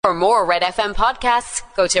For more Red FM podcasts,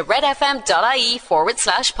 go to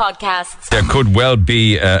redfm.ie/podcasts. There could well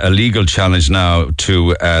be a legal challenge now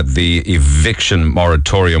to the eviction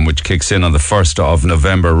moratorium, which kicks in on the 1st of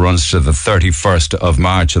November, runs to the 31st of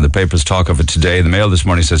March, and the papers talk of it today. The Mail this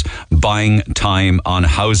morning says, buying time on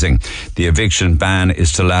housing. The eviction ban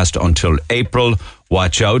is to last until April.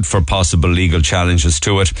 Watch out for possible legal challenges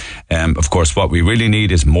to it. Of course, what we really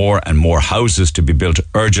need is more and more houses to be built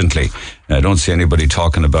urgently. I don't see anybody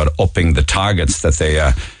talking about upping the targets that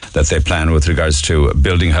they plan with regards to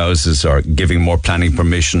building houses or giving more planning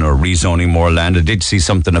permission or rezoning more land. I did see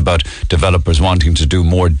something about developers wanting to do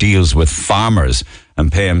more deals with farmers and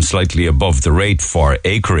pay them slightly above the rate for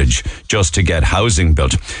acreage just to get housing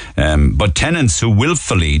built. But tenants who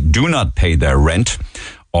willfully do not pay their rent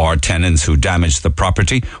or tenants who damage the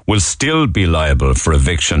property will still be liable for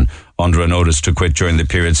eviction under a notice to quit during the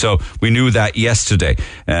period. So we knew that yesterday.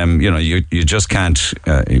 You just can't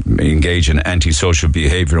engage in antisocial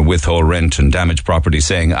behaviour and withhold rent and damage property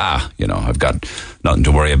saying, I've got nothing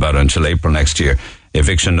to worry about until April next year.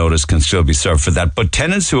 Eviction notice can still be served for that. But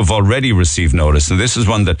tenants who have already received notice, and this is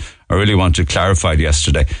one that I really want to clarify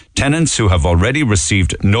yesterday, tenants who have already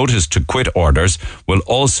received notice to quit orders will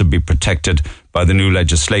also be protected by the new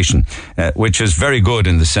legislation, which is very good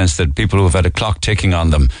in the sense that people who have had a clock ticking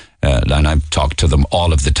on them, and I've talked to them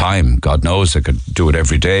all of the time. God knows I could do it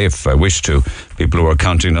every day if I wish to. People who are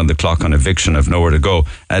counting on the clock on eviction have nowhere to go,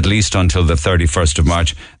 at least until the 31st of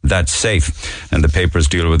March. That's safe. And the papers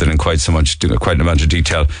deal with it in quite an amount of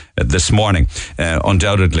detail this morning.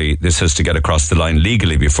 Undoubtedly, this has to get across the line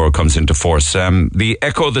legally before it comes into force. The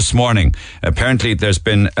Echo this morning, apparently there's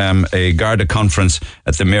been a Garda conference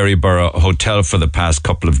at the Maryborough Hotel for the past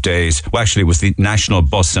couple of days. Well, actually, it was the National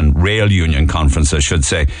Bus and Rail Union Conference, I should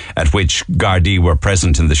say, at which Gardaí were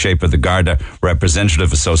present in the shape of the Garda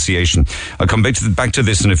Representative Association. I'll come back to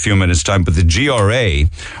this in a few minutes' time, but the GRA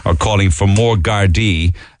are calling for more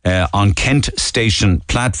Gardaí on Kent station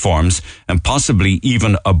platforms and possibly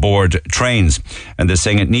even aboard trains. And they're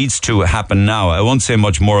saying it needs to happen now. I won't say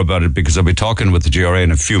much more about it because I'll be talking with the GRA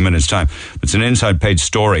in a few minutes' time. It's an inside page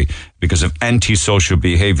story because of antisocial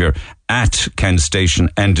behaviour at Kent station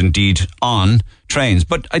and indeed on trains.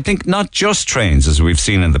 But I think not just trains, as we've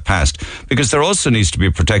seen in the past, because there also needs to be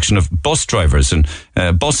a protection of bus drivers and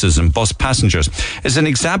buses and bus passengers. As an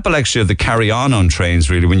example, actually, of the carry-on trains,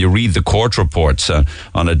 really, when you read the court reports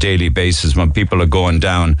on a daily basis, when people are going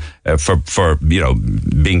down for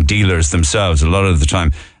being dealers themselves, a lot of the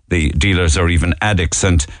time the dealers are even addicts,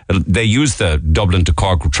 and they use the Dublin to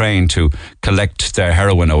Cork train to collect their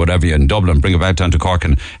heroin or whatever in Dublin, bring it back down to Cork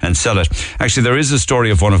and sell it. Actually, there is a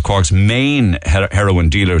story of one of Cork's main heroin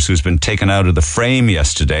dealers who's been taken out of the frame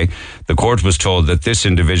yesterday. The court was told that this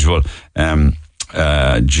individual,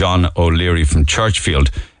 John O'Leary from Churchfield,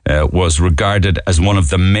 was regarded as one of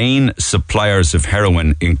the main suppliers of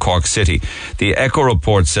heroin in Cork City. The Echo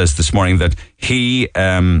report says this morning that he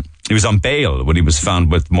was on bail when he was found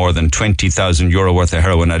with more than €20,000 worth of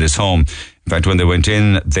heroin at his home. In fact, when they went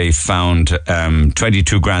in, they found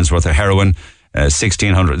 22 grams worth of heroin,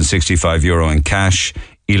 €1,665 in cash,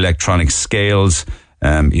 electronic scales.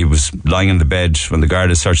 He was lying in the bed when the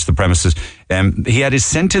Garda searched the premises. He had his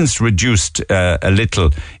sentence reduced a little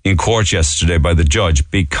in court yesterday by the judge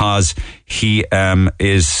because he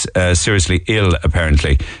is seriously ill,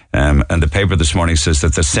 apparently. And the paper this morning says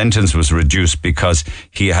that the sentence was reduced because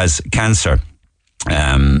he has cancer.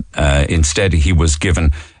 Instead, he was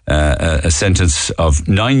given a sentence of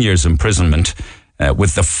 9 years imprisonment,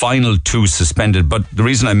 with the final 2 suspended. But the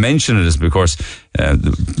reason I mention it is because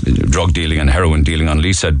drug dealing and heroin dealing on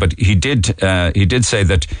Lee said, but he did say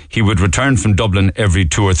that he would return from Dublin every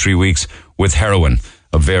 2 or 3 weeks with heroin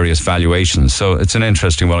of various valuations. So it's an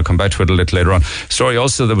interesting one. I'll come back to it a little later on. Story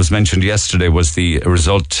also that was mentioned yesterday was the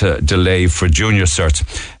result delay for junior certs.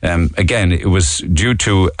 Again, it was due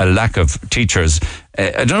to a lack of teachers.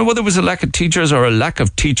 I don't know whether it was a lack of teachers or a lack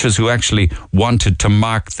of teachers who actually wanted to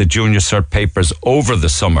mark the junior cert papers over the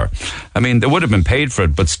summer. I mean, they would have been paid for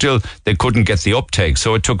it, but still they couldn't get the uptake.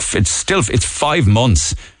 So it's 5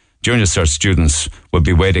 months. Junior cert students will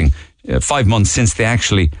be waiting 5 months since they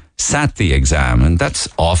actually sat the exam, and that's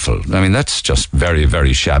awful. I mean, that's just very,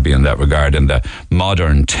 very shabby in that regard in the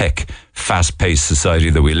modern tech fast-paced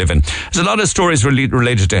society that we live in. There's a lot of stories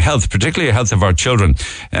related to health, particularly the health of our children,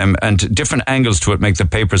 and different angles to it make the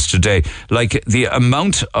papers today, like the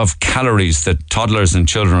amount of calories that toddlers and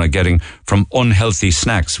children are getting from unhealthy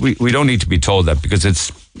snacks. We don't need to be told that because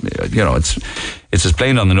it's as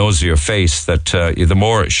plain on the nose of your face that the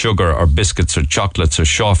more sugar or biscuits or chocolates or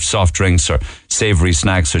soft drinks or savoury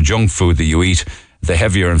snacks or junk food that you eat, the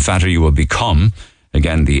heavier and fatter you will become.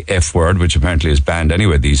 Again, the F word, which apparently is banned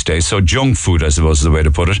anyway these days. So junk food, I suppose, is the way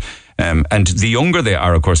to put it. And the younger they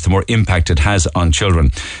are, of course, the more impact it has on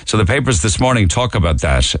children. So the papers this morning talk about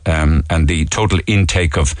that and the total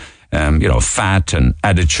intake of, fat and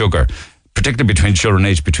added sugar, particularly between children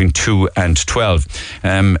aged between 2 and 12.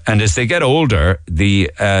 And as they get older, the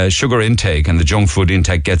sugar intake and the junk food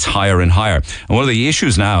intake gets higher and higher. And one of the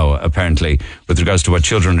issues now, apparently, with regards to what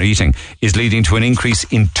children are eating, is leading to an increase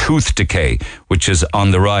in tooth decay, which is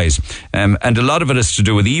on the rise. And a lot of it is to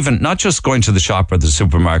do with even not just going to the shop or the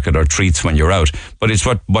supermarket or treats when you're out, but it's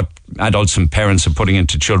what adults and parents are putting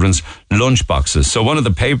into children's lunch boxes. So one of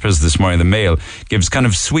the papers this morning, the Mail, gives kind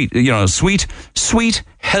of sweet,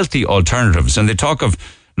 healthy alternatives. And they talk of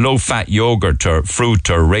low-fat yogurt or fruit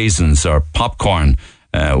or raisins or popcorn,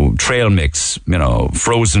 trail mix,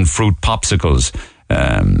 frozen fruit popsicles,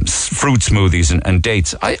 fruit smoothies and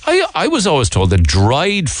dates. I was always told that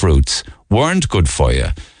dried fruits weren't good for you,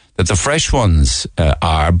 that the fresh ones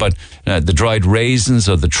are, but the dried raisins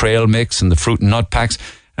or the trail mix and the fruit and nut packs,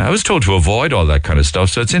 I was told to avoid all that kind of stuff.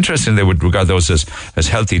 So it's interesting they would regard those as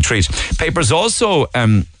healthy treats. Papers also...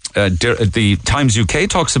 the Times UK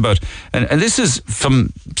talks about, and this is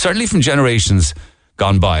certainly from generations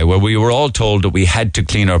gone by, where we were all told that we had to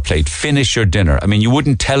clean our plate, finish your dinner. I mean, you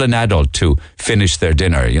wouldn't tell an adult to finish their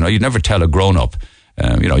dinner. You'd never tell a grown-up,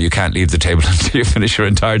 you can't leave the table until you finish your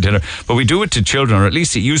entire dinner. But we do it to children, or at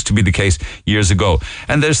least it used to be the case years ago.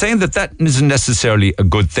 And they're saying that isn't necessarily a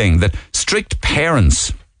good thing, that strict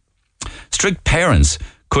parents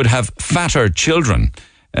could have fatter children.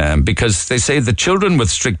 Because they say that children with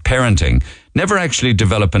strict parenting never actually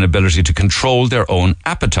develop an ability to control their own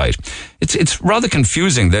appetite. It's rather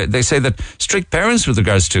confusing. They say that strict parents with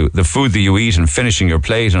regards to the food that you eat and finishing your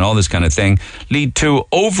plate and all this kind of thing lead to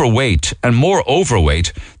overweight and more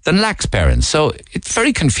overweight than lax parents. So it's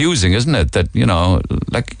very confusing, isn't it? That,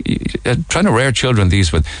 trying to rear children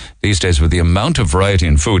these days with the amount of variety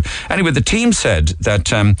in food. Anyway, the team said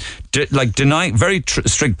that, denying very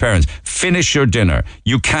strict parents, finish your dinner,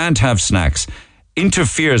 you can't have snacks,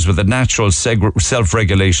 interferes with the natural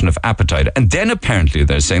self-regulation of appetite. And then apparently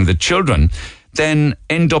they're saying that children then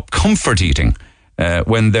end up comfort eating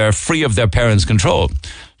when they're free of their parents' control.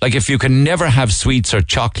 Like if you can never have sweets or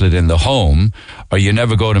chocolate in the home, or you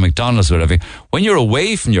never go to McDonald's or whatever, when you're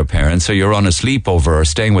away from your parents or you're on a sleepover or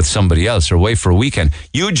staying with somebody else or away for a weekend,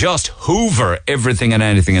 you just hoover everything and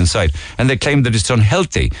anything in sight. And they claim that it's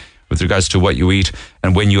unhealthy with regards to what you eat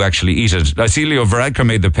and when you actually eat it. Leo Varadkar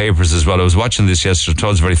made the papers as well. I was watching this yesterday. I thought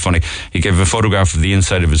it was very funny. He gave a photograph of the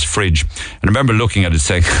inside of his fridge. And I remember looking at it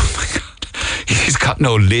saying, oh my God, he's got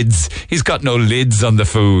no lids. He's got no lids on the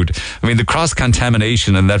food. I mean, the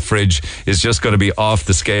cross-contamination in that fridge is just going to be off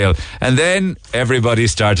the scale. And then everybody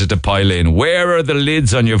started to pile in. Where are the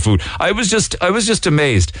lids on your food? I was just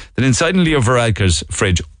amazed that inside Leo Varadkar's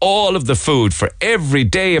fridge, all of the food for every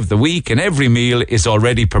day of the week and every meal is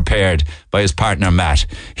already prepared by his partner, Matt.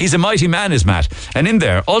 He's a mighty man, is Matt. And in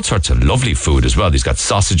there, all sorts of lovely food as well. He's got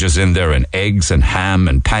sausages in there and eggs and ham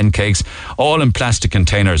and pancakes, all in plastic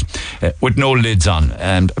containers with no lids on.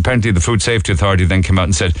 And apparently the Food Safety Authority then came out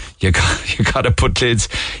and said, you got to put lids.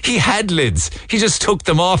 He had lids. He just took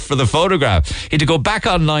them off for the photograph. He had to go back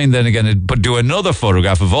online then again and do another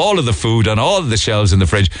photograph of all of the food on all of the shelves in the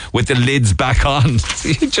fridge with the lids back on.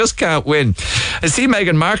 You just can't win. I see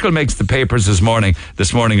Meghan Markle makes the papers this morning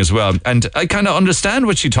as well. And I kind of understand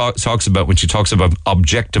what she talks about when she talks about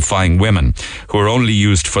objectifying women who are only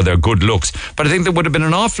used for their good looks. But I think there would have been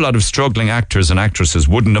an awful lot of struggling actors and actresses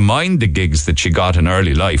wouldn't have minded the gigs that she got in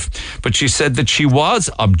early life. But she said that she was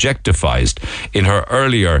objectified in her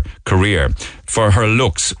earlier career for her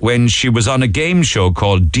looks when she was on a game show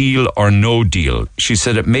called Deal or No Deal. She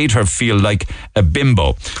said it made her feel like a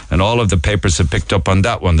bimbo. And all of the papers have picked up on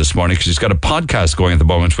that one this morning because she's got a podcast going at the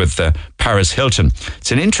moment with Paris Hilton.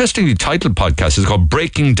 It's an interestingly titled podcast. It's called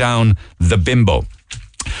Breaking Down the Bimbo.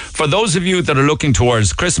 For those of you that are looking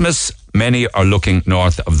towards Christmas, many are looking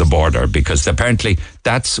north of the border because apparently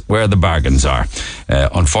that's where the bargains are.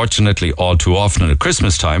 Unfortunately, all too often at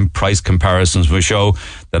Christmas time, price comparisons will show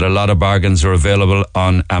that a lot of bargains are available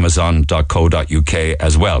on Amazon.co.uk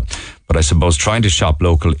as well. But I suppose trying to shop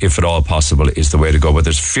local, if at all possible, is the way to go. But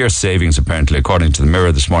there's fierce savings, apparently, according to the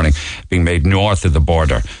Mirror this morning, being made north of the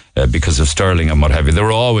border because of sterling and what have you. There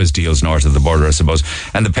are always deals north of the border, I suppose.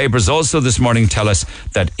 And the papers also this morning tell us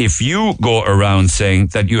that if you go around saying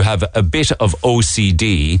that you have a bit of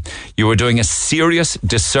OCD, you are doing a serious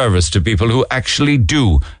disservice to people who actually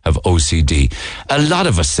do have OCD. A lot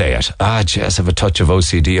of us say it. Jess, I have a touch of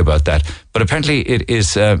OCD about that. But apparently it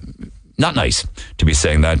is... not nice to be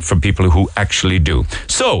saying that from people who actually do.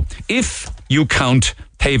 So, if you count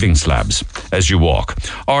paving slabs as you walk.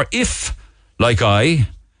 Or if, like I,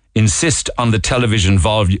 insist on the television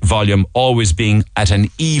volume always being at an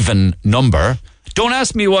even number. Don't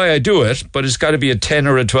ask me why I do it, but it's got to be a 10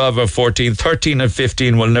 or a 12 or 14. 13 and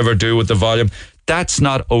 15 will never do with the volume. That's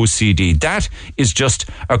not OCD. That is just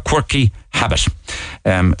a quirky habit.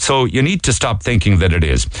 So you need to stop thinking that it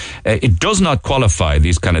is. It does not qualify,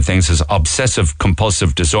 these kind of things, as obsessive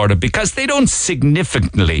compulsive disorder because they don't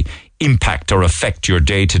significantly impact or affect your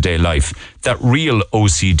day-to-day life that real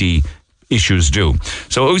OCD issues do.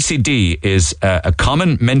 So OCD is a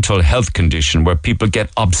common mental health condition where people get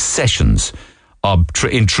obsessions,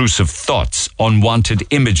 intrusive thoughts, unwanted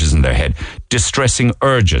images in their head, distressing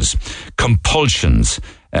urges, compulsions,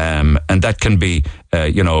 and that can be,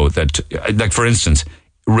 like for instance,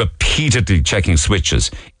 repeatedly checking switches,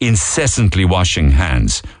 incessantly washing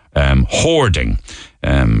hands, hoarding,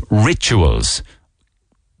 rituals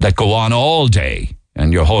that go on all day,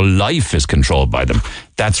 and your whole life is controlled by them.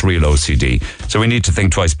 That's real OCD. So we need to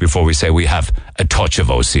think twice before we say we have a touch of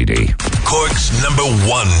OCD. Cork's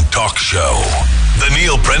 #1 talk show. The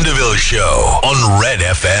Neil Prendeville Show on Red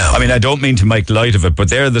FM. I mean, I don't mean to make light of it, but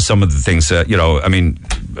there are some of the things, I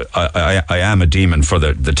am a demon for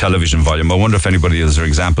the television volume. I wonder if anybody has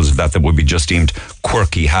examples of that would be just deemed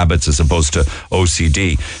quirky habits as opposed to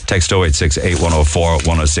OCD. Text 086 8104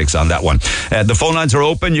 106 on that one. The phone lines are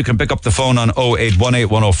open. You can pick up the phone on 0818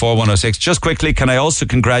 104 106. Just quickly, can I also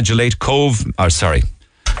congratulate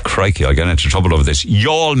Crikey, I got into trouble over this.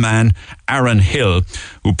 Yall man Aaron Hill,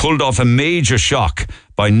 who pulled off a major shock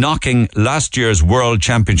by knocking last year's World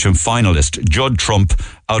Championship finalist Judd Trump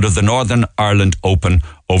out of the Northern Ireland Open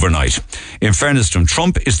overnight. In fairness to him,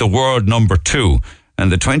 Trump is the world number 2,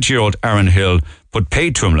 and the 20-year-old Aaron Hill put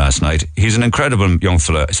paid to him last night. He's an incredible young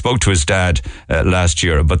fella. I spoke to his dad last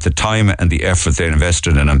year about the time and the effort they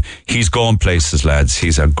invested in him. He's gone places, lads.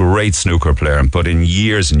 He's a great snooker player and put in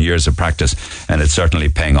years and years of practice, and it's certainly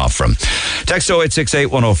paying off for him. Text 0868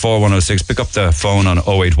 104 106. Pick up the phone on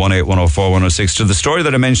 0818 104 106. To the story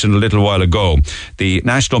that I mentioned a little while ago, the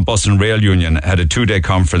National Bus and Rail Union had a 2-day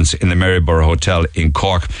conference in the Maryborough Hotel in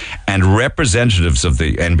Cork, and representatives of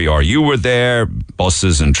the NBRU were there,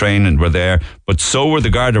 buses and train were there, but so were the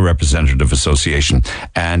Garda Representative Association,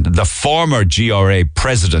 and the former GRA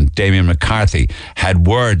president, Damien McCarthy, had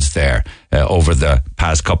words there over the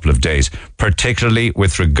past couple of days, particularly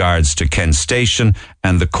with regards to Kent Station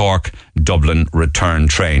and the Cork-Dublin return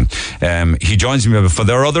train. He joins me, but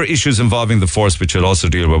there are other issues involving the force which we'll also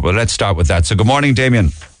deal with, but let's start with that. So good morning,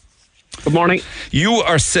 Damien. Good morning. You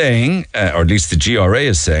are saying, or at least the GRA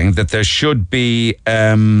is saying, that there should be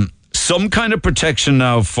some kind of protection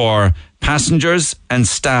now for passengers and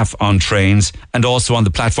staff on trains and also on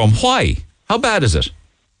the platform. Why? How bad is it?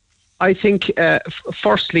 I think,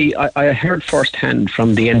 firstly, I heard firsthand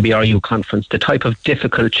from the NBRU conference the type of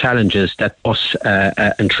difficult challenges that bus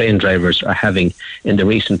and train drivers are having in the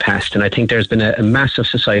recent past. And I think there's been a massive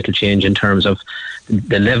societal change in terms of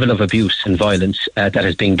the level of abuse and violence that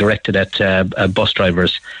is being directed at bus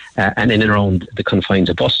drivers and in and around the confines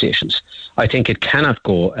of bus stations. I think it cannot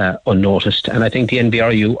go unnoticed, and I think the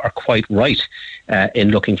NBRU are quite right in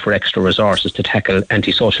looking for extra resources to tackle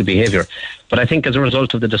antisocial behaviour. But I think as a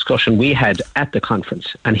result of the discussion we had at the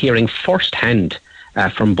conference and hearing firsthand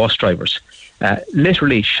from bus drivers,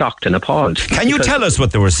 literally shocked and appalled. Can you tell us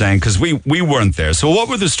what they were saying? Because we weren't there. So what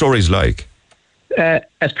were the stories like?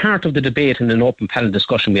 As part of the debate and an open panel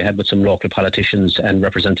discussion we had with some local politicians and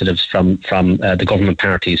representatives from the government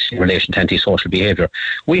parties in relation to antisocial behaviour,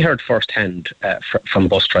 we heard firsthand from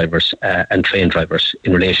bus drivers and train drivers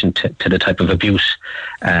in relation to the type of abuse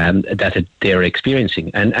that they're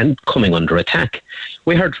experiencing and coming under attack.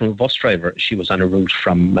 We heard from a bus driver, she was on a route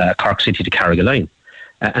from Cork City to Carrigaline,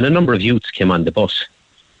 and a number of youths came on the bus,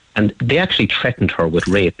 and they actually threatened her with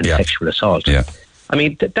rape and sexual assault. Yeah. I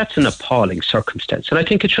mean, that's an appalling circumstance. And I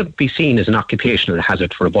think it should be seen as an occupational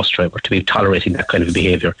hazard for a bus driver to be tolerating that kind of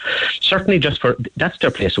behaviour. Certainly that's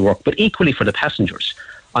their place of work, but equally for the passengers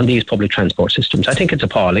on these public transport systems. I think it's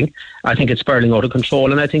appalling. I think it's spiralling out of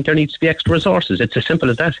control, and I think there needs to be extra resources. It's as simple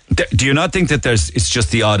as that. Do you not think that it's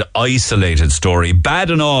just the odd isolated story, bad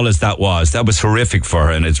and all as that was horrific for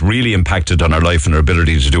her, and it's really impacted on her life and her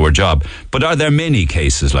ability to do her job? But are there many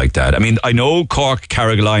cases like that? I mean, I know Cork,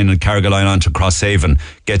 Carrigaline and Carrigaline on to Crosshaven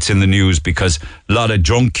gets in the news because a lot of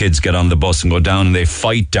drunk kids get on the bus and go down and they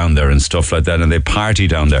fight down there and stuff like that, and they party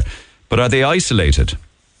down there. But are they isolated?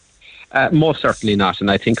 Most certainly not,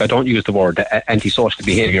 and I think I don't use the word antisocial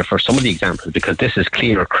behaviour for some of the examples because this is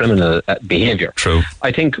clear criminal behaviour. True.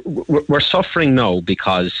 I think we're suffering now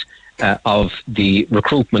because of the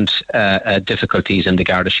recruitment difficulties in the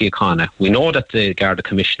Garda Síochána. We know that the Garda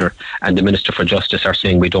Commissioner and the Minister for Justice are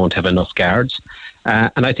saying we don't have enough guards.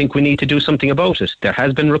 And I think we need to do something about it. There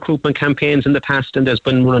has been recruitment campaigns in the past, and there's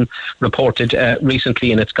been one reported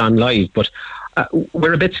recently, and it's gone live. But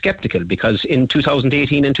we're a bit sceptical, because in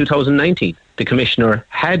 2018 and 2019, the Commissioner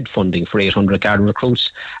had funding for 800 Garda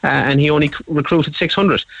recruits, and he only recruited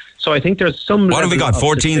 600. So I think there's some... What have we got,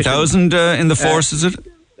 14,000 in the force, is it?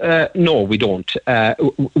 No, we don't.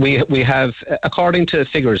 We have, according to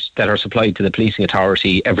figures that are supplied to the policing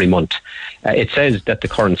authority every month, it says that the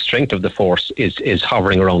current strength of the force is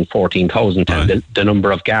hovering around 14,000, right. And the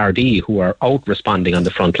number of Gardaí who are out responding on the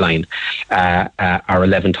front line are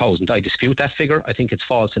 11,000. I dispute that figure. I think it's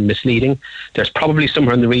false and misleading. There's probably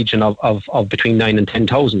somewhere in the region of between 9,000 and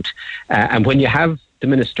 10,000. And when you have the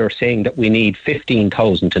Minister saying that we need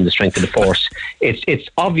 15,000 in the strength of the force, it's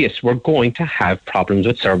obvious we're going to have problems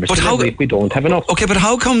with service delivery if we don't have enough. Okay, but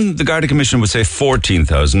how come the Garda Commissioner would say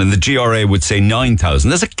 14,000 and the GRA would say 9,000?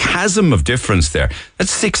 There's a chasm of difference there. That's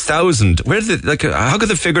 6,000. How could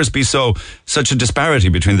the figures be such a disparity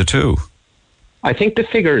between the two? I think the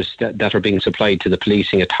figures that are being supplied to the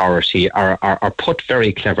policing authority are put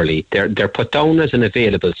very cleverly. They're put down as an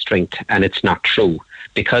available strength, and it's not true.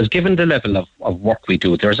 Because given the level of work we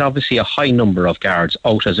do, there's obviously a high number of guards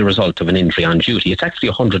out as a result of an injury on duty. It's actually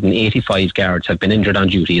 185 guards have been injured on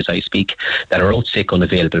duty as I speak, that are out sick,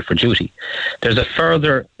 unavailable for duty. There's a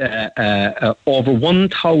further over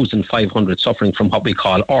 1,500 suffering from what we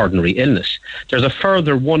call ordinary illness. There's a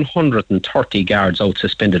further 130 guards out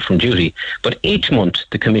suspended from duty. But each month,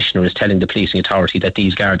 the Commissioner is telling the policing authority that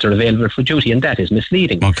these guards are available for duty, and that is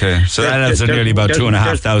misleading. Okay, so that adds nearly about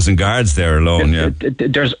 2,500 guards there alone, yeah.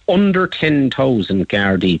 There's under 10,000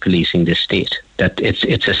 Gardaí policing this state. That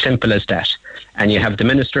it's as simple as that. And you have the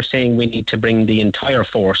Minister saying we need to bring the entire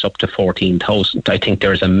force up to 14,000. I think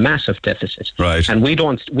there's a massive deficit. Right. And we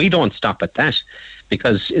don't stop at that,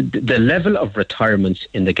 because the level of retirements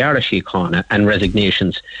in the Garda Síochána and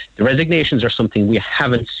the resignations are something we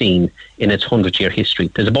haven't seen in its 100-year history.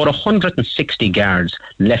 There's about 160 guards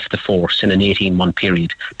left the force in an 18-month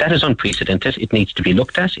period. That is unprecedented. It needs to be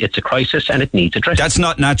looked at. It's a crisis, and it needs addressed. That's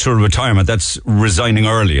not natural retirement. That's resigning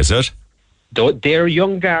early, is it? They're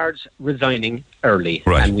young guards resigning early,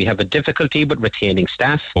 right. And we have a difficulty with retaining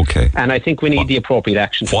staff. Okay. And I think we need the appropriate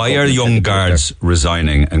action. Why are young guards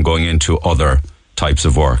resigning and going into other types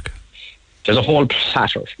of work? There's a whole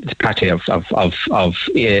party of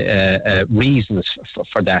reasons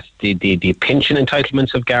for that. The pension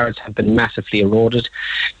entitlements of guards have been massively eroded.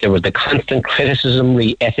 There was the constant criticism,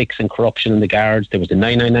 ethics and corruption in the guards. There was the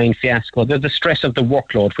 999 fiasco. There's the stress of the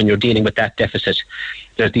workload when you're dealing with that deficit.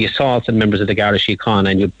 There's the assaults on members of the Garda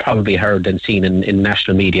Síochána, and you've probably heard and seen in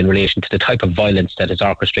national media in relation to the type of violence that is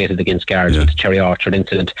orchestrated against guards, with the Cherry Orchard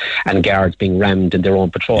incident and guards being rammed in their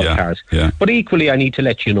own patrol cars. Yeah. But equally, I need to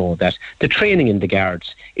let you know that the training in the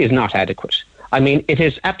guards is not adequate. I mean, it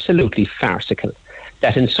is absolutely farcical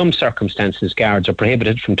that in some circumstances guards are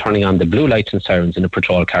prohibited from turning on the blue lights and sirens in a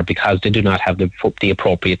patrol car because they do not have the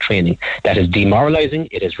appropriate training. That is demoralising,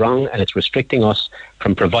 it is wrong, and it's restricting us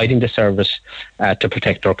from providing the service to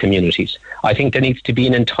protect our communities. I think there needs to be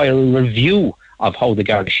an entire review of how the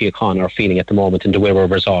Garda Síochána are feeling at the moment and the way we're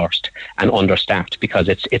resourced and understaffed, because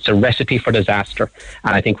it's a recipe for disaster.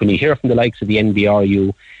 And I think when you hear from the likes of the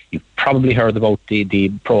NBRU, you've probably heard about the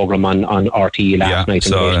programme on RTE last night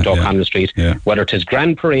in relation to O'Connell Street. Yeah. Whether it is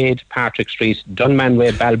Grand Parade, Patrick Street,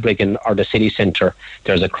 Dunmanway, Balbriggan or the city centre,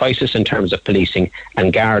 there's a crisis in terms of policing,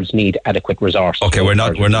 and guards need adequate resources. Okay, we're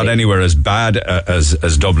not anywhere as bad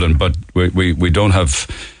as Dublin, but we don't have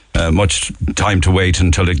much time to wait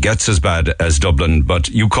until it gets as bad as Dublin. But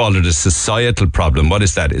you call it a societal problem. What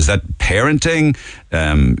is that? Is that parenting?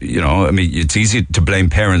 I mean, it's easy to blame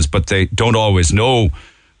parents, but they don't always know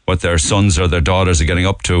what their sons or their daughters are getting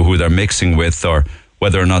up to, who they're mixing with, or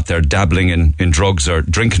whether or not they're dabbling in drugs or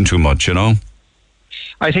drinking too much,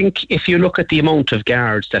 I think if you look at the amount of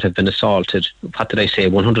guards that have been assaulted,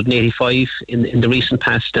 185 in the recent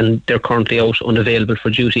past, and they're currently out unavailable for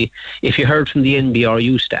duty. If you heard from the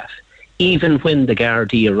NBRU staff, even when the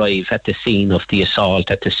Gardaí arrive at the scene of the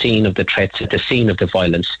assault, at the scene of the threats, at the scene of the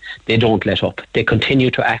violence, they don't let up. They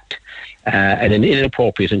continue to act and an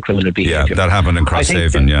inappropriate and criminal behaviour. Yeah, that happened in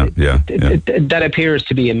Crosshaven, That appears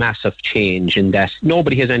to be a massive change in that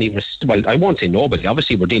nobody has any... Well, I won't say nobody.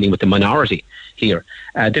 Obviously, we're dealing with the minority here.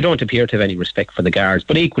 They don't appear to have any respect for the guards,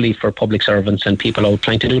 but equally for public servants and people out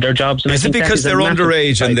trying to do their jobs. And is it because they're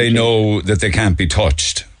underage and they know that they can't be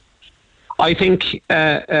touched? I think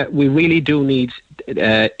we really do need,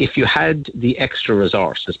 if you had the extra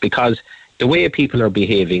resources, because the way people are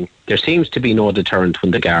behaving, there seems to be no deterrent when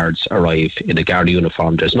the guards arrive in a Garda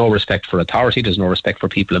uniform. There's no respect for authority. There's no respect for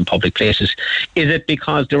people in public places. Is it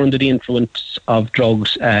because they're under the influence of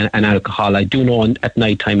drugs and alcohol? I do know at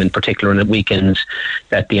night time in particular and at weekends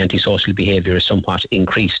that the antisocial behaviour is somewhat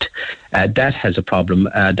increased. That has a problem.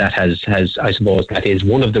 That has I suppose that is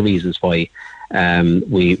one of the reasons why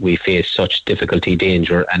we face such difficulty,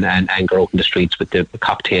 danger and anger out in the streets with the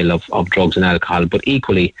cocktail of drugs and alcohol. But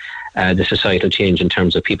equally, the societal change in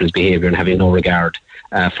terms of people's behaviour and having no regard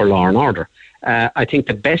for law and order. I think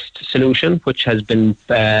the best solution, which has been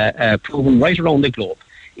proven right around the globe,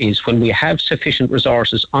 is when we have sufficient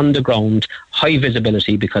resources on the ground, high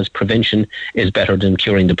visibility, because prevention is better than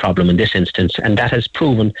curing the problem in this instance. And that has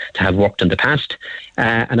proven to have worked in the past.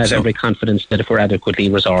 And I have every confidence that if we're adequately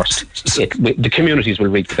resourced, the communities will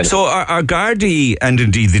reap the benefit. So are Gardaí and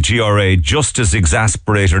indeed the GRA just as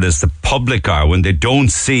exasperated as the public are when they don't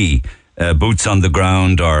see boots on the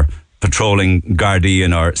ground or patrolling Gardaí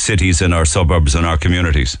in our cities, in our suburbs, in our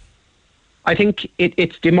communities? I think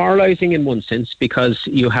it's demoralising in one sense because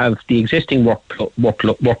you have the existing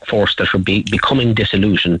workforce that are becoming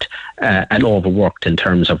disillusioned and overworked in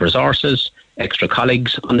terms of resources, extra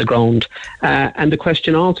colleagues on the ground. And the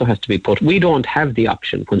question also has to be put, we don't have the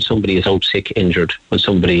option when somebody is out sick, injured, when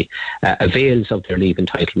somebody avails of their leave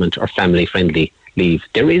entitlement or family-friendly leave.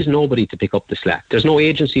 There is nobody to pick up the slack. There's no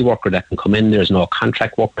agency worker that can come in. There's no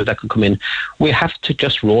contract worker that can come in. We have to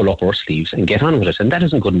just roll up our sleeves and get on with it. And that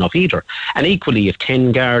isn't good enough either. And equally, if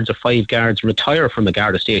 10 guards or 5 guards retire from a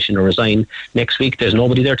Garda station or resign next week, there's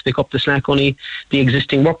nobody there to pick up the slack, only the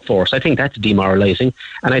existing workforce. I think that's demoralising.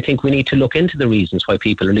 And I think we need to look into the reasons why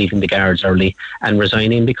people are leaving the guards early and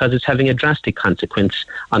resigning, because it's having a drastic consequence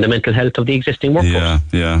on the mental health of the existing workforce.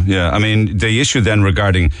 Yeah. I mean, the issue then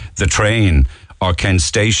regarding the train or Kent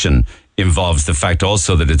Station involves the fact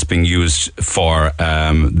also that it's being used for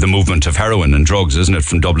the movement of heroin and drugs, isn't it?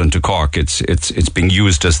 From Dublin to Cork, it's being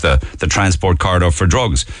used as the transport corridor for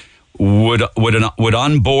drugs. Would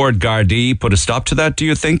on-board Gardaí put a stop to that, do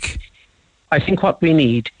you think? I think what we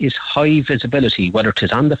need is high visibility, whether it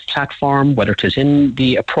is on the platform, whether it is in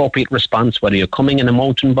the appropriate response, whether you're coming in a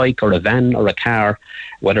mountain bike or a van or a car,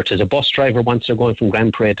 whether it is a bus driver once they're going from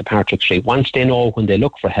Grand Parade to Patrick Street. Once they know when they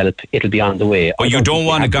look for help, it'll be on the way. But you don't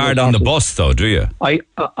want a guard on the bus, though, do you?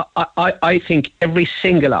 I think every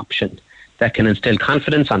single option that can instill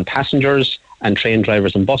confidence on passengers and train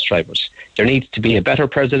drivers and bus drivers. There needs to be a better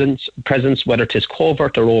presence, whether it is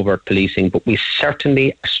covert or overt policing, but we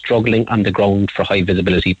certainly are struggling on the ground for high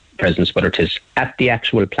visibility presence, whether it is at the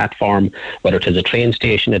actual platform, whether it is a train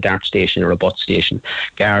station, a dart station or a bus station.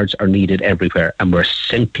 Guards are needed everywhere and we're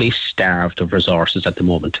simply starved of resources at the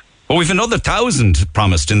moment. Well, we've another 1,000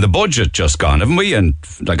 promised in the budget just gone, haven't we? And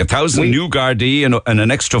like 1,000 new Gardaí and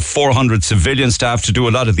an extra 400 civilian staff to do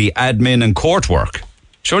a lot of the admin and court work.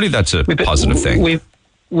 Surely that's a positive thing.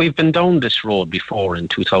 We've been down this road before in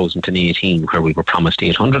 2018 where we were promised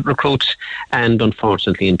 800 recruits, and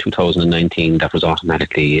unfortunately in 2019 that was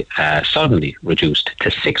automatically suddenly reduced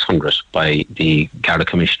to 600 by the Garda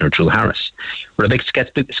Commissioner Drew Harris. We're a bit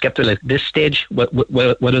sceptical at this stage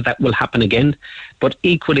whether that will happen again, but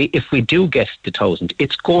equally if we do get the 1,000,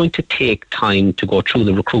 it's going to take time to go through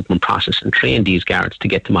the recruitment process and train these guards to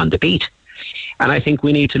get them on the beat. And I think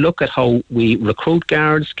we need to look at how we recruit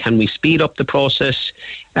guards. Can we speed up the process?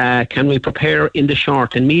 Can we prepare in the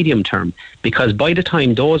short and medium term? Because by the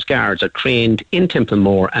time those guards are trained in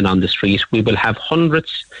Templemore and on the street, we will have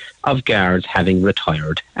hundreds of guards having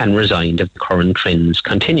retired and resigned if the current trends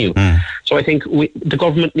continue. So I think the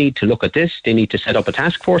government need to look at this. They need to set up a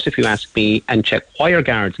task force, if you ask me, and check why are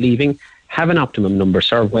guards leaving, have an optimum number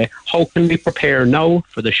survey. How can we prepare now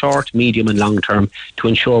for the short, medium and long term to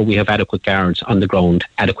ensure we have adequate guards on the ground,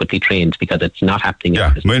 adequately trained, because it's not happening.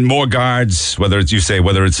 Yeah, I mean, more guards, whether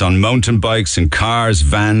it's on mountain bikes, in cars,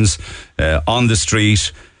 vans, on the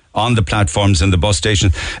street, on the platforms and the bus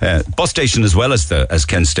station as well as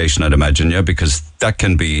Kent Station, I'd imagine, yeah, because that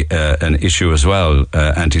can be an issue as well,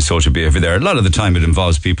 antisocial behaviour there. A lot of the time it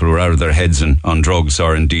involves people who are out of their heads and on drugs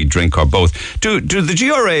or indeed drink or both. Do the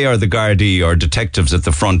GRA or the Gardaí or detectives at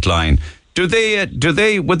the front line, would they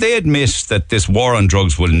admit that this war on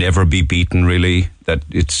drugs will never be beaten, really? That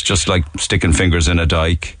it's just like sticking fingers in a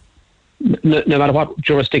dike? no matter what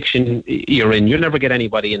jurisdiction you're in, you'll never get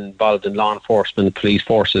anybody involved in law enforcement, police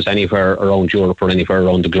forces anywhere around Europe or anywhere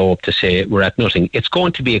around the globe to say we're at nothing. It's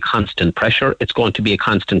going to be a constant pressure. It's going to be a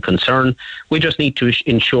constant concern. We just need to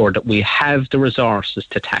ensure that we have the resources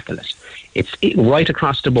to tackle it. It's right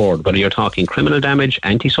across the board, whether you're talking criminal damage,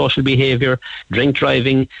 antisocial behaviour, drink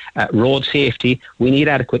driving, road safety. We need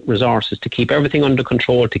adequate resources to keep everything under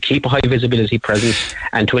control, to keep a high visibility presence,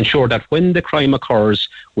 and to ensure that when the crime occurs,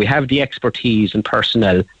 we have the expertise and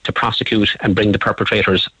personnel to prosecute and bring the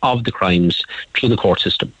perpetrators of the crimes through the court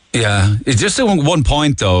system. Yeah, it's just one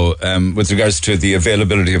point though, with regards to the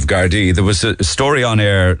availability of Gardaí. There was a story on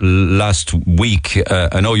air last week.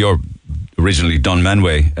 I know you're originally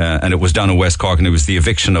Dunmanway, and it was down in West Cork, and it was the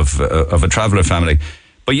eviction of a traveller family.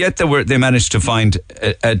 But yet they managed to find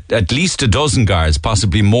at least a dozen guards,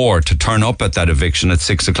 possibly more, to turn up at that eviction at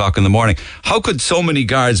 6 o'clock in the morning. How could so many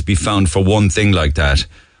guards be found for one thing like that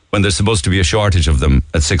when there's supposed to be a shortage of them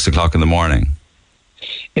at 6 o'clock in the morning?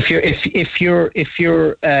 If you're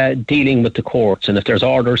dealing with the courts, and if there's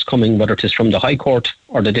orders coming, whether it is from the High Court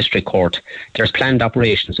or the District Court, there's planned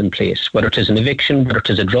operations in place. Whether it is an eviction, whether it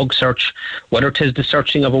is a drug search, whether it is the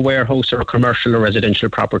searching of a warehouse or a commercial or residential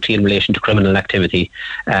property in relation to criminal activity,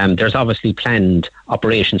 there's obviously planned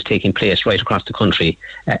operations taking place right across the country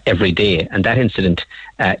every day, and that incident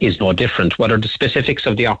is no different. Whether the specifics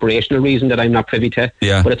of the operational reason that I'm not privy to,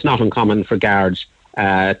 but it's not uncommon for guards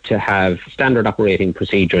to have standard operating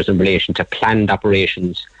procedures in relation to planned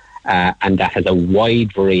operations, and that has a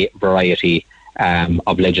wide variety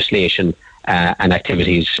of legislation and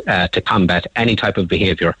activities to combat any type of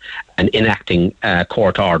behaviour and enacting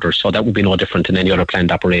court orders. So that would be no different than any other planned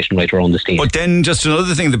operation right around the state. But then just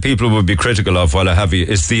another thing that people would be critical of, while I have you,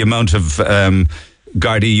 is the amount of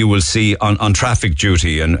Gardaí you will see on traffic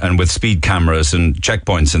duty and with speed cameras and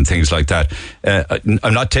checkpoints and things like that.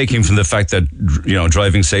 I'm not taking from the fact that, you know,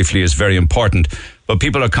 driving safely is very important, but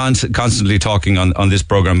people are constantly talking on this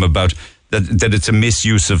programme about that it's a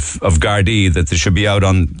misuse of Gardaí, that they should be out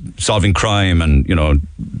on solving crime and, you know,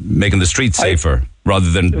 making the streets safer rather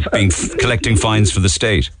than collecting fines for the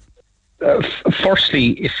state.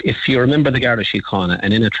 Firstly, if you remember the Garda Síochána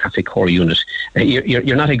and in a traffic core unit,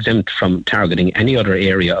 you're not exempt from targeting any other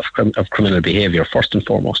area of criminal behaviour, first and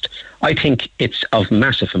foremost. I think it's of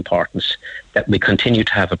massive importance that we continue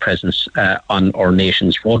to have a presence on our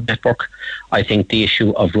nation's road network. I think the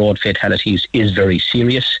issue of road fatalities is very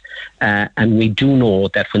serious, and we do know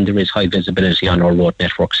that when there is high visibility on our road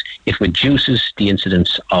networks, it reduces the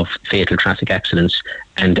incidence of fatal traffic accidents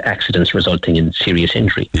and accidents resulting in serious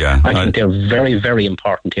injury. I think they're very, very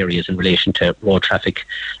important areas in relation to road traffic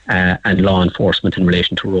and law enforcement in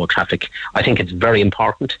relation to road traffic. I think it's very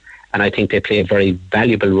important, and I think they play a very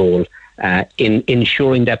valuable role in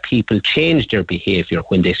ensuring that people change their behaviour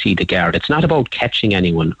when they see the Garda. It's not about catching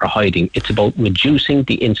anyone or hiding. It's about reducing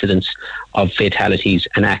the incidence of fatalities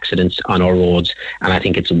and accidents on our roads. And I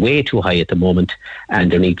think it's way too high at the moment.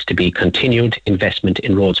 And there needs to be continued investment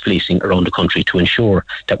in roads policing around the country to ensure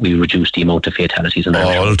that we reduce the amount of fatalities.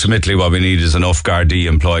 Ultimately, what we need is enough Gardaí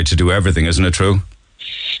employed to do everything, isn't it true?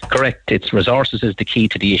 Correct. It's resources is the key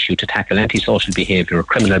to the issue, to tackle antisocial behaviour,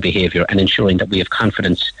 criminal behaviour, and ensuring that we have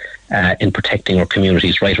confidence in protecting our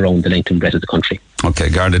communities right around the length and breadth of the country. Okay,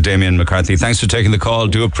 Garda Damien McCarthy, thanks for taking the call.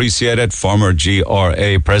 Do appreciate it. Former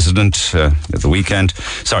GRA president at the weekend.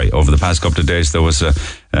 Over the past couple of days, there was a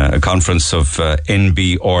conference of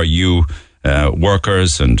NBRU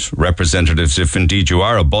workers and representatives. If indeed you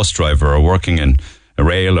are a bus driver or working in a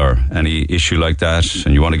rail or any issue like that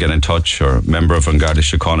and you want to get in touch, or a member of Garda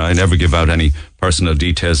Síochána, I never give out any personal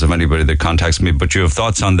details of anybody that contacts me, but you have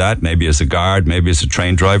thoughts on that, maybe as a guard, maybe as a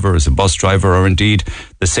train driver, as a bus driver, or indeed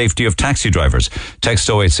the safety of taxi drivers. Text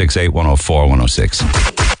 0868 104 106.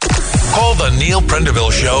 Call the Neil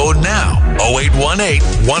Prendeville Show now. 0818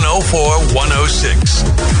 104 106.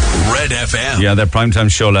 Red FM. Yeah, that primetime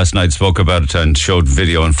show last night spoke about it and showed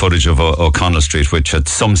video and footage of O'Connell Street, which at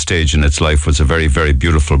some stage in its life was a very, very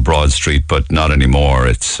beautiful broad street, but not anymore.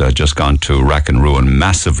 It's just gone to rack and ruin,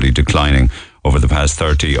 massively declining over the past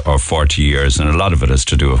 30 or 40 years. And a lot of it has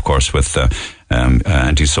to do, of course, with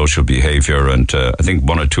antisocial behaviour. And I think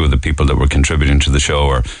one or two of the people that were contributing to the show,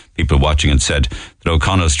 or people watching it, said that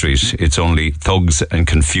O'Connell Street, it's only thugs and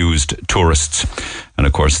confused tourists. And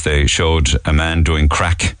of course, they showed a man doing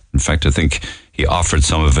crack. In fact, I think he offered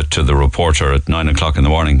some of it to the reporter at 9 o'clock in the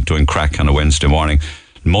morning, doing crack on a Wednesday morning.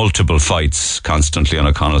 Multiple fights constantly on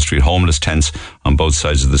O'Connell Street, homeless tents on both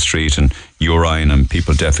sides of the street, and urine and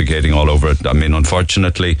people defecating all over it. I mean,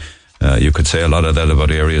 unfortunately, You could say a lot of that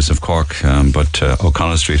about areas of Cork, but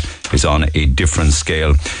O'Connell Street is on a different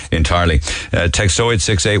scale entirely. Text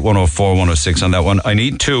 0868 104 106 on that one. I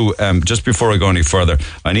need to, just before I go any further,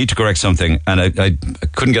 I need to correct something, and I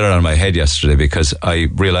couldn't get it out of my head yesterday because I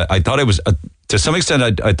realized, I thought it was, to some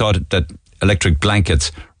extent, I thought that electric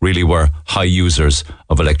blankets really were high users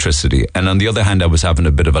of electricity. And on the other hand, I was having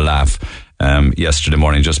a bit of a laugh yesterday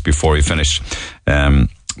morning just before we finished.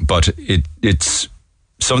 But it's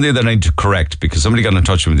something that I need to correct, because somebody got in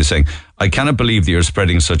touch with me saying, I cannot believe that you're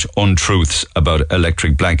spreading such untruths about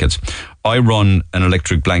electric blankets. I run an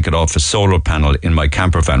electric blanket off a solar panel in my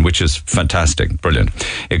camper van, which is fantastic, brilliant.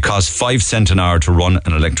 It costs 5 cents an hour to run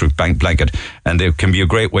an electric blanket, and it can be a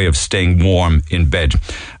great way of staying warm in bed.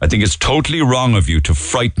 I think it's totally wrong of you to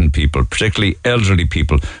frighten people, particularly elderly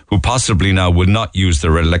people, who possibly now will not use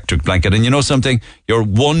their electric blanket. And you know something? You're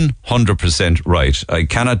 100% right. I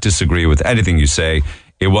cannot disagree with anything you say.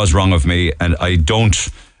 It was wrong of me, and I don't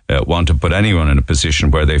want to put anyone in a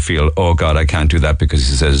position where they feel, oh God, I can't do that because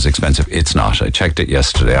he says it's expensive. It's not. I checked it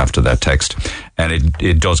yesterday after that text, and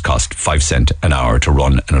it does cost 5 cents an hour to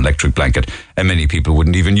run an electric blanket, and many people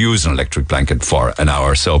wouldn't even use an electric blanket for an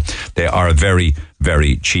hour. So they are a very,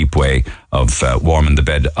 very cheap way of warming the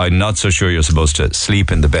bed. I'm not so sure you're supposed to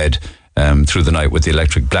sleep in the bed through the night with the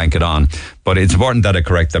electric blanket on, but it's important that I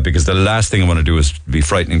correct that, because the last thing I want to do is be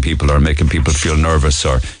frightening people or making people feel nervous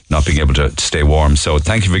or not being able to stay warm. So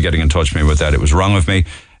thank you for getting in touch with me with that. It was wrong of me,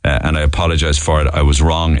 and I apologise for it. I was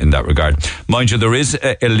wrong in that regard. Mind you, there is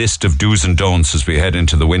a list of do's and don'ts as we head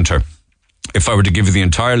into the winter. If I were to give you the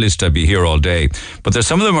entire list, I'd be here all day. But there's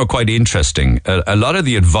some of them are quite interesting. A lot of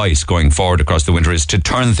the advice going forward across the winter is to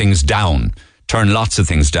turn things down, turn lots of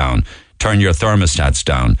things down, turn your thermostats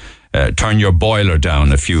down. Turn your boiler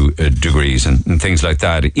down a few degrees and things like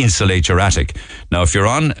that. Insulate your attic. Now, if you're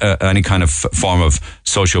on any kind of form of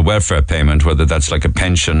social welfare payment, whether that's like a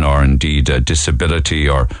pension or indeed a disability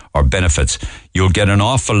or benefits, you'll get an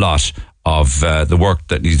awful lot of the work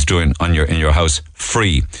that needs doing in your house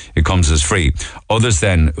free. It comes as free. Others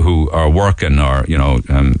then who are working or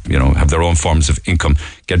have their own forms of income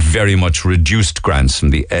get very much reduced grants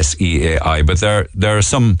from the SEAI. But there are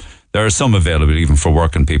some available even for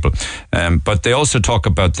working people. But they also talk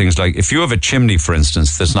about things like, if you have a chimney, for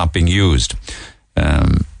instance, that's not being used,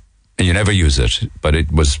 and you never use it, but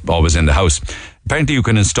it was always in the house, apparently you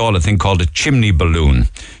can install a thing called a chimney balloon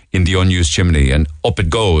in the unused chimney, and up it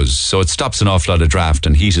goes. So it stops an awful lot of draft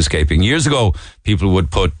and heat escaping. Years ago, people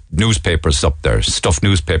would put newspapers up there, stuffed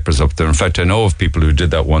newspapers up there. In fact, I know of people who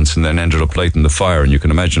did that once and then ended up lighting the fire, and you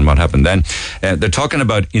can imagine what happened then. They're talking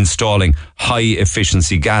about installing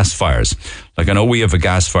high-efficiency gas fires. Like, I know we have a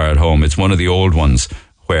gas fire at home. It's one of the old ones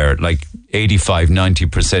where like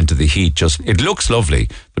 85-90% of the heat it looks lovely,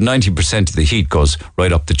 but 90% of the heat goes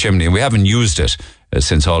right up the chimney. And we haven't used it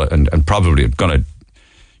since and probably going to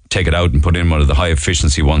take it out and put in one of the high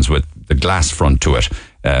efficiency ones with the glass front to it,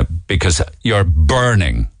 because you're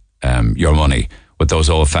burning your money with those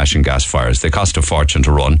old fashioned gas fires. They cost a fortune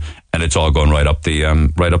to run, and it's all going right up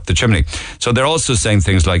the chimney. So they're also saying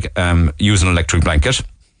things like use an electric blanket.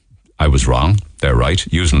 I was wrong. They're right.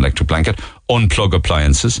 Use an electric blanket. Unplug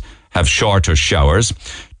appliances. Have shorter showers.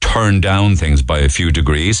 Turn down things by a few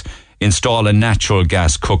degrees. Install a natural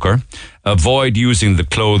gas cooker. Avoid using the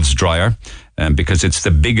clothes dryer, because it's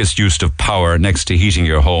the biggest use of power next to heating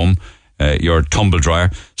your home, your tumble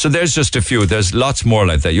dryer. So there's just a few. There's lots more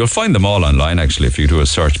like that. You'll find them all online, actually, if you do a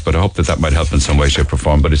search, but I hope that might help in some way, shape or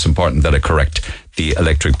form. But it's important that I correct the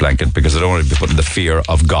electric blanket, because I don't want to be putting the fear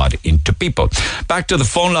of God into people. Back to the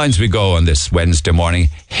phone lines we go on this Wednesday morning.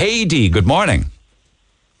 Heidi, good morning.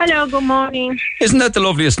 Hello, good morning. Isn't that the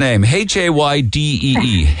loveliest name?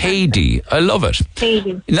 Haydee. Heidi. I love it.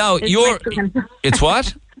 Heidi. Now, it's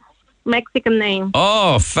what? Mexican name.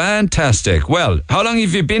 Oh, fantastic. Well, how long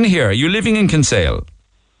have you been here? Are you living in Kinsale?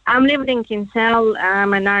 I'm living in Kinsale.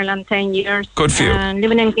 I'm in Ireland 10 years. Good for you.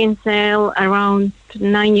 Living in Kinsale around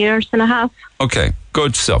 9 years and a half. Okay,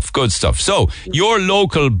 good stuff. So, your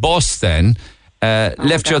local bus then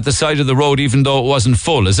left you at the side of the road even though it wasn't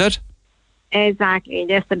full, is it? Exactly.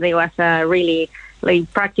 Yesterday was really,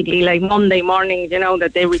 practically like Monday morning,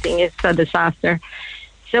 that everything is a disaster.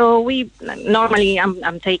 So normally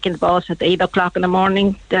I'm taking the bus at 8 o'clock in the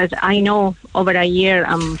morning. That I know over a year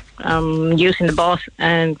I'm using the bus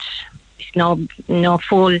and it's not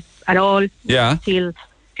full at all. Yeah. Still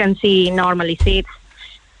can see normally seats.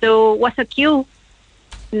 So it was a queue.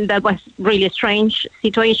 That was really a strange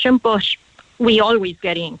situation, but we always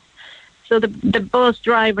get in. So the bus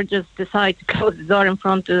driver just decided to close the door in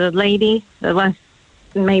front of the lady. There was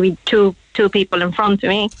maybe two people in front of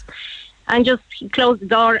me. And just he closed the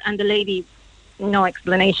door, and the lady, no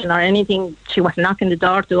explanation or anything. She was knocking the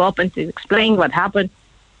door to open to explain what happened.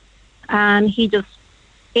 And he just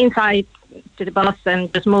inside to the bus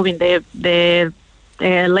and just moving the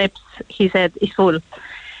lips. He said, it's full.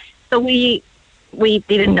 So we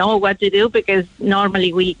didn't know what to do, because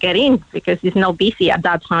normally we get in because it's not busy at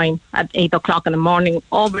that time at 8 o'clock in the morning.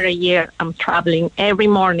 Over a year, I'm traveling every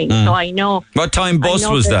morning, so I know. What time bus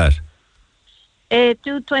was that?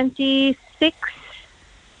 2:26,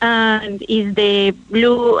 and is the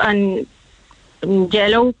blue and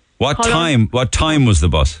yellow. What color. time? What time was the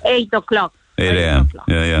bus? 8 o'clock. 8 a.m.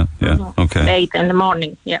 Yeah. Okay. 8 in the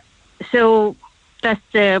morning. Yeah. So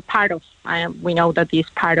that's part of. We know that is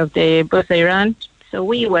part of the bus errand. So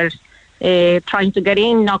we were trying to get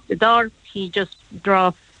in, knock the door. He just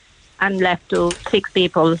drove and left 6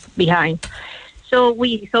 people behind. So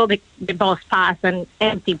we saw the bus pass and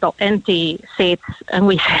empty seats, and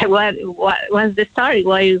we said, "What was the story?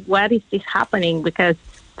 What is this happening? Because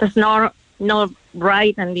there's no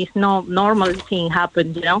right, and there's no normal thing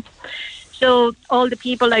happened, you know." So all the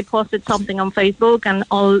people, I posted something on Facebook, and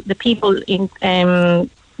all the people in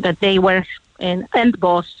that they were in the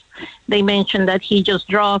bus, they mentioned that he just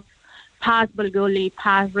drove past Balgully,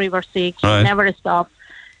 past River Six, never stopped,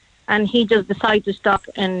 and he just decided to stop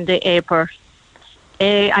in the airport.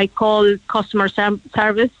 I called customer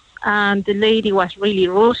service, and the lady was really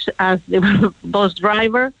rude as the bus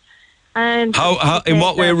driver. And how in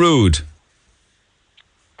what way rude?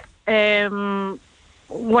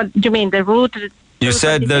 What do you mean, the route? You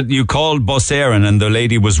said that you called Bus Éireann and the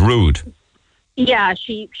lady was rude. Yeah,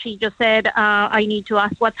 she just said, I need to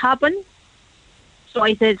ask what happened. So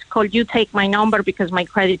I said, could you take my number because my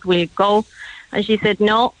credit will go? And she said,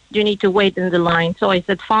 no, you need to wait in the line. So I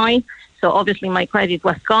said, fine. So obviously my credit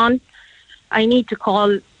was gone. I need to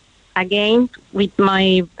call again with my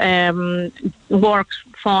work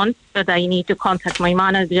phone, that I need to contact my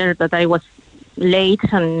manager, that I was late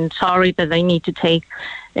and sorry that I need to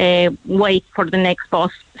wait for the next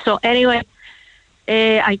bus. So anyway,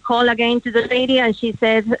 I call again to the lady, and she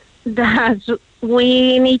said that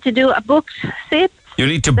we need to do a booked seat. You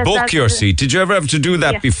need to book your seat. Did you ever have to do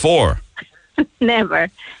that before? Never.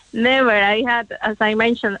 I had, as I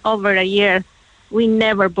mentioned, over a year, we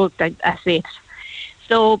never booked a seat.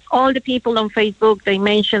 So all the people on Facebook, they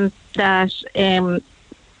mentioned that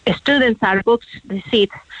students are booked the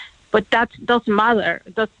seats, but that doesn't matter.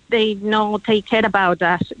 They don't take care about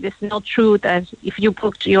that. It's not true that if you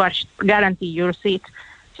booked, you are guaranteed your seat.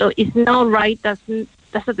 So it's not right. That's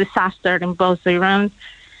a disaster in both Iran.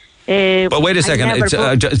 But wait a second.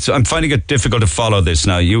 I'm finding it difficult to follow this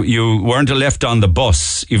now. You weren't left on the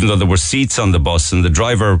bus, even though there were seats on the bus, and the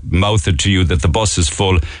driver mouthed to you that the bus is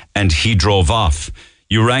full, and he drove off.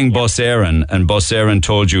 You rang Bus Éireann, and Bus Éireann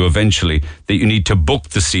told you eventually that you need to book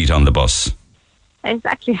the seat on the bus.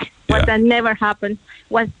 Exactly. What that never happened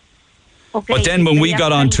was okay. But then when we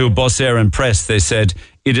got onto Bus Éireann Press, they said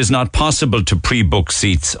it is not possible to pre-book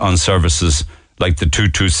seats on services like the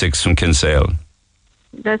 226 from Kinsale.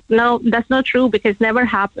 That's not true, because never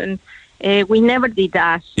happened. We never did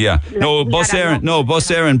that. Yeah. Bus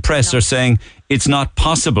Éireann Press are saying it's not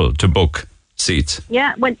possible to book seats.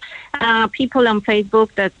 Yeah, when people on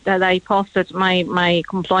Facebook that I posted my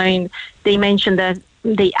complaint, they mentioned that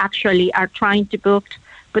they actually are trying to book,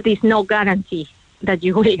 but there's no guarantee that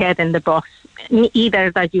you will get in the bus,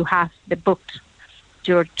 either that you have the booked.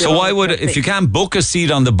 So why would, if you can't book a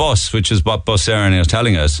seat on the bus, which is what Bus Éireann is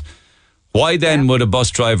telling us, why then would a bus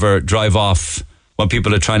driver drive off when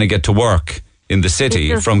people are trying to get to work in the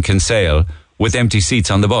city from Kinsale with empty seats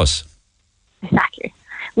on the bus? Exactly.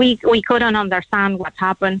 We couldn't understand what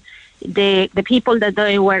happened. The people that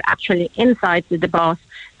they were actually inside the bus,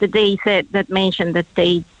 that they said, that mentioned that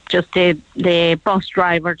they just did, the bus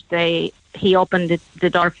driver, he opened the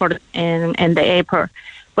door for in the airport.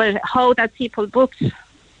 But how that people booked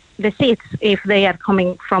the seats if they are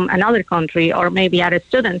coming from another country, or maybe are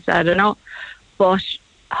students, I don't know. But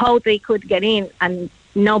how they could get in, and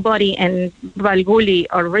nobody in Balgully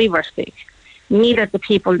or Riverstick, neither the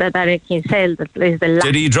people that are in Kinsale, that is the last.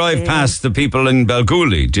 Did he drive past the people in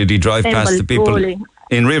Balgully? Did he drive past the people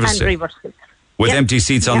in Riverstick? With empty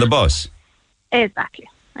seats on the bus? Exactly.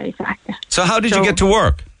 So how did you get to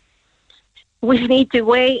work? We need to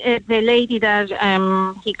wait. The lady that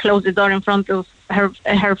he closed the door in front of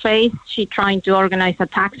her face, she trying to organize a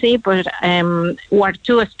taxi, but were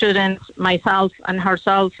 2 students, myself and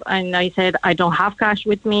herself, and I said I don't have cash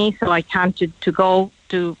with me, so I can't to go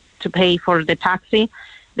to pay for the taxi.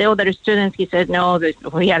 The other students, he said, no,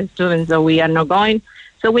 we are students, so we are not going.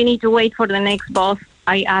 So we need to wait for the next bus.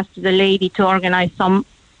 I asked the lady to organize some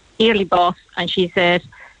early bus, and she said,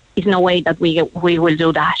 "There's no way that we will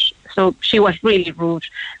do that." So she was really rude,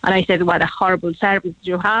 and I said, "What a horrible service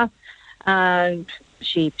you have," and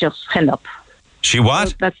she just hung up. She what?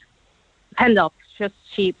 So that's hung up.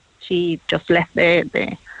 She just left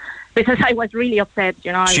the because I was really upset.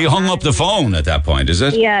 She hung up the phone at that point. Is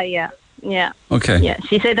it? Yeah. Okay. Yeah,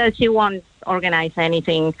 she said that she won't organize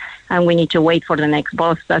anything, and we need to wait for the next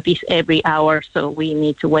bus. That is every hour, so we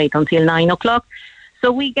need to wait until 9 o'clock.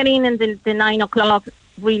 So we get in, and the 9 o'clock,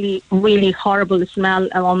 really, really horrible smell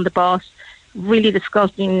on the bus, really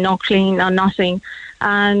disgusting, not clean or nothing.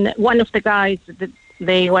 And one of the guys,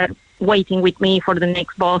 they were waiting with me for the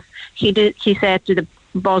next bus. He said to the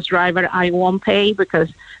bus driver, "I won't pay because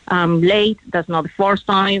I'm late. That's not the first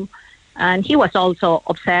time." And he was also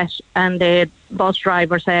upset. And the bus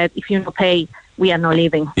driver said, "If you don't pay, we are not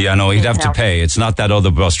leaving." Yeah, no, he'd have to pay. It's not that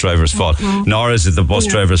other bus driver's fault. Nor is it the bus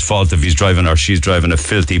driver's fault if he's driving or she's driving a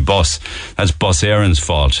filthy bus. That's Bus Éireann's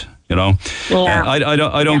fault. Yeah.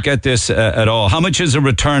 I don't get this at all. How much is a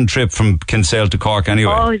return trip from Kinsale to Cork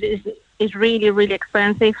anyway? Oh, it's really, really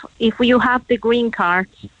expensive. If you have the green card,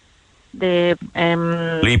 the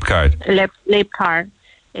Leap card. Leap card,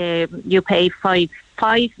 you pay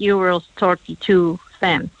 €5.32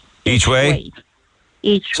 each way.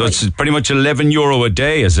 So it's pretty much €11 a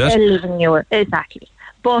day, is it? €11, exactly.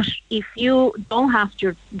 But if you don't have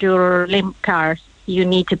your Leap card, you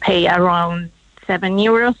need to pay around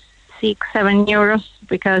 €7, €6-7,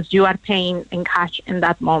 because you are paying in cash in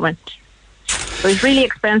that moment. So it's really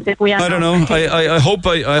expensive. I don't know. I hope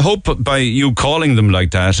by you calling them like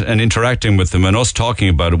that and interacting with them and us talking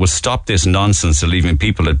about it will stop this nonsense of leaving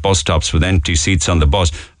people at bus stops with empty seats on the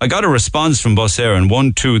bus. I got a response from Bus Éireann,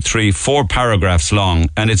 1, 2, 3, 4 paragraphs long,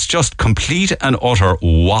 and it's just complete and utter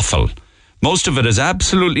waffle. Most of it has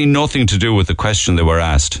absolutely nothing to do with the question they were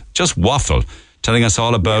asked. Just waffle. Telling us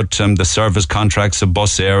all about the service contracts of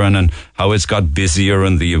Bus Éireann and how it's got busier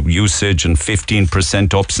and the usage and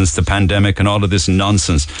 15% up since the pandemic and all of this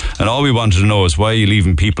nonsense. And all we wanted to know is why are you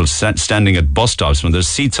leaving people standing at bus stops when there's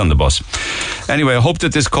seats on the bus? Anyway, I hope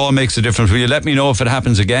that this call makes a difference. Will you let me know if it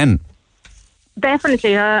happens again?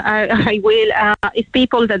 Definitely, I will. It's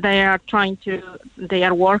people that they are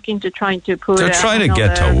working to trying to put. They're trying to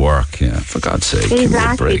get to work, for God's sake.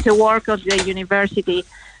 Exactly, to work at the university.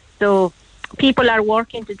 So people are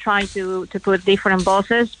working to try to put different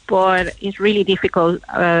buses, but it's really difficult,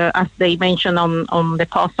 as they mentioned on the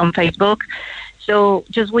post on Facebook. So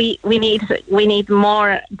just we need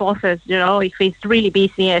more buses. If it's really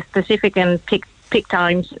busy, specific and peak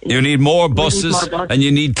times. You need more buses, and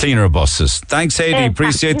you need cleaner buses. Thanks, Heidi.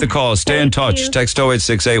 Appreciate the call. Stay in touch. Text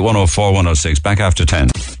 0868 104 106. Back after 10.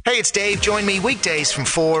 Hey, it's Dave. Join me weekdays from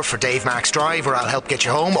 4 for Dave Max Drive, where I'll help get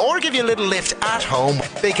you home or give you a little lift at home.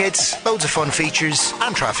 Big hits, loads of fun features,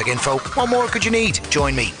 and traffic info. What more could you need?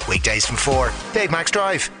 Join me weekdays from 4. Dave Max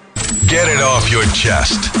Drive. Get it off your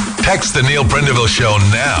chest. Text the Neil Prendeville Show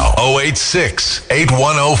now. 086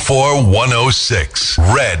 8104 106.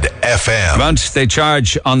 Red FM. Once they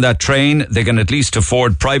charge on that train, they can at least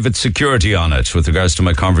afford private security on it. With regards to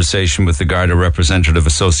my conversation with the Garda Representative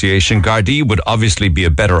Association, Gardaí would obviously be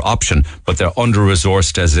a better option, but they're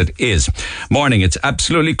under-resourced as it is. Morning, it's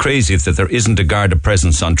absolutely crazy that there isn't a Garda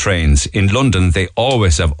presence on trains. In London, they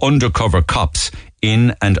always have undercover cops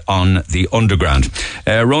in and on the underground.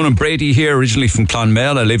 Ronan Brady here, originally from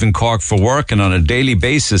Clonmel. I live in Cork for work, and on a daily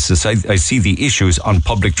basis I see the issues on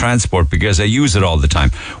public transport because I use it all the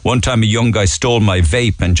time. One time a young guy stole my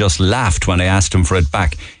vape and just laughed when I asked him for it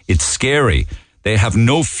back. It's scary. They have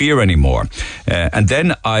no fear anymore. And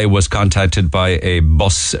then I was contacted by a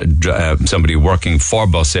bus, somebody working for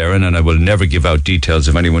Bus Éireann, and I will never give out details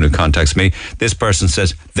of anyone who contacts me. This person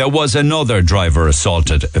says, there was another driver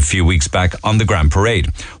assaulted a few weeks back on the Grand Parade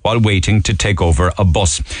while waiting to take over a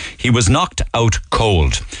bus. He was knocked out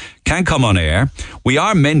cold. Can't come on air. We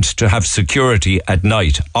are meant to have security at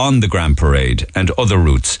night on the Grand Parade and other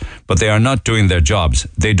routes, but they are not doing their jobs.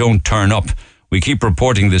 They don't turn up. We keep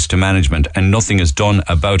reporting this to management and nothing is done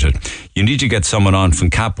about it. You need to get someone on from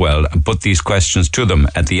Capwell and put these questions to them.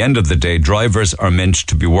 At the end of the day, drivers are meant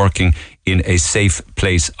to be working in a safe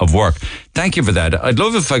place of work. Thank you for that. I'd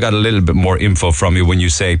love if I got a little bit more info from you when you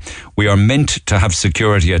say we are meant to have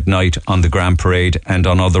security at night on the Grand Parade and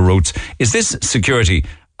on other routes. Is this security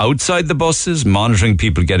outside the buses, monitoring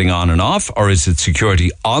people getting on and off, or is it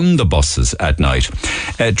security on the buses at night?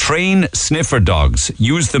 Train sniffer dogs.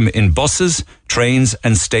 Use them in buses, trains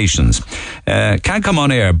and stations. Can't come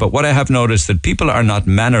on air, but what I have noticed that people are not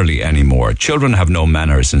mannerly anymore. Children have no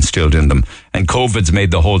manners instilled in them, and COVID's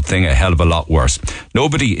made the whole thing a hell of a lot worse.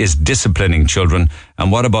 Nobody is disciplining children,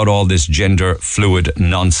 and what about all this gender fluid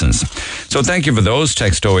nonsense? So thank you for those.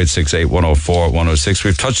 Text 0868 104 106.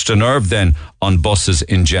 We've touched a nerve then on buses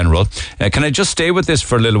in general. Can I just stay with this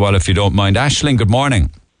for a little while if you don't mind? Aisling, good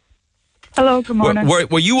morning. Hello, good morning.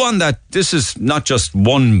 Were you on that? This is not just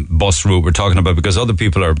one bus route we're talking about, because other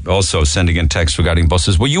people are also sending in texts regarding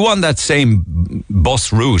buses. Were you on that same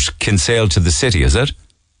bus route, Kinsale to the city, is it?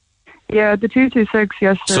 Yeah, the 226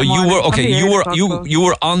 yesterday. So you were, okay, you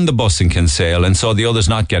were on the bus in Kinsale and saw the others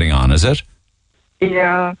not getting on, is it?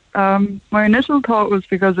 Yeah. My initial thought was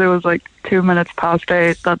because it was like 2 minutes past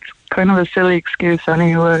 8. That's kind of a silly excuse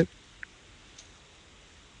anyway.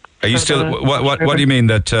 Are you still? What do you mean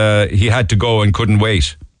that he had to go and couldn't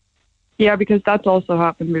wait? Yeah, because that's also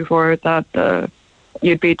happened before, that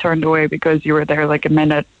you'd be turned away because you were there like a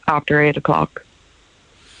minute after 8 o'clock.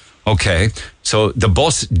 Okay, so the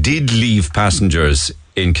bus did leave passengers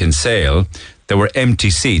in Kinsale. There were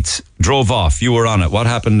empty seats. Drove off. You were on it. What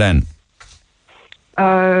happened then?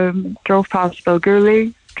 Drove past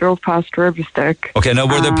Belgooly. Drove past Riverstick. Okay, now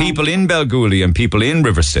were there people in Belgooly and people in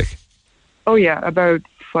Riverstick? Oh yeah, about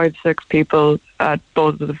 5-6 people at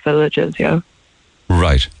both of the villages, yeah.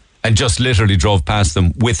 Right. And just literally drove past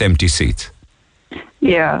them with empty seats?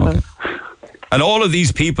 Yeah. Okay. And all of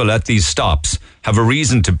these people at these stops have a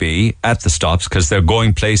reason to be at the stops because they're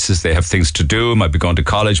going places, they have things to do, might be going to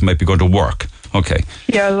college, might be going to work. Okay.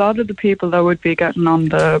 Yeah, a lot of the people that would be getting on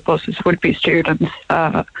the buses would be students.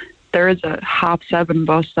 There is a 7:30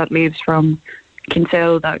 bus that leaves from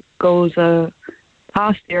Kinsale that goes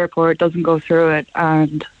past the airport, doesn't go through it,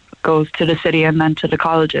 and goes to the city and then to the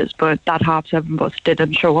colleges. But that 7:30 bus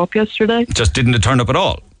didn't show up yesterday. Just didn't turn up at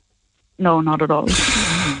all? No, not at all.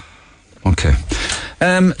 Okay.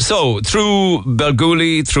 So, through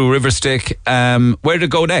Belgooly, through Riverstick, where did it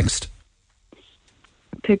go next?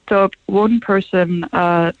 Picked up one person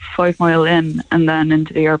 5 Mile in and then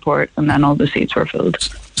into the airport, and then all the seats were filled.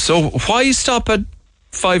 So, why stop at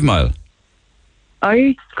 5 Mile?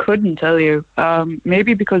 I couldn't tell you.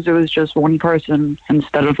 Maybe because it was just one person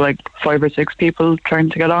instead of like 5 or 6 people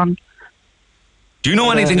trying to get on. Do you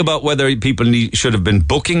know anything about whether people should have been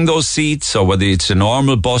booking those seats or whether it's a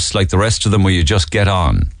normal bus like the rest of them where you just get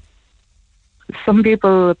on? Some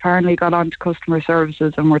people apparently got on to customer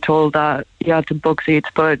services and were told that you had to book seats,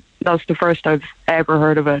 but that's the first I've ever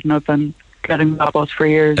heard of it, and I've been getting that bus for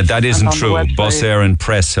years. That isn't true. Bus Air and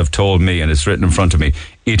Press have told me, and it's written in front of me,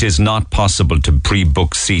 it is not possible to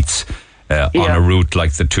pre-book seats on a route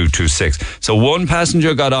like the 226. So one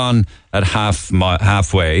passenger got on at half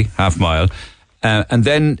mile, and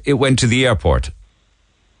then it went to the airport.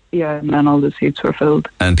 Yeah, and then all the seats were filled.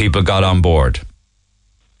 And people got on board.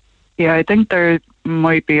 Yeah, I think there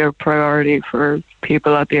might be a priority for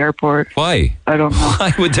people at the airport. Why? I don't know.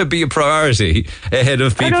 Why would there be a priority ahead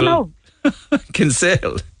of people? I don't know.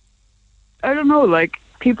 Kinsale. I don't know, like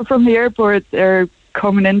people from the airport are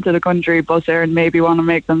coming into the country, Bus Air, and maybe want to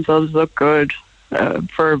make themselves look good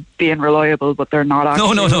for being reliable, but they're not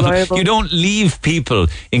actually reliable. You don't leave people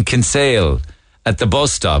in Kinsale at the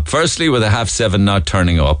bus stop, firstly with a 7:30 not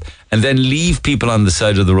turning up, and then leave people on the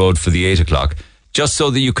side of the road for the 8 o'clock just so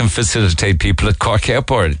that you can facilitate people at Cork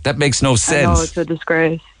Airport. That makes no sense. I know, it's a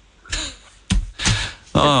disgrace.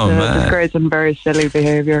 Oh, it's man. Disgrace and very silly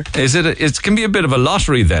behaviour. Is it? It can be a bit of a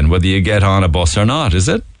lottery then, whether you get on a bus or not, is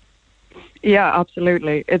it? Yeah,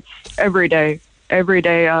 absolutely. It's every day. Every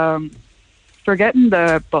day. For getting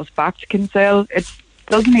the bus back to Kinsale, it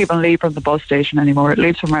doesn't even leave from the bus station anymore. It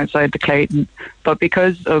leaves from outside the Clayton. But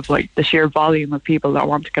because of like the sheer volume of people that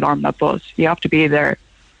want to get on that bus, you have to be there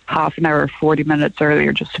half an hour, 40 minutes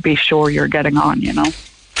earlier just to be sure you're getting on, you know.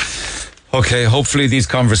 Okay, hopefully these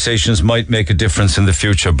conversations might make a difference in the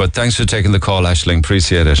future, but thanks for taking the call, Aisling.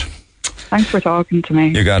 Appreciate it. Thanks for talking to me.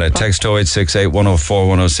 You got it. Text 0868 104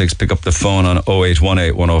 106. Pick up the phone on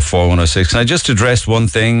 0818 104 106. Can I just address one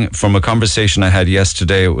thing from a conversation I had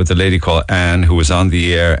yesterday with a lady called Anne who was on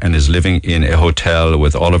the air and is living in a hotel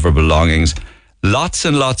with all of her belongings. Lots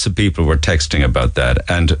and lots of people were texting about that,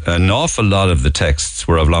 and an awful lot of the texts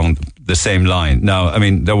were along the same line. Now, I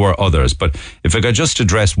mean, there were others, but if I could just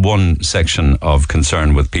address one section of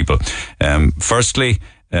concern with people. Firstly,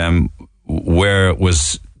 where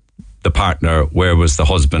was the partner? Where was the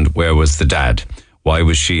husband? Where was the dad? Why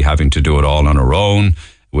was she having to do it all on her own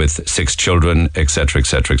with 6 children, etc.,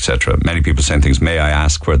 etc., etc.? Many people saying things, may I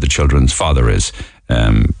ask where the children's father is?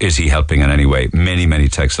 Is he helping in any way? Many, many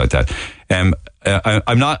texts like that. I'm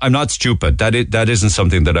not stupid. That isn't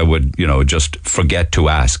something that I would, just forget to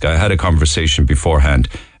ask. I had a conversation beforehand,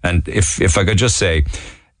 and if I could just say,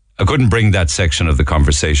 I couldn't bring that section of the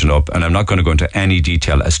conversation up, and I'm not going to go into any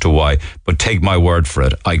detail as to why, but take my word for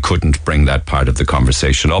it, I couldn't bring that part of the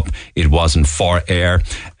conversation up. It wasn't for air.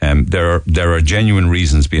 There are genuine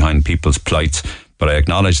reasons behind people's plights, but I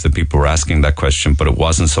acknowledge that people were asking that question, but it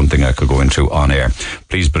wasn't something I could go into on air.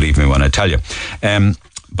 Please believe me when I tell you.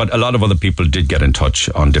 But a lot of other people did get in touch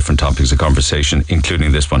on different topics of conversation,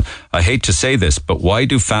 including this one. I hate to say this, but why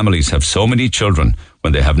do families have so many children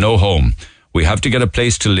when they have no home? We have to get a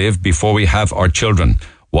place to live before we have our children.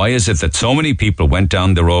 Why is it that so many people went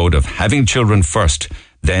down the road of having children first?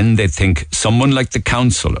 Then they think someone like the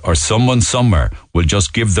council or someone somewhere will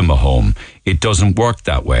just give them a home. It doesn't work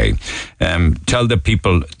that way. Tell the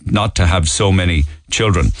people not to have so many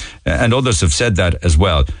children. And others have said that as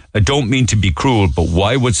well. I don't mean to be cruel, but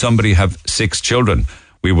why would somebody have 6 children?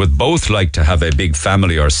 We would both like to have a big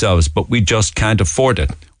family ourselves, but we just can't afford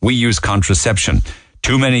it. We use contraception.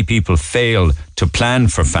 Too many people fail to plan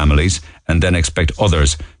for families and then expect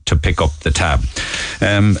others to pick up the tab.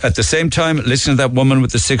 At the same time, listen to that woman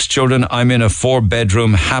with the 6 children. I'm in a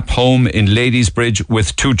 4-bedroom HAP home in Ladiesbridge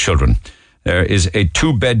with 2 children. There is a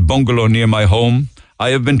 2-bed bungalow near my home. I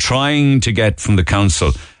have been trying to get from the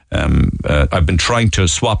council. I've been trying to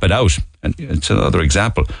swap it out. And it's another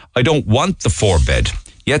example. I don't want the 4-bed.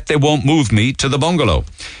 Yet they won't move me to the bungalow.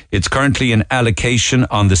 It's currently in allocation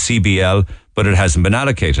on the CBL, but it hasn't been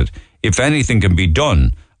allocated. If anything can be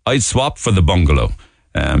done, I'd swap for the bungalow.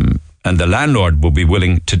 And the landlord will be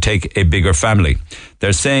willing to take a bigger family.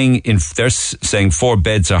 They're saying 4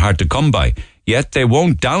 beds are hard to come by, yet they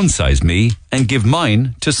won't downsize me and give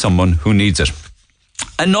mine to someone who needs it.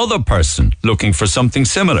 Another person looking for something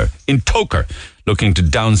similar in Toker, looking to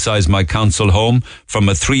downsize my council home from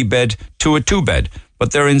a 3-bed to a 2-bed,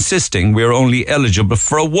 but they're insisting we're only eligible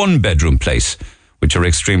for a 1-bedroom place, which are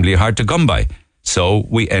extremely hard to come by. So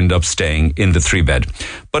we end up staying in the 3-bed.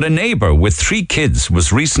 But a neighbour with 3 kids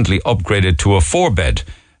was recently upgraded to a 4-bed.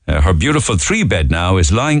 Her beautiful 3-bed now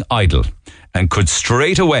is lying idle and could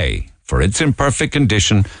straight away, for its imperfect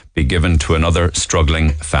condition, be given to another struggling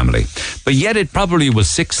family. But yet it probably will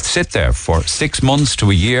sit there for 6 months to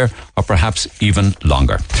a year, or perhaps even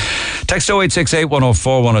longer. Text 0868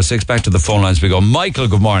 104 106. Back to the phone lines we go. Michael,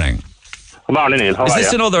 good morning. Good morning, Neil. How are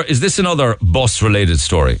you? Is this another bus-related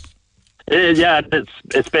story? Yeah,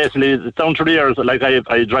 it's basically, it's down through the years. Like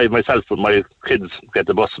I drive myself, but my kids get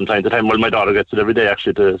the bus from time to time. Well, my daughter gets it every day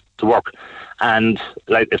actually to work. And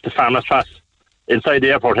like if the Farmers Pass inside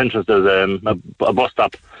the airport entrance, there's a bus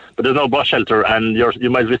stop, but there's no bus shelter, and you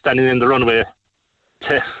might be standing in the runway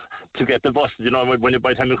to get the bus. You know, by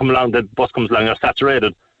the time you come along, the bus comes along, you're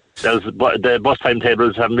saturated. The bus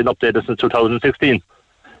timetables haven't been updated since 2016.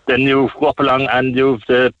 Then you go up along and you've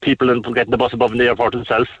the people getting the bus above in the airport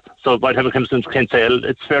itself. So by the time it comes to Kinsale,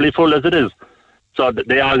 it's fairly full as it is. So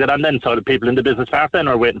they all get on then. So the people in the business park then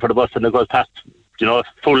are waiting for the bus, and it goes past,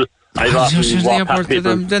 full.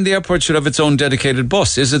 Then the airport should have its own dedicated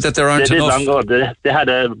bus. Is it that there aren't enough? They had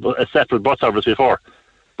a separate bus service before,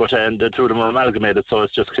 but the two of them are amalgamated, so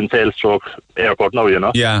it's just Kinsale stroke airport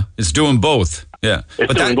now, Yeah, it's doing both. Yeah,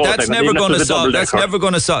 but that's never going to solve. That's never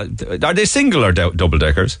going to solve. Are they single or double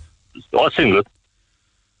deckers? Oh, single.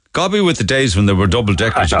 God be with the days when there were double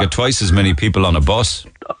deckers. You get twice as many people on a bus.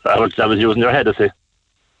 I was using your head, I see.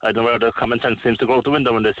 I don't know where the common sense seems to go out the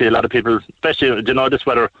window when they see a lot of people, especially this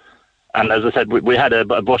weather. And as I said, we had a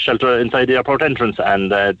bus shelter inside the airport entrance,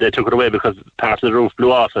 and they took it away because part of the roof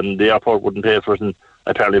blew off, and the airport wouldn't pay for it, and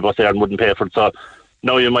apparently Bus Air wouldn't pay for it. So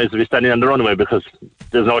now you might as well be standing on the runway because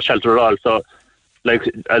there's no shelter at all. So, like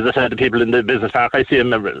as I said, the people in the business park, I see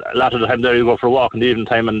them a lot of the time. There you go for a walk in the evening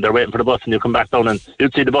time, and they're waiting for the bus, and you come back down, and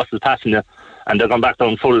you'd see the buses passing you, and they're going back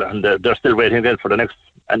down full, and they're still waiting again for the next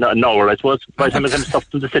an hour, I suppose, by the time it comes stuff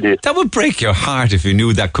to the city. That would break your heart if you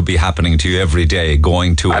knew that could be happening to you every day,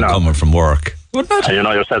 going to and coming from work. Wouldn't it? And you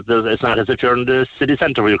know yourself, it's not as if you're in the city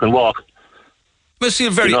centre where you can walk. You must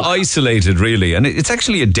feel very isolated, really, and it's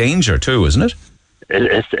actually a danger too, isn't it?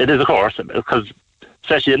 It is, of course, because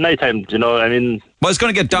especially at night time, well, it's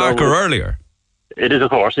going to get darker earlier. It is, of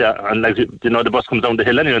course, yeah, and the bus comes down the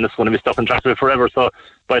hill anyway, and it's going to be stuck in traffic forever. So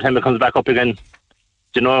by the time it comes back up again,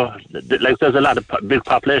 there's a lot of big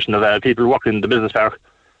population of people working in the business park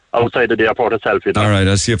outside of the airport itself. All right,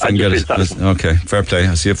 I'll see if I can get okay, fair play.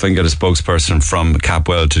 I'll see if I can get a spokesperson from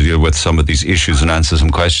Capwell to deal with some of these issues and answer some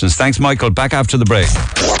questions. Thanks, Michael. Back after the break.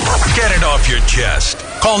 Get it off your chest.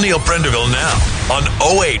 Call Neil Prendeville now on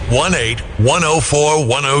 0818 104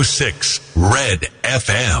 106 Red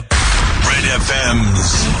FM. Red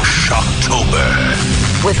FM's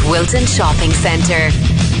Shocktober. With Wilton Shopping Centre.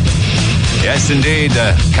 Yes, indeed.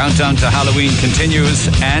 Countdown to Halloween continues,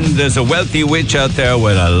 and there's a wealthy witch out there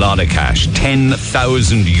with a lot of cash.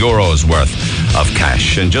 10,000 euros worth of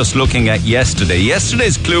cash. And just looking at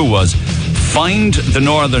yesterday's clue was find the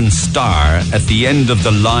Northern Star at the end of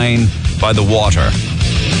the line by the water.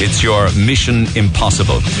 It's your mission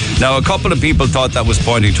impossible. Now, a couple of people thought that was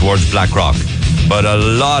pointing towards Blackrock, but a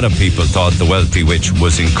lot of people thought the wealthy witch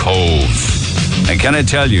was in Cove. And can I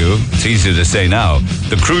tell you, it's easy to say now,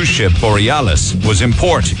 the cruise ship Borealis was in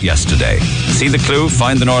port yesterday. See the clue?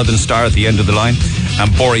 Find the Northern Star at the end of the line.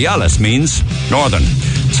 And Borealis means northern.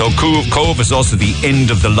 So Cove is also the end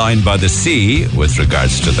of the line by the sea with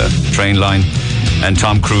regards to the train line. And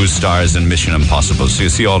Tom Cruise stars in Mission Impossible. So you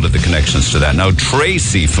see all of the connections to that. Now,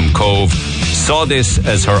 Tracy from Cove saw this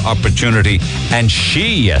as her opportunity, and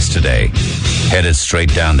she yesterday headed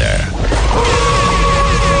straight down there.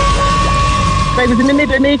 I was in the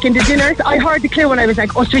middle of making the dinner. I heard the clue and I was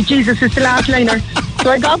like, oh, sweet Jesus, it's the last liner. So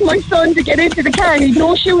I got my son to get into the car and he had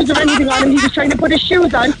no shoes or anything on him. He was trying to put his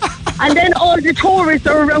shoes on. And then all the tourists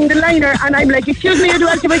are around the liner and I'm like, excuse me, you're the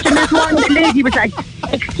wealthy witch. And this one lady was like,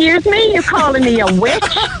 excuse me, you're calling me a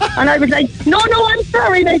witch? And I was like, no, I'm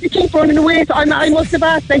sorry. And I had to keep running away. So I must have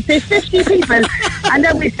asked, like, say, 50 people. And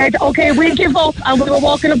then we said, okay, we'll give up. And we were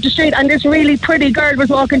walking up the street and this really pretty girl was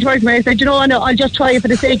walking towards me. I said, you know, I'll just try it for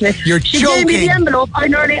the sake of it. She gave me the envelope. I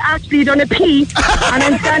nearly actually done a pee. And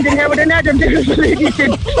I'm standing here with an Adam lady.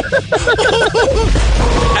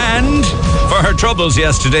 And for her troubles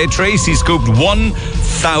yesterday, Tracy scooped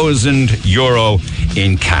 €1,000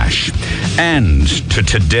 in cash. And to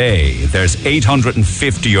today, there's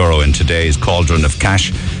 €850 in today's cauldron of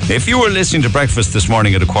cash. If you were listening to breakfast this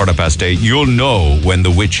morning at 8:15, you'll know when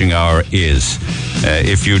the witching hour is.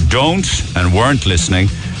 If you don't and weren't listening,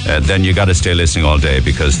 then you got to stay listening all day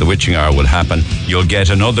because the witching hour will happen. You'll get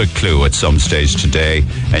another clue at some stage today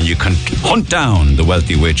and you can hunt down the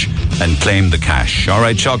wealthy witch and claim the cash. All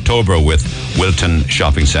right, Shocktober with Wilton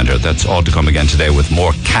Shopping Centre. That's all to come again today with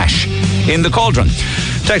more cash in the cauldron.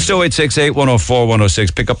 Text 0868 104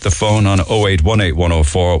 106. Pick up the phone on 0818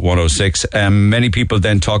 104 106. Many people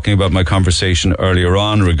then talking about my conversation earlier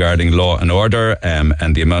on regarding law and order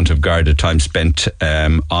and the amount of Garda time spent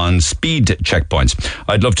on speed checkpoints.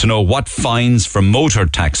 I'd love to know what fines for motor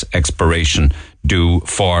tax expiration do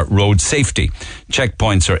for road safety.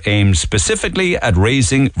 Checkpoints are aimed specifically at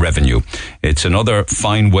raising revenue. It's another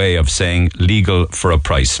fine way of saying legal for a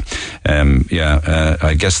price.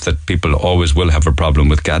 I guess that people always will have a problem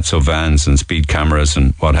with Gatso vans and speed cameras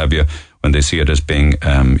and what have you when they see it as being,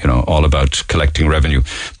 all about collecting revenue.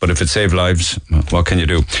 But if it saves lives, what can you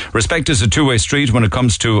do? Respect is a two-way street. When it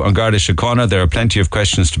comes to An Garda Síochána, there are plenty of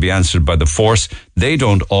questions to be answered by the force. They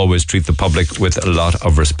don't always treat the public with a lot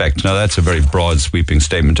of respect. Now, that's a very broad, sweeping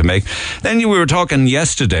statement to make. Then we were talking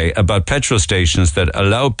yesterday about petrol stations that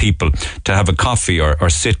allow people to have a coffee or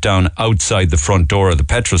sit down outside the front door of the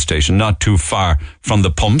petrol station, not too far from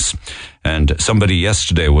the pumps. And somebody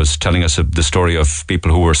yesterday was telling us the story of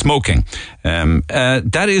people who were smoking.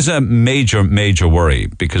 That is a major, major worry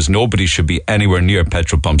because nobody should be anywhere near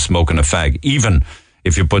petrol pumps smoking a fag, even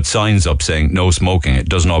if you put signs up saying no smoking. It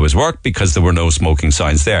doesn't always work because there were no smoking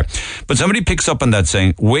signs there. But somebody picks up on that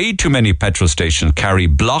saying way too many petrol stations carry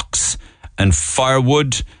blocks and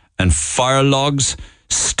firewood and fire logs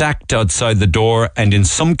stacked outside the door and in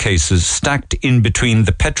some cases stacked in between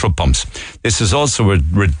the petrol pumps. This is also a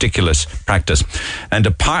ridiculous practice. And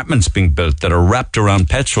apartments being built that are wrapped around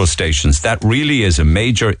petrol stations, that really is a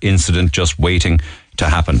major incident just waiting to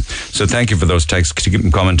happen. So thank you for those texts. Keep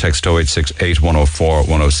them coming. Text 0868 104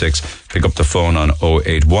 106. Pick up the phone on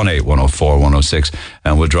 0818 104 106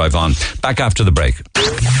 and we'll drive on. Back after the break.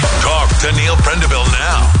 Talk to Neil Prendeville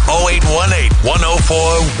now. 0818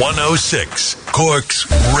 104 106. Cork's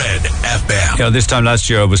Red FM. This time last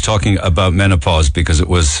year I was talking about menopause because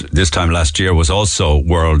this time last year was also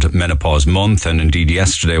World Menopause Month, and indeed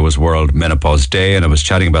yesterday was World Menopause Day, and I was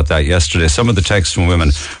chatting about that yesterday. Some of the texts from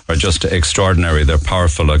women are just extraordinary. They're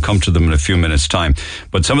powerful. I'll come to them in a few minutes' time.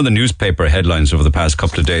 But some of the newspaper headlines over the past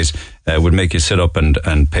couple of days would make you sit up and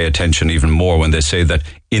pay attention even more when they say that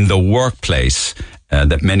in the workplace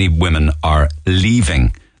that many women are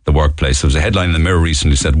leaving the workplace. There was a headline in the Mirror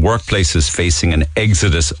recently said workplaces facing an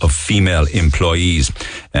exodus of female employees.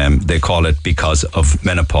 They call it because of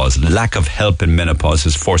menopause. Lack of help in menopause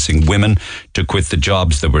is forcing women to quit the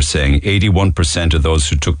jobs, they were saying. 81% of those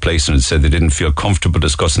who took place in it said they didn't feel comfortable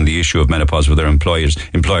discussing the issue of menopause with their employers.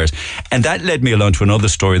 And that led me along to another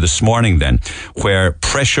story this morning then, where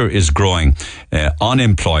pressure is growing on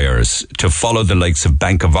employers to follow the likes of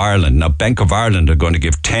Bank of Ireland. Now, Bank of Ireland are going to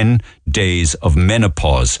give 10 days of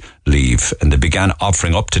menopause leave, and they began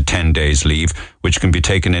offering up to 10 days leave, which can be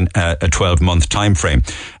taken in a 12-month time frame.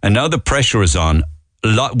 And now the pressure is on,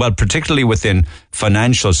 particularly within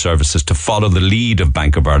financial services, to follow the lead of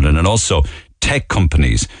Bank of Ireland, and also tech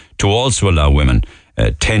companies to also allow women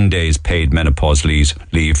 10 days paid menopause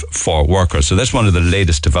leave for workers. So that's one of the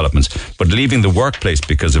latest developments. But leaving the workplace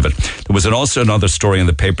because of it. There was also another story in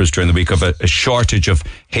the papers during the week of a shortage of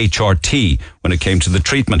HRT when it came to the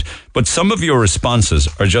treatment. But some of your responses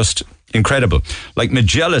are just incredible. Like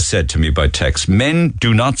Magella said to me by text, men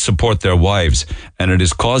do not support their wives, and it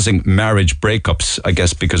is causing marriage breakups, I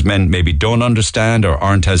guess because men maybe don't understand or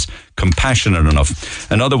aren't as compassionate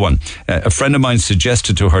enough. Another one, a friend of mine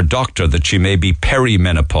suggested to her doctor that she may be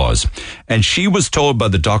perimenopause, and she was told by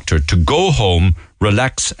the doctor to go home,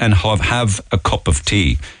 relax and have a cup of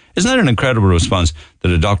tea. Isn't that an incredible response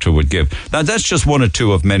that a doctor would give? Now, that's just one or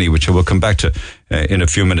two of many, which I will come back to in a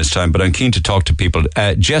few minutes' time, but I'm keen to talk to people.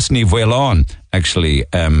 Jessny Voilon actually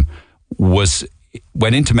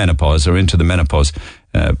went into menopause, or into the menopause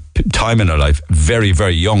time in her life, very,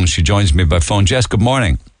 very young. She joins me by phone. Jess, good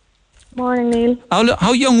morning. Morning, Neil.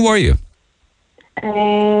 How young were you?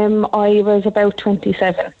 I was about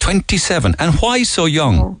 27. 27. And why so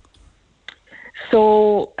young?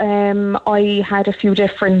 So I had a few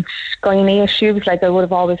different gynae issues. Like, I would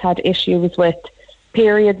have always had issues with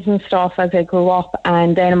periods and stuff as I grew up,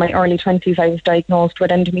 and then in my early 20s I was diagnosed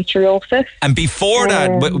with endometriosis. And before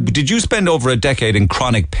that, did you spend over a decade in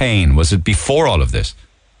chronic pain? Was it before all of this?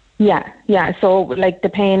 Yeah. So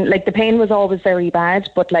the pain was always very bad,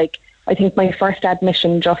 but like, I think my first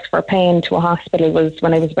admission just for pain to a hospital was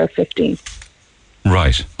when I was about 15.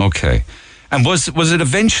 Right, okay. And was it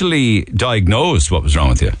eventually diagnosed what was wrong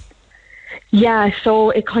with you? Yeah, so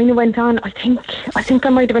it kind of went on. I think I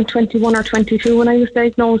might have been 21 or 22 when I was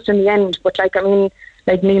diagnosed in the end. But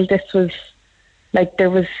Neil, this was there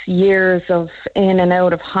was years of in and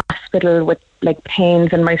out of hospital with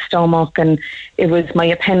pains in my stomach, and it was my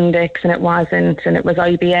appendix, and it wasn't, and it was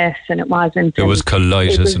IBS, and it wasn't. There was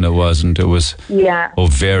colitis, and it wasn't. It was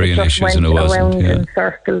ovarian issues, and it wasn't. In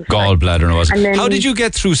circles, gallbladder, and it wasn't. How did you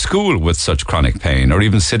get through school with such chronic pain, or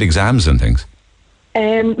even sit exams and things?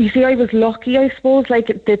 You see, I was lucky, I suppose.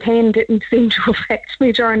 The pain didn't seem to affect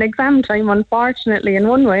me during exam time, unfortunately, in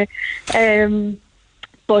one way.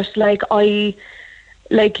 But the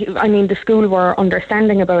school were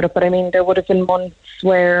understanding about it, but there would have been months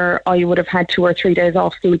where I would have had 2 or 3 days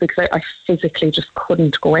off school because I physically just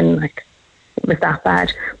couldn't go in. It was that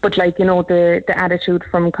bad. But the attitude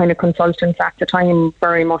from kind of consultants at the time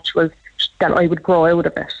very much was that I would grow out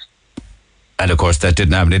of it. And of course that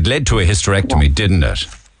didn't happen. It led to a hysterectomy, didn't it?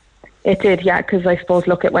 It did, yeah, because I suppose,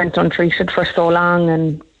 it went untreated for so long,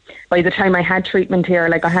 and by the time I had treatment here,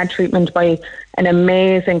 I had treatment by an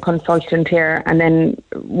amazing consultant here, and then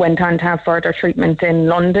went on to have further treatment in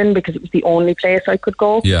London because it was the only place I could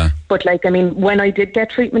go. Yeah. But when I did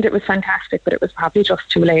get treatment, it was fantastic, but it was probably just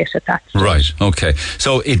too late at that stage. Right, okay.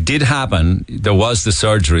 So it did happen. There was the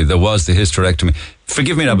surgery, there was the hysterectomy.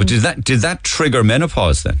 Forgive me now, but did that trigger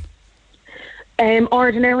menopause then?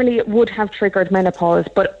 Ordinarily, it would have triggered menopause,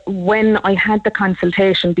 but when I had the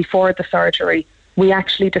consultation before the surgery, we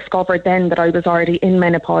actually discovered then that I was already in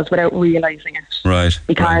menopause without realising it. Right.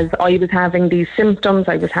 Because I was having these symptoms,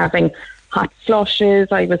 I was having hot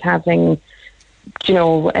flushes, I was having,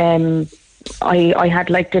 I had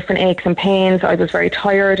different aches and pains, I was very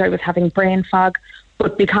tired, I was having brain fog.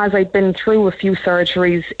 But because I'd been through a few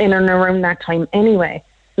surgeries in and around that time anyway,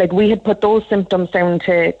 we had put those symptoms down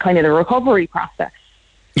to kind of the recovery process.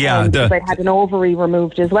 Yeah. Because I'd had an ovary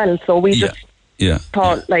removed as well. So we just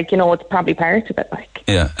thought, it's probably part of it.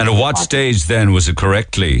 Yeah. And at what stage then was it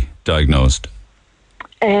correctly diagnosed?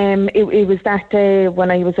 It was that day when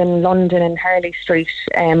I was in London in Harley Street.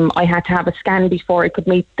 I had to have a scan before I could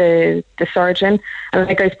meet the surgeon.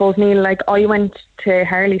 And I suppose, Neil, I went to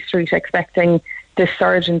Harley Street expecting this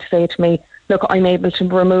surgeon to say to me, look, I'm able to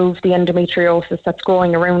remove the endometriosis that's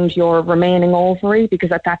growing around your remaining ovary,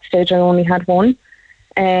 because at that stage I only had one.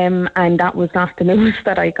 And that was not the news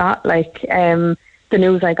that I got. The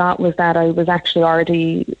news I got was that I was actually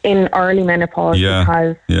already in early menopause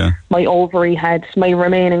because my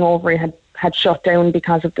remaining ovary had shut down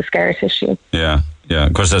because of the scar tissue. Yeah.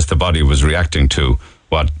 Of course, that's the body was reacting to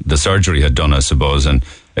what the surgery had done, I suppose. And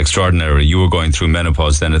extraordinarily, you were going through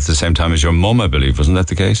menopause then at the same time as your mum, I believe. Wasn't that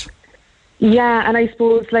the case? Yeah, and I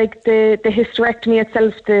suppose the hysterectomy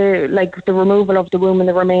itself, the removal of the womb and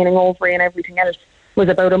the remaining ovary and everything else was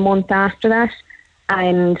about a month after that,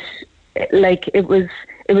 and it was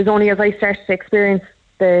only as I started to experience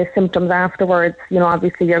the symptoms afterwards.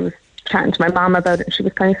 Obviously I was chatting to my mum about it, and she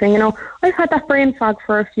was kind of saying, I've had that brain fog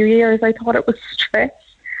for a few years. I thought it was stress.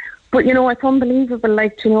 But, it's unbelievable,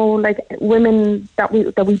 women that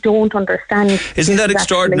we don't understand. Isn't that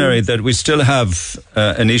extraordinary that we still have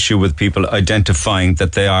an issue with people identifying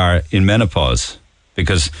that they are in menopause?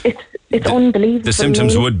 Because it's unbelievable. The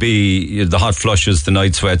symptoms would be the hot flushes, the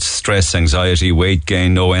night sweats, stress, anxiety, weight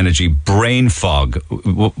gain, no energy, brain fog.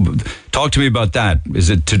 Talk to me about that. Is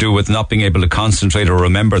it to do with not being able to concentrate or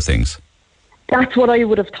remember things? That's what I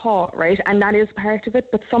would have thought, right? And that is part of it.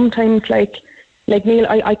 But sometimes, like Neil,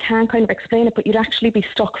 I can't kind of explain it, but you'd actually be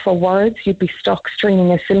stuck for words. You'd be stuck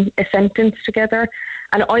stringing a sentence together.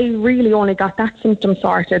 And I really only got that symptom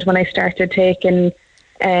sorted when I started taking...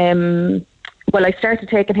 I started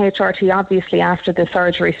taking HRT obviously after the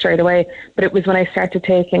surgery straight away, but it was when I started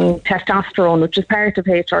taking testosterone, which is part of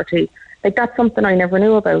HRT. That's something I never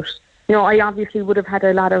knew about. I obviously would have had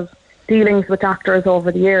a lot of dealings with doctors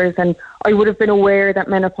over the years, and I would have been aware that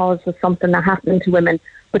menopause was something that happened to women.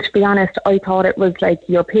 But to be honest, I thought it was like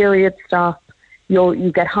your period stop,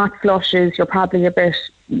 you get hot flushes, you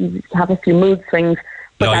have a few mood swings,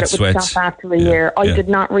 but Night that it would sweats. stop after a year. I did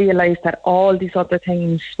not realise that all these other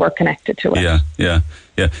things were connected to it. Yeah.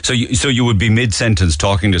 So you would be mid-sentence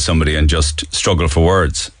talking to somebody and just struggle for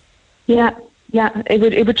words. Yeah.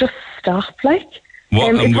 It would just stop. How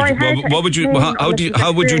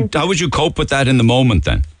would you cope with that in the moment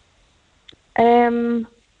then?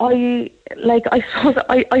 I'd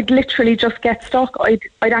literally just get stuck. I'd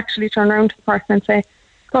actually turn around to the person and say,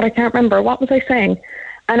 God, I can't remember. What was I saying?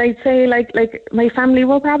 And I'd say, like my family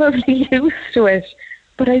were probably used to it.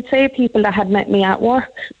 But I'd say people that had met me at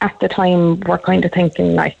work at the time were kind of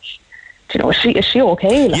thinking, is she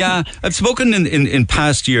okay? Yeah, I've spoken in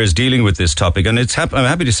past years dealing with this topic, and I'm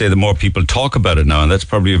happy to say that more people talk about it now, and that's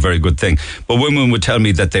probably a very good thing. But women would tell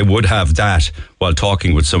me that they would have that while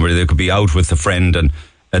talking with somebody. They could be out with a friend, and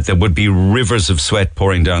that there would be rivers of sweat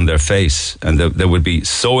pouring down their face, and they would be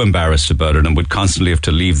so embarrassed about it, and would constantly have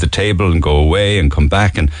to leave the table and go away and come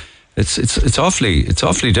back, and it's awfully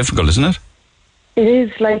difficult, isn't it? It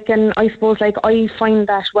is, and I suppose, I find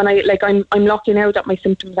that when I'm lucky now that my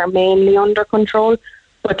symptoms are mainly under control,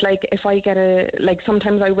 but, if I get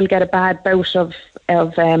sometimes I will get a bad bout of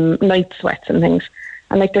night sweats and things,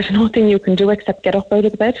 and, there's nothing you can do except get up out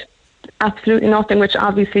of the bed. Absolutely nothing, which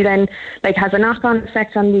obviously then, has a knock-on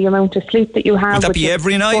effect on the amount of sleep that you have. Would that be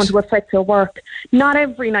every night? Going to affect your work. Not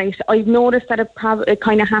every night. I've noticed that it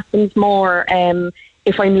kind of happens more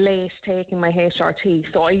if I'm late taking my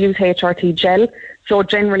HRT. So I use HRT gel. So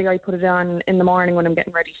generally I put it on in the morning when I'm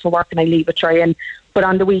getting ready for work, and I leave it drying. But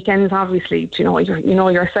on the weekends, obviously, you know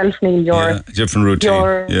yourself, Neil, different routine.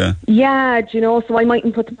 So I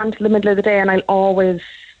mightn't put them on till the middle of the day, and I'll always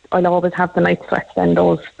have the night sweats then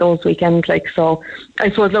those weekends. So I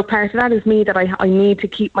suppose, look, part of that is me, that I need to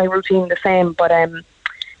keep my routine the same, but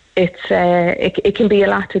it can be a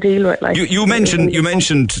lot to deal with. You mentioned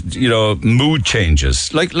mood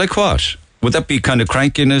changes. Like what? Would that be kind of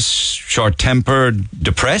crankiness, short-tempered,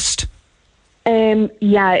 depressed?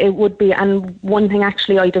 Yeah, it would be. And one thing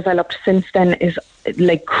actually I developed since then is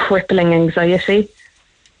crippling anxiety.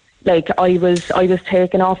 I was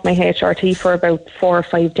taken off my HRT for about 4 or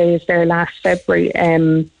 5 days there last February,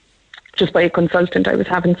 just by a consultant. I was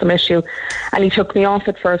having some issue, and he took me off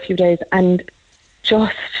it for a few days, and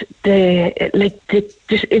just it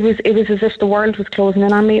was as if the world was closing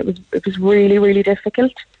in on me. It was really, really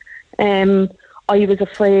difficult. I was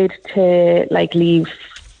afraid to leave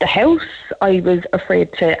the house. I was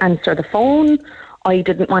afraid to answer the phone. I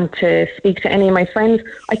didn't want to speak to any of my friends.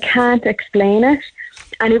 I can't explain it.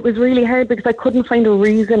 And it was really hard because I couldn't find a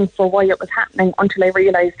reason for why it was happening until I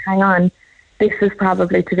realised, hang on, this is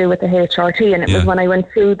probably to do with the HRT. And it was when I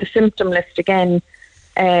went through the symptom list again,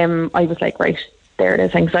 I was like, right, there it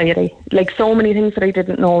is, anxiety. So many things that I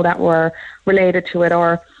didn't know that were related to it.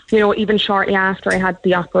 Or, even shortly after I had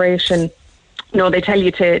the operation, they tell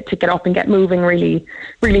you to get up and get moving really,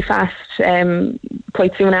 really fast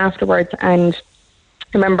quite soon afterwards. And I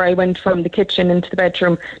remember I went from the kitchen into the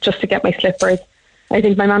bedroom just to get my slippers. I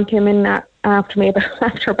think my mum came in after me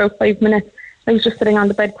after about 5 minutes. I was just sitting on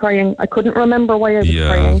the bed crying. I couldn't remember why I was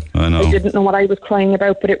crying. I know. I didn't know what I was crying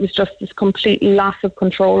about, but it was just this complete loss of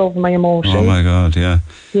control over my emotions. Oh my God, yeah.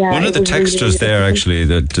 One of the texters really, really there, actually,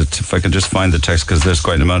 that if I could just find the text, because there's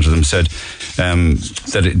quite an amount of them, said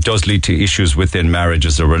that it does lead to issues within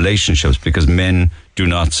marriages or relationships because men do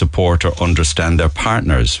not support or understand their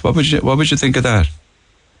partners. What would you think of that?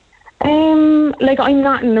 I'm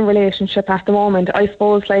not in a relationship at the moment. I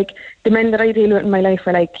suppose the men that I deal with in my life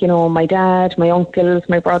are my dad, my uncles,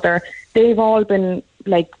 my brother. They've all been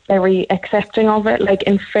like very accepting of it. Like,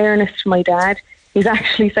 in fairness to my dad, he's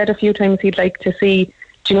actually said a few times he'd like to see,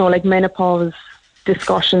 like menopause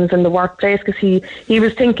discussions in the workplace, because he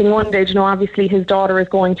was thinking one day, obviously his daughter is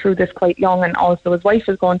going through this quite young, and also his wife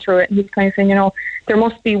is going through it, and he's kind of saying, there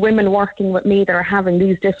must be women working with me that are having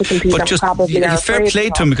these difficulties. But just fair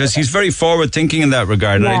play to him, because he's very forward thinking in that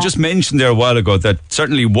regard. And I just mentioned there a while ago that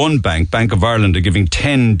certainly one Bank of Ireland, are giving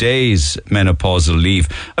 10 days menopausal leave.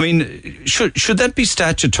 I mean, should that be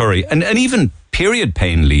statutory? And even period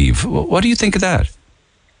pain leave? What do you think of that?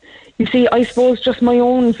 You see, I suppose just my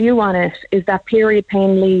own view on it is that period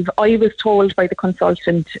pain leave, I was told by the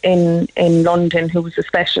consultant in London, who was a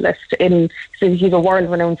specialist so he's a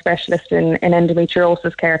world-renowned specialist in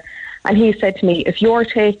endometriosis care, and he said to me, if you're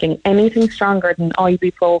taking anything stronger than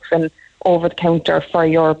ibuprofen over the counter for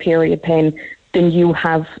your period pain, then you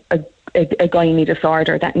have a gynae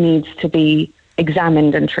disorder that needs to be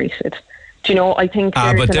examined and treated. I think...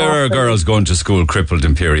 but there are girls going to school crippled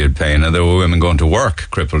in period pain, and there were women going to work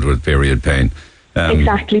crippled with period pain.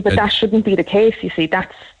 Exactly, but that shouldn't be the case, you see.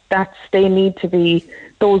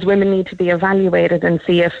 Those women need to be evaluated and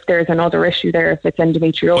see if there's another issue there, if it's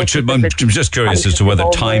endometriosis. I'm just curious as to whether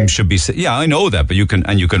time should be... Yeah, I know that, but you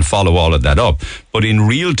can follow all of that up. But in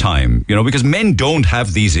real time, because men don't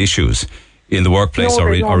have these issues in the workplace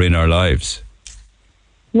or in our lives.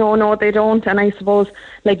 No, they don't. And I suppose,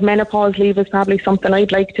 like, menopause leave is probably something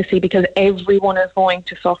I'd like to see, because everyone is going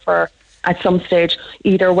to suffer at some stage,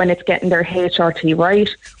 either when it's getting their HRT right,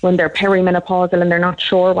 when they're perimenopausal and they're not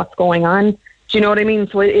sure what's going on. Do you know what I mean?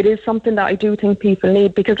 So it is something that I do think people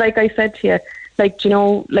need, because, like I said to you,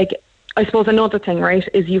 I suppose another thing, right,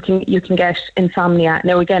 is you can get insomnia.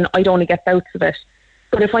 Now, again, I'd only get bouts of it.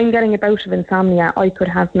 But if I'm getting a bout of insomnia, I could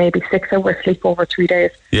have maybe 6 hours sleep over 3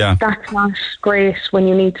 days. Yeah. That's not great when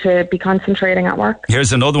you need to be concentrating at work.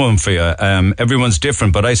 Here's another one for you. Everyone's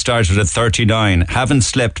different, but I started at 39. Haven't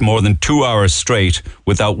slept more than 2 hours straight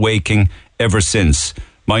without waking ever since.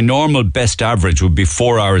 My normal best average would be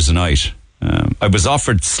 4 hours a night. I was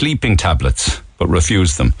offered sleeping tablets, but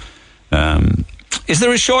refused them. Is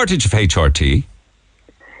there a shortage of HRT?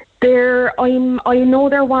 I know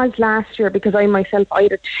there was last year, because I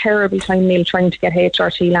had a terrible time, Neil, trying to get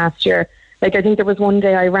HRT last year. Like, I think there was one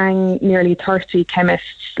day I rang nearly 30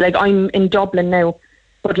 chemists. Like, I'm in Dublin now,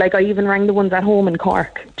 but like, I even rang the ones at home in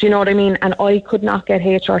Cork. Do you know what I mean? And I could not get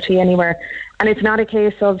HRT anywhere. And it's not a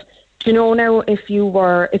case of, now if you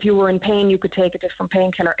were in pain, you could take a different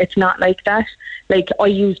painkiller. It's not like that. Like, I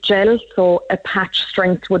use gel, so a patch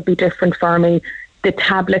strength would be different for me. The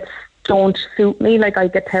tablets don't suit me. Like, I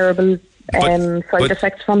get terrible side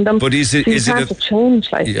effects from them. But is it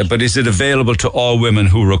change? Like, yeah, but is it available to all women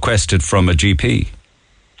who request it from a GP?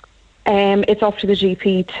 It's up to the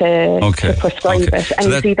GP to prescribe it.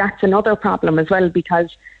 And you see, that's another problem as well,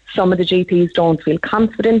 because some of the GPs don't feel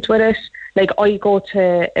confident with it. Like, I go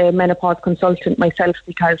to a menopause consultant myself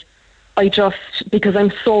because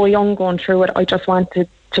I'm so young going through it, I just wanted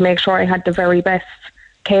to make sure I had the very best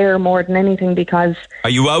care more than anything, because... Are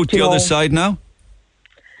you out the other side now?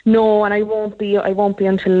 No, and I won't be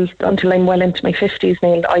until I'm well into my 50s,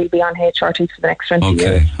 Neil. I'll be on HRT for the next 20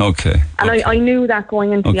 years. Okay. And I knew that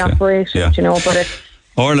going into the operation, but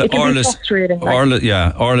it can be frustrating.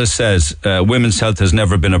 Orla says women's health has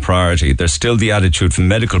never been a priority. There's still the attitude from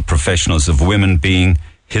medical professionals of women being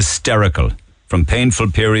hysterical. From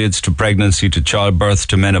painful periods to pregnancy to childbirth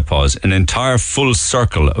to menopause, an entire full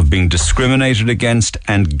circle of being discriminated against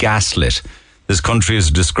and gaslit. This country is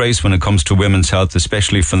a disgrace when it comes to women's health,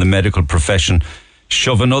 especially from the medical profession.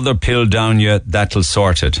 Shove another pill down you, that'll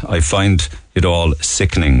sort it. I find it all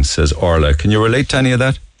sickening, says Orla. Can you relate to any of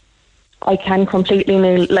that? I can completely,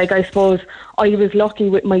 Neil. Like, I suppose I was lucky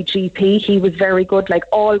with my GP. He was very good, like,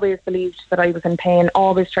 always believed that I was in pain,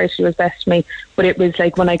 always tried to do his best for me. But it was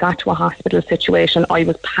like, when I got to a hospital situation, I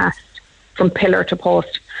was passed from pillar to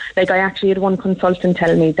post. Like, I actually had one consultant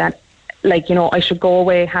tell me that, like, I should go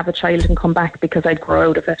away, have a child and come back because I'd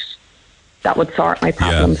grow out of it. That would sort my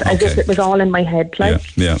problems, as if it was all in my head. Like,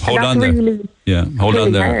 Hold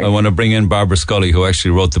on there. I want to bring in Barbara Scully, who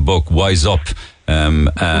actually wrote the book Wise Up.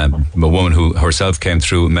 A woman who herself came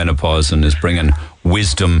through menopause and is bringing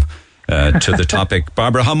wisdom to the topic.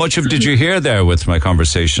 Barbara, how much did you hear there with my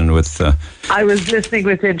conversation with... I was listening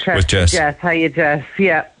with interest. With Jess. Jess. Hiya, Jess.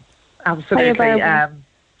 Yeah, absolutely.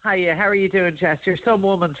 Hiya, how are you doing, Jess? You're some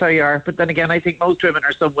woman, so you are. But then again, I think most women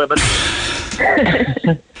are some women.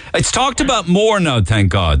 It's talked about more now,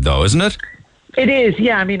 thank God, though, isn't it? It is,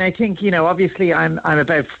 yeah. I mean, I think, obviously I'm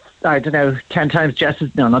about... I don't know, 10 times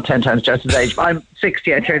Jess's, no, not 10 times Jess's age, but I'm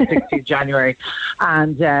 60, I turned 60 in January.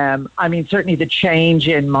 And, I mean, certainly the change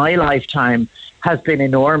in my lifetime has been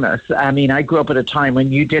enormous. I mean, I grew up at a time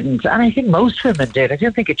when you didn't, and I think most women did. I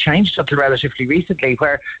don't think it changed until relatively recently,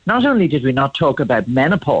 where not only did we not talk about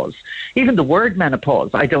menopause, even the word menopause,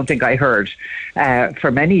 I don't think I heard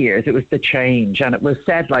for many years. It was the change, and it was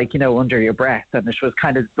said like, under your breath, and it was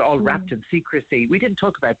kind of all wrapped in secrecy. We didn't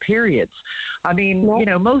talk about periods. I mean,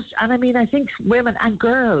 I think women and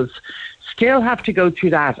girls still have to go through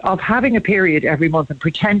that of having a period every month and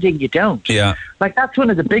pretending you don't. Yeah. Like, that's one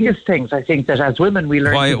of the biggest things, I think, that as women we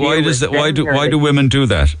learn. Why do women do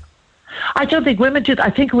that? I don't think women did. I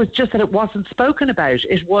think it was just that it wasn't spoken about.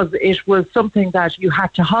 It was something that you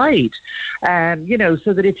had to hide,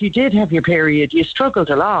 so that if you did have your period, you struggled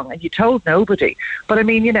along and you told nobody. But I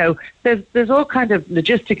mean, there's all kind of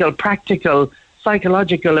logistical, practical,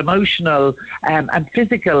 psychological, emotional, and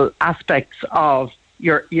physical aspects of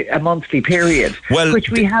a monthly period, which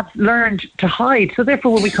we have learned to hide. So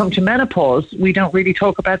therefore, when we come to menopause, we don't really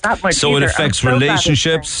talk about that much. So either. It affects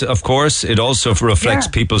relationships, of course. It also reflects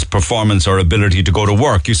people's performance or ability to go to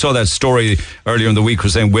work. You saw that story earlier in the week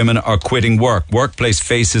was saying women are quitting work. Workplace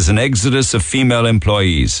faces an exodus of female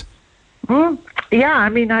employees. Yeah, I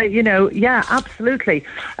mean, absolutely.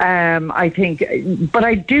 I think, but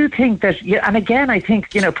I do think that, and again, I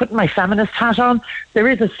think, putting my feminist hat on, there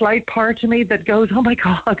is a slight part of me that goes, oh my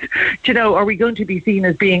God, are we going to be seen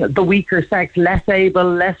as being the weaker sex, less able,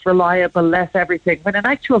 less reliable, less everything? When in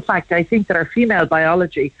actual fact, I think that our female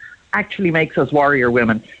biology actually makes us warrior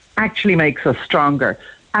women, actually makes us stronger,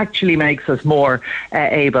 actually makes us more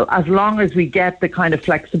able, as long as we get the kind of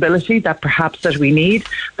flexibility that perhaps that we need.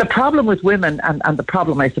 The problem with women, and the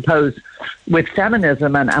problem, I suppose, with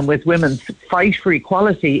feminism and with women's fight for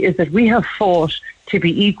equality, is that we have fought to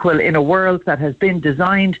be equal in a world that has been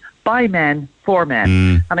designed by men for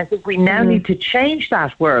men. And I think we now need to change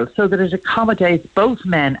that world so that it accommodates both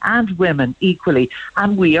men and women equally.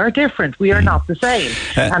 And we are different. We are not the same.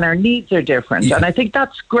 And our needs are different. And I think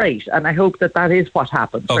that's great. And I hope that is what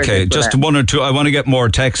happens. Okay, just one or two. I want to get more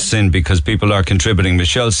texts in because people are contributing.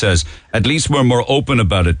 Michelle says, at least we're more open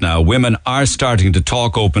about it now. Women are starting to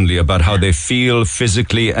talk openly about how they feel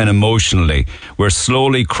physically and emotionally. We're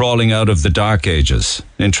slowly crawling out of the dark ages.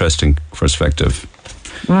 Interesting perspective.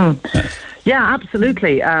 Yeah,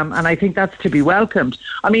 absolutely. And I think that's to be welcomed.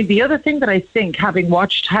 I mean, the other thing that I think, having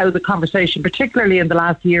watched how the conversation, particularly in the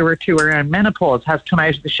last year or two around menopause, has come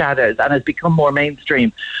out of the shadows and has become more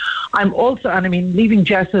mainstream, I'm also, and I mean, leaving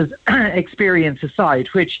Jess's experience aside,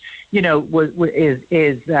 which,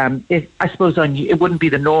 is I suppose, it wouldn't be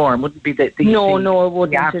the norm, wouldn't be the No, it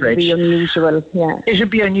wouldn't. Average. It would be unusual, yeah. It would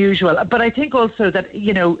be unusual. But I think also that,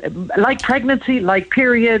 like pregnancy, like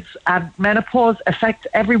periods and menopause affect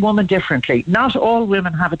every woman differently. Not all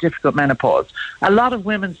women have a difficult menopause. A lot of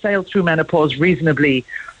women sail through menopause reasonably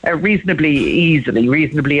easily,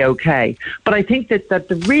 reasonably okay. But I think that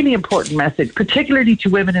the really important message, particularly to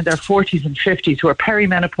women in their 40s and 50s who are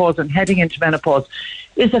perimenopause and heading into menopause,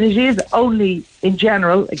 is that it is only, in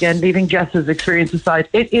general, again, leaving Jess's experience aside,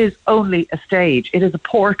 it is only a stage. It is a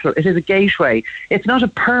portal. It is a gateway. It's not a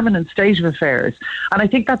permanent state of affairs. And I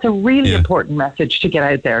think that's a really important message to get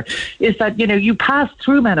out there, is that, you pass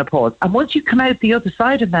through menopause. And once you come out the other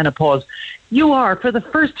side of menopause, you are, for the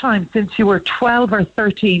first time since you were 12 or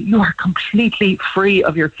 13, you are completely free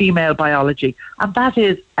of your female biology. And that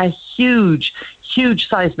is a huge, huge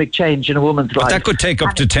seismic change in a woman's life. But that could take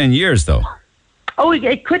up to 10 years, though. Oh,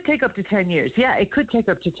 it could take up to 10 years. Yeah, it could take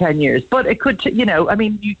up to 10 years. But it could,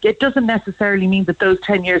 it doesn't necessarily mean that those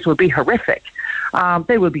 10 years will be horrific.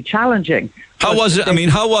 They will be challenging. How was it?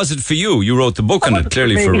 How was it for you? You wrote the book on it,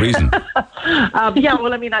 clearly for a reason.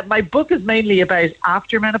 My book is mainly about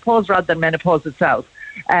after menopause rather than menopause itself.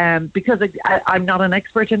 Because I'm not an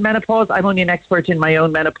expert in menopause. I'm only an expert in my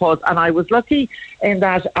own menopause. And I was lucky in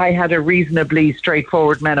that I had a reasonably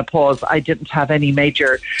straightforward menopause. I didn't have any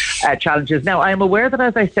major challenges. Now, I am aware that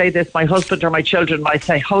as I say this, my husband or my children might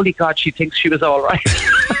say, holy God, she thinks she was all right.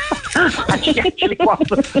 And she actually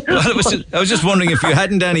wasn't. Well, I was just wondering if you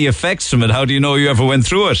hadn't any effects from it. How do you know you ever went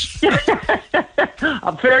through it?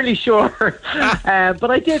 I'm fairly sure.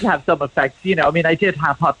 But I did have some effects. I did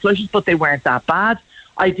have hot flushes, but they weren't that bad.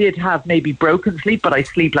 I did have maybe broken sleep, but I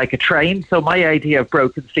sleep like a train. So my idea of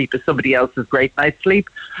broken sleep is somebody else's great night's sleep.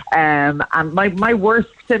 And my worst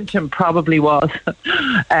symptom probably was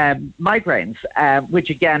migraines, which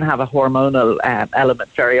again have a hormonal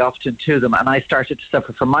element very often to them. And I started to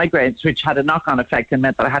suffer from migraines, which had a knock-on effect and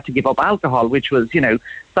meant that I had to give up alcohol, which was,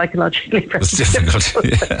 psychologically very difficult.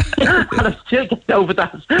 Yeah. And I'm still getting over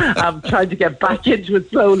that. I'm trying to get back into it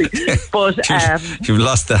slowly. But you've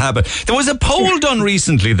lost the habit. There was a poll done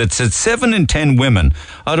recently that said 7 in 10 women,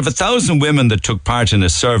 out of 1,000 women that took part in a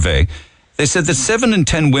survey, They said that 7 in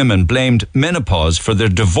 10 women blamed menopause for their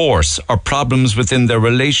divorce or problems within their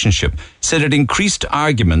relationship. Said it increased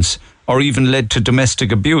arguments or even led to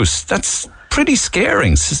domestic abuse. That's pretty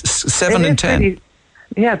scaring. 7 in 10.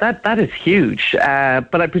 Yeah, that is huge.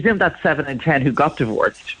 But I presume that's 7 in 10 who got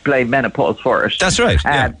divorced blame menopause for it. That's right.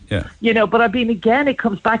 Yeah. You know, but I mean, again, it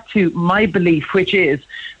comes back to my belief, which is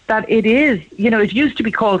that it is, you know, it used to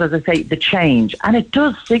be called, as I say, the change. And it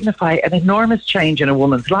does signify an enormous change in a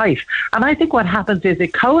woman's life. And I think what happens is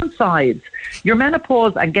it coincides, your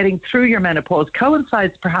menopause and getting through your menopause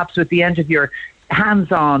coincides perhaps with the end of your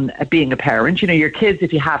hands-on being a parent. You know, your kids,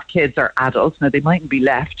 if you have kids, are adults. Now, they mightn't be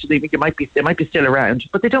left. They might be still around,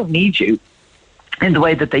 but they don't need you in the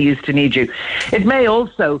way that they used to need you. It may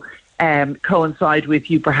also coincide with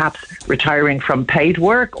you perhaps retiring from paid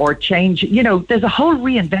work or change. You know, there's a whole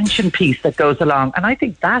reinvention piece that goes along, and I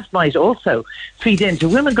think that might also feed into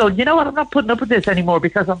women going, you know what, I'm not putting up with this anymore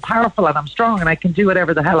because I'm powerful and I'm strong and I can do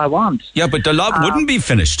whatever the hell I want. Yeah, but a lot wouldn't be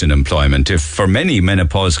finished in employment if, for many,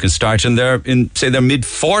 menopause can start in their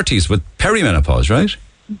mid-40s with perimenopause, right?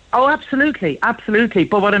 Oh, absolutely.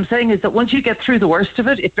 But what I'm saying is that once you get through the worst of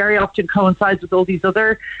it, it very often coincides with all these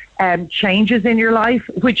other changes in your life,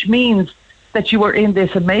 which means that you are in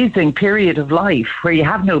this amazing period of life where you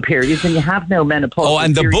have no periods and you have no menopause. Oh,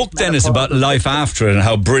 and the book then is about life after it and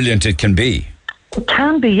how brilliant it can be. It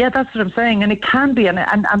can be, yeah, that's what I'm saying. And it can be. And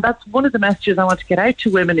that's one of the messages I want to get out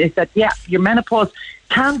to women is that, yeah, your menopause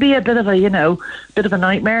can be a bit of a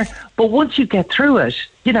nightmare. But once you get through it,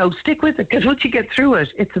 you know, stick with it. Because once you get through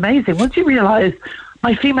it, it's amazing. Once you realise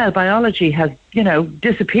my female biology has, you know,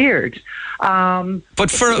 disappeared.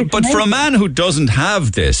 But for a man who doesn't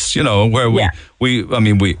have this, you know, where we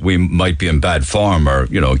might be in bad form or,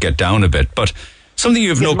 you know, get down a bit, but something you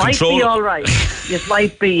have no control. It might be all right. It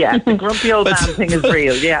might be, yeah. The grumpy old man thing is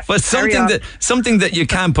real, yeah. But something that you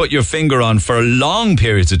can't put your finger on for long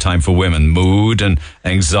periods of time for women, mood and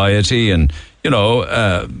anxiety and, you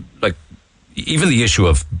know, like even the issue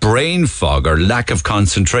of brain fog or lack of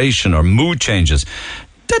concentration or mood changes.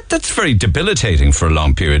 That's very debilitating for a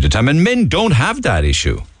long period of time. And men don't have that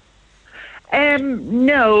issue.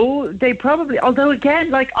 No, they probably, although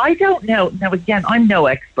again, like, I don't know. Now, again, I'm no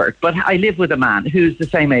expert, but I live with a man who's the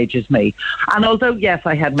same age as me. And although, yes,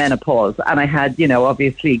 I had menopause and I had, you know,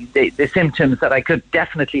 obviously the symptoms that I could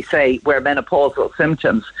definitely say were menopausal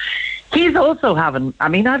symptoms, he's also having, I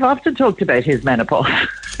mean, I've often talked about his menopause,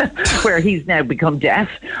 where he's now become deaf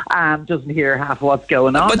and doesn't hear half what's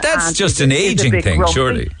going on. But that's just an aging thing, grumpy.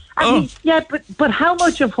 Surely. Yeah, but how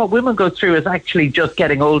much of what women go through is actually just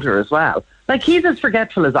getting older as well? Like, he's as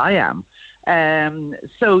forgetful as I am.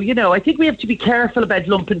 So, you know, I think we have to be careful about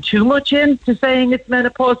lumping too much into saying it's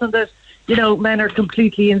menopause and that, you know, men are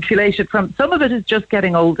completely insulated from. Some of it is just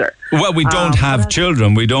getting older. Well, we don't have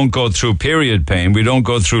children. We don't go through period pain. We don't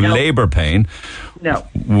go through labour pain. No.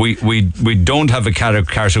 We don't have a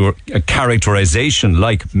characterization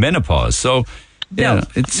like menopause. So, yeah,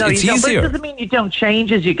 it's easier. But it doesn't mean you don't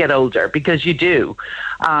change as you get older, because you do.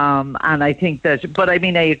 And I think that, but I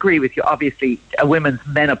mean, I agree with you. Obviously, a woman's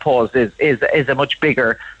menopause is a much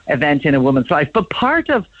bigger event in a woman's life. But part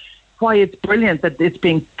of why it's brilliant that it's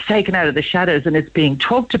being taken out of the shadows and it's being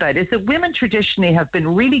talked about is that women traditionally have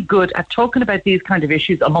been really good at talking about these kind of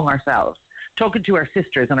issues among ourselves, talking to our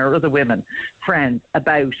sisters and our other women friends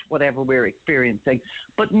about whatever we're experiencing.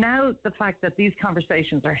 But now the fact that these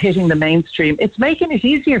conversations are hitting the mainstream, it's making it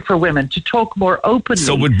easier for women to talk more openly.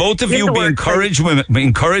 So would both of you be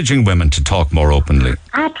encouraging women to talk more openly?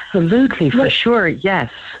 Absolutely, for sure,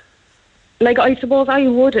 yes. Like, I suppose I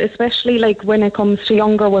would, especially like when it comes to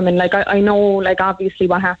younger women. Like, I know, like, obviously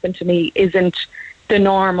what happened to me isn't the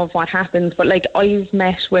norm of what happens, but like, I've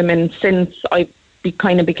met women since I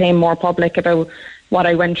kind of became more public about what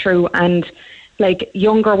I went through, and like,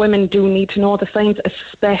 younger women do need to know the signs,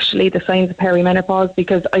 especially the signs of perimenopause,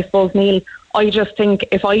 because I suppose, Neil, I just think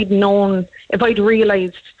if I'd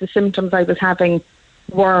realised the symptoms I was having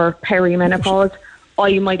were perimenopause,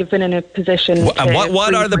 I might have been in a position. And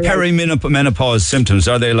what are the perimenopause symptoms?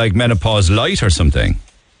 Are they like menopause light or something?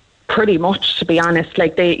 Pretty much, to be honest.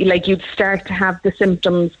 Like, you'd start to have the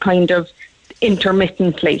symptoms kind of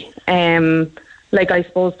intermittently. Like, I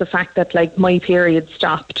suppose the fact that like my period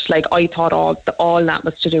stopped, like, I thought all that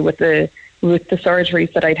was to do with the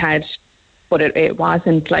surgeries that I'd had, but it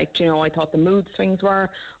wasn't. Like, you know, I thought the mood swings were.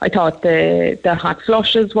 I thought the hot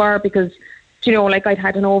flushes were, because, you know, like, I'd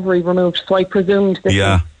had an ovary removed, so I presumed this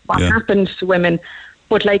is what happened to women.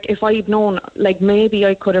 But like, if I'd known, like, maybe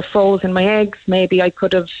I could have frozen my eggs, maybe I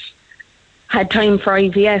could have had time for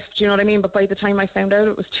IVF, do you know what I mean? But by the time I found out,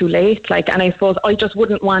 it was too late. Like, and I suppose I just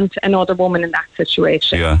wouldn't want another woman in that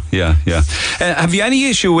situation. Yeah. Have you any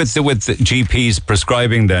issue with the GPs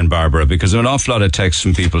prescribing then, Barbara? Because there are an awful lot of texts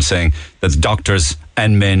from people saying that doctors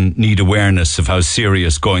and men need awareness of how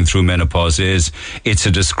serious going through menopause is. It's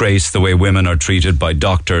a disgrace the way women are treated by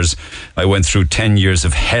doctors. I went through 10 years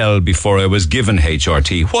of hell before I was given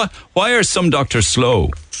HRT. Why are some doctors slow?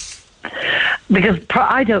 Because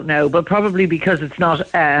I don't know, but probably because it's not.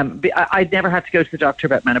 I never had to go to the doctor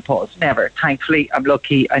about menopause. Never. Thankfully, I'm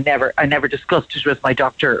lucky. I never discussed it with my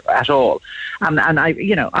doctor at all. And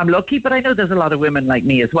I'm lucky, but I know there's a lot of women like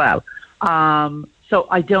me as well. So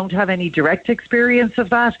I don't have any direct experience of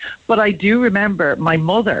that, but I do remember my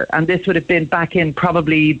mother, and this would have been back in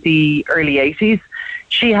probably the early 80s.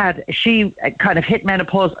 She kind of hit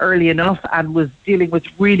menopause early enough and was dealing with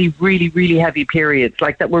really, really, really heavy periods,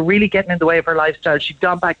 like that were really getting in the way of her lifestyle. She'd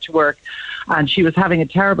gone back to work and she was having a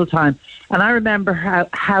terrible time. And I remember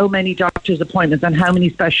how many doctor's appointments and how many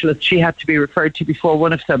specialists she had to be referred to before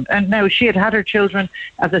one of them. And now she had her children,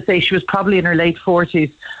 as I say, she was probably in her late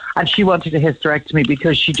 40s. And she wanted a hysterectomy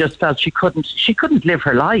because she just felt she couldn't live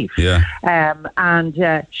her life. Yeah.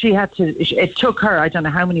 She had to. It took her, I don't know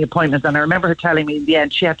how many appointments, and I remember her telling me in the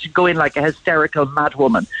end she had to go in like a hysterical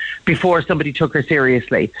madwoman before somebody took her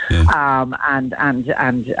seriously. Yeah. And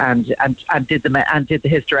did the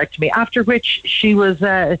hysterectomy. After which she was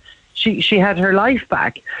she had her life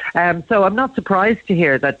back. So I'm not surprised to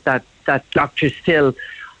hear that doctors still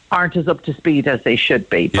aren't as up to speed as they should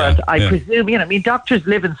be. But I presume, doctors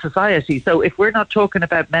live in society, so if we're not talking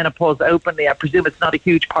about menopause openly, I presume it's not a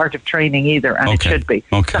huge part of training either, and it should be.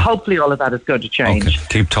 Okay. So hopefully all of that is going to change. Okay.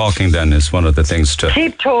 Keep talking then is one of the things to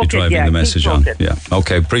keep talking, be driving the message on. Yeah.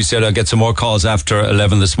 Okay, appreciate it. I'll get some more calls after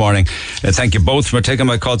 11 this morning. Thank you both for taking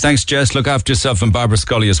my call. Thanks, Jess. Look after yourself, and Barbara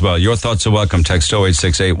Scully as well. Your thoughts are welcome. Text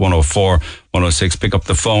 0868 104 106. Pick up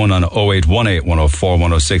the phone on 0818 104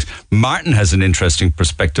 106. Martin has an interesting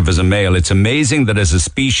perspective as a male. It's amazing that as a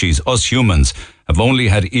species, us humans have only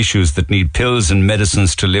had issues that need pills and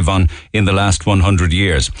medicines to live on in the last 100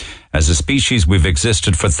 years. As a species, we've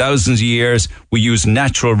existed for thousands of years. We use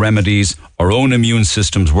natural remedies. Our own immune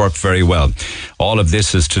systems work very well. All of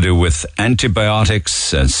this is to do with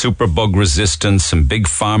antibiotics and superbug resistance and big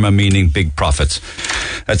pharma, meaning big profits.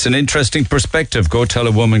 That's an interesting perspective. Go tell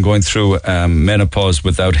a woman going through menopause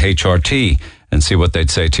without HRT and see what they'd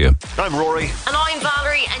say to you. I'm Rory. And I'm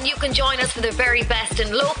Valerie, and you can join us for the very best in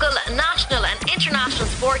local, national and international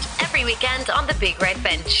sport every weekend on the Big Red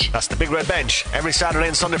Bench. That's the Big Red Bench, every Saturday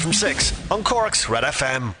and Sunday from 6 on Cork's Red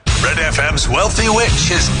FM. Red FM's Wealthy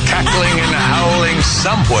Witch is cackling and howling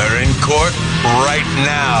somewhere in Cork right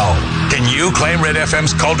now. Can you claim Red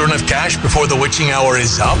FM's cauldron of cash before the witching hour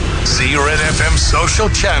is up? See Red FM's social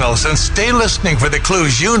channels and stay listening for the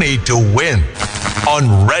clues you need to win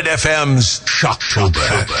on Red FM's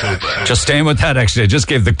Shocktober. Just staying with that, actually, I just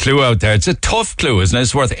gave the clue out there. It's a tough clue, isn't it?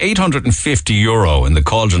 It's worth €850 in the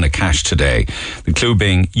cauldron of cash today. The clue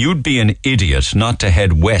being, you'd be an idiot not to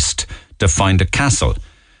head west to find a castle.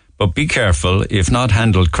 But be careful, if not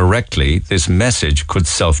handled correctly, this message could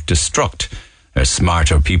self-destruct. There's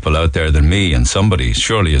smarter people out there than me, and somebody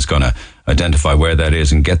surely is going to identify where that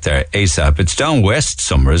is and get there ASAP. It's down west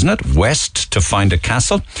somewhere, isn't it? West to find a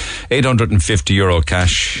castle. €850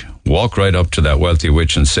 cash. Walk right up to that wealthy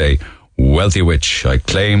witch and say, Wealthy Witch, I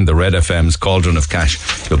claim the Red FM's cauldron of cash.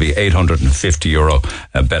 You'll be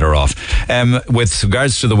 €850 better off. With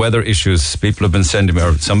regards to the weather issues, people have been sending me,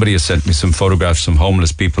 or somebody has sent me some photographs from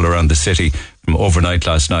homeless people around the city from overnight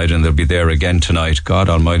last night, and they'll be there again tonight. God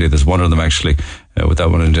almighty, there's one of them actually,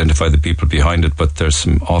 without wanting to identify the people behind it, but there's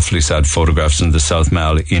some awfully sad photographs in the South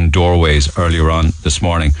Mall in doorways earlier on this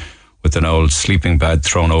morning, with an old sleeping bag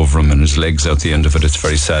thrown over him and his legs out the end of it. It's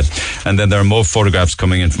very sad. And then there are more photographs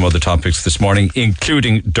coming in from other topics this morning,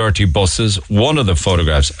 including dirty buses. One of the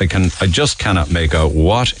photographs, I just cannot make out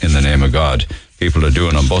what in the name of God people are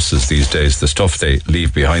doing on buses these days, the stuff they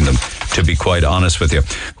leave behind them, to be quite honest with you.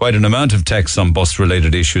 Quite an amount of texts on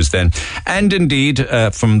bus-related issues then. And indeed,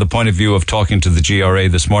 from the point of view of talking to the GRA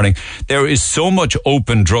this morning, there is so much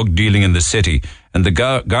open drug dealing in the city, and the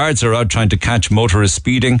guards are out trying to catch motorists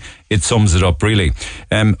speeding. It sums it up, really.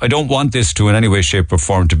 I don't want this to in any way, shape or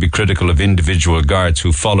form to be critical of individual guards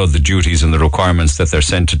who follow the duties and the requirements that they're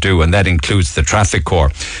sent to do, and that includes the traffic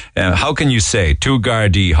corps. How can you say two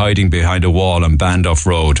Gardaí hiding behind a wall on Bandoff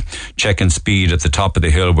Road, checking speed at the top of the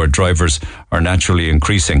hill where drivers are naturally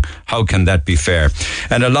increasing? How can that be fair?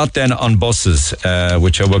 And a lot then on buses,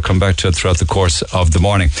 which I will come back to throughout the course of the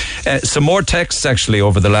morning. Some more texts actually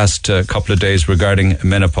over the last couple of days regarding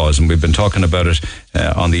menopause, and we've been talking about it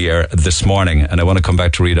on the air there this morning, and I want to come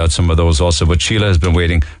back to read out some of those also. But Sheila has been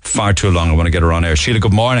waiting far too long. I want to get her on air. Sheila,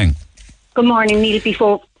 good morning. Good morning, Neil.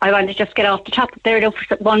 Before I want to just get off the top there though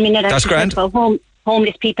for 1 minute. That's grand. About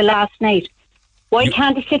homeless people last night. Why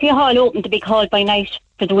can't the City Hall open the big hall by night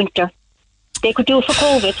for the winter? They could do it for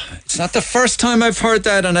COVID. It's not the first time I've heard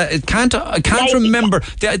that, and I can't remember.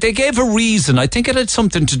 They gave a reason. I think it had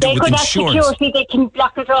something to do with insurance. They could have security. They can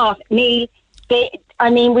block it off, Neil.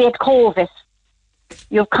 We had COVID.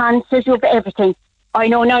 You have concerts, you have everything. I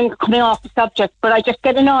know now I'm coming off the subject, but I just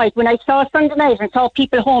get annoyed when I saw Sunday night and saw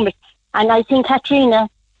people homeless, and I seen Katrina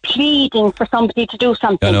pleading for somebody to do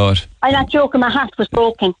something. I know it. I'm not joking. My hat was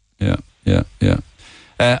broken. Yeah.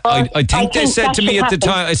 I think they said to me at the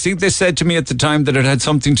time. I think they said to me at the time that it had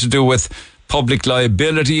something to do with public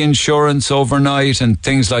liability insurance overnight and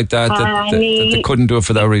things like that. That they couldn't do it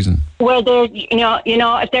for that reason. Well,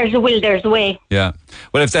 if there's a will, there's a way. Yeah.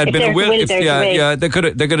 Well, if there had been a will,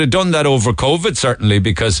 they could have done that over COVID certainly,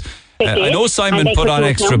 because I know Simon put on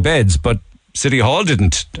extra beds, but City Hall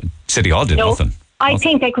didn't. City Hall did nothing. I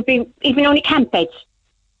think they could be even only camp beds.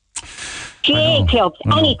 GA clubs,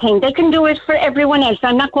 anything. They can do it for everyone else.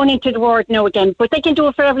 I'm not going into the word now again, but they can do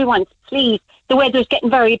it for everyone. Please, the weather's getting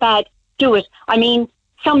very bad. Do it. I mean,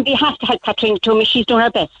 somebody has to help Katrina to me. She's doing her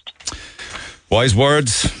best. Wise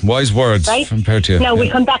words, right? Compared to you. Now we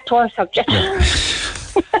come back to our subject. Yeah.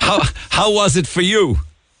 How was it for you?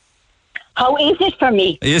 How is it for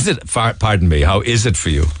me? Pardon me. How is it for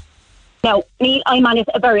you? Now, Neil, I'm on it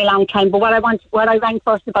a very long time, but what I rang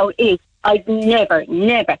first about is I've never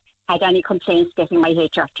had any complaints getting my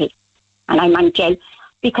HRT, and I'm on gel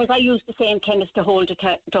because I use the same chemist the whole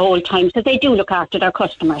time, so they do look after their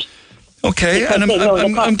customers. Okay, and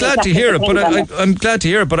I'm glad to hear it, but I'm glad to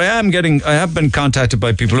hear it. But I have been contacted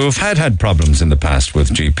by people who have had problems in the past with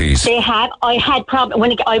GPs. They have. I had problems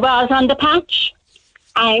when I was on the patch,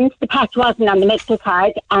 and the patch wasn't on the medical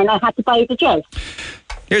card, and I had to buy the gel.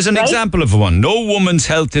 Here's an example of one. No woman's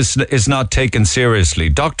health is not taken seriously.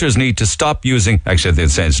 Doctors need to stop using... Actually, they'd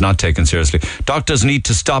say it's not taken seriously. Doctors need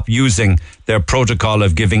to stop using their protocol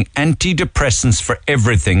of giving antidepressants for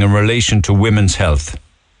everything in relation to women's health.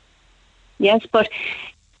 Yes, but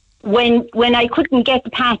when I couldn't get the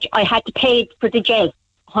patch, I had to pay for the gel,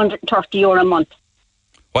 €130 a month.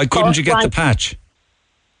 Why couldn't you get the patch?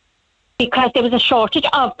 Because there was a shortage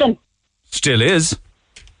of them. Still is.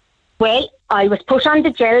 Well, I was put on the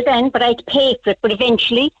gel then, but I had to pay for it. But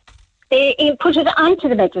eventually, they put it onto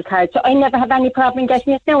the medical card, so I never have any problem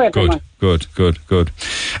getting it now, everyone. Good.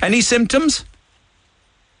 Any symptoms?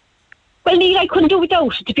 Well, Neil, I couldn't do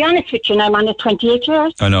without it, to be honest with you, and I'm on it 28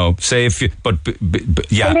 years. I know. Say if you... But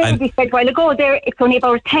yeah. And they said a while ago there, it's only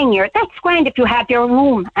about 10 years. That's grand if you have your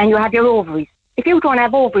womb and you have your ovaries. If you don't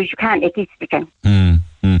have ovaries, you can't get estrogen.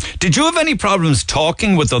 Did you have any problems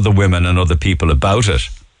talking with other women and other people about it?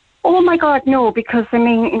 Oh my God, no, because I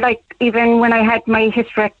mean, like, even when I had my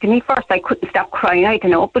hysterectomy first, I couldn't stop crying, I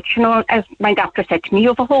don't know, but you know, as my doctor said to me, you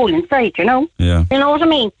have a hole inside, you know? Yeah. You know what I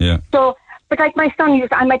mean? Yeah. So, but like my son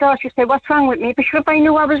used, and my daughter used to say, what's wrong with me? But sure, if I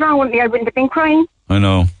knew what was wrong with me, I wouldn't have been crying. I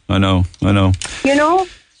know. You know?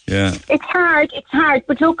 Yeah. It's hard,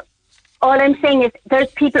 but look, all I'm saying is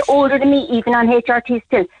there's people older than me, even on HRT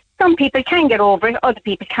still. Some people can get over it, other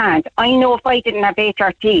people can't. I know if I didn't have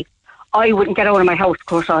HRT, I wouldn't get out of my house, of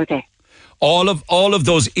course, all day. All of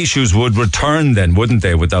those issues would return then, wouldn't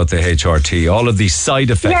they, without the HRT? All of these side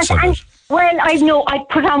effects of it. Well, I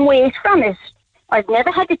put on weight from it. I've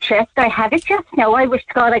never had a chest. I have it just now. I wish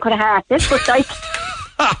to God I could have had it, but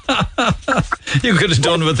you could have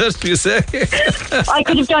done with it, you say? I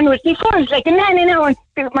could have done with it before. It's like a man, you know, and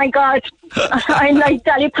my God, I'm like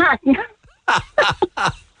Dolly Parton.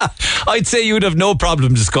 I'd say you'd have no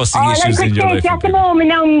problem discussing issues in your life. All I could say at the moment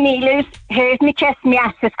now, Neil, is here's my chest, my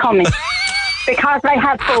ass is coming. Because I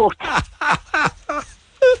have both.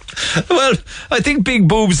 Well, I think big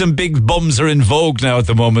boobs and big bums are in vogue now at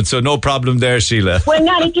the moment, so no problem there, Sheila. Well,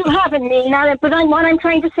 not if you haven't, Neil. But what I'm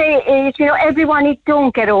trying to say is, you know, everyone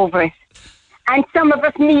don't get over it. And some of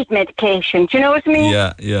us need medication. Do you know what I mean?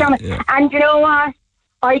 Yeah. And you know what?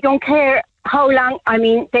 I don't care how long. I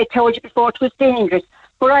mean, they told you before it was dangerous.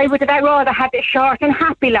 But I would have rather have a short and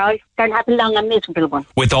happy life than have a long and miserable one.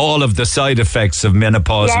 With all of the side effects of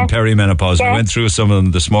menopause and perimenopause. We went through some of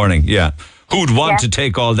them this morning. Yeah. Who'd want to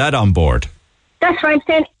take all that on board? That's what I'm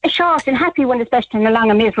saying. A short and happy one is better than a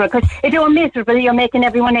long and miserable. Because if you're miserable, you're making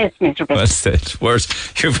everyone else miserable. That's it.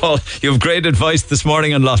 You've great advice this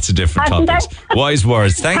morning on lots of different topics. Wise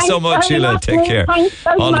words. Thanks so much, Sheila. Take care.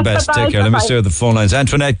 All the best. Take care. Let me steer the phone lines.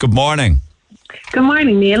 Antoinette, good morning. Good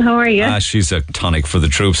morning, Neil. How are you? She's a tonic for the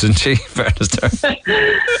troops, isn't she?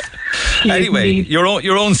 Anyway,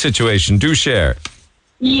 your own situation. Do share.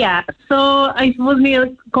 Yeah. So I suppose,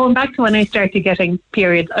 Neil, going back to when I started getting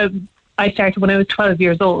periods, I started when I was 12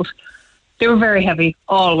 years old. They were very heavy,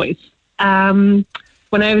 always. When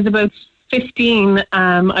I was about 15,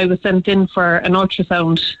 I was sent in for an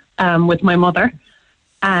ultrasound with my mother.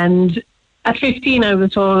 And at 15, I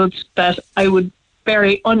was told that I would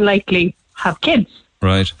very unlikely have kids.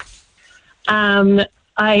 Right.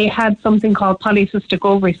 I had something called polycystic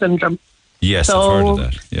ovary syndrome. Yes, So, I've heard of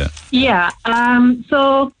that. Yeah. Yeah.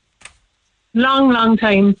 So long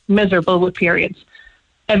time miserable with periods.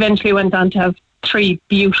 Eventually went on to have 3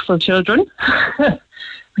 beautiful children.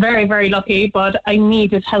 Very, very lucky, but I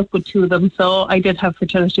needed help with 2 of them. So I did have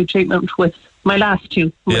fertility treatment with my last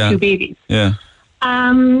 2, my 2 babies. Yeah.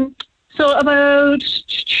 So about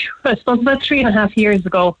 3.5 years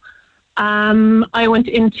ago, I went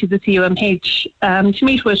into the CUMH to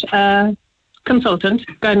meet with a consultant,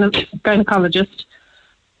 gynecologist.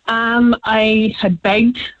 I had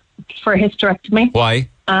begged for a hysterectomy. Why?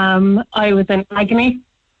 I was in agony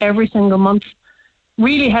every single month,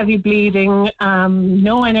 really heavy bleeding,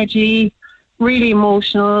 no energy, really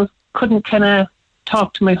emotional, couldn't kind of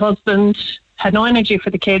talk to my husband, had no energy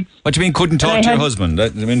for the kids. What do you mean couldn't talk to your husband?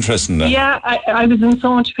 I'm interested in that. Yeah, I was in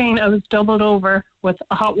so much pain. I was doubled over with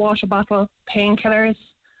a hot water bottle, painkillers.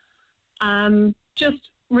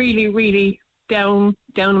 Just really, really down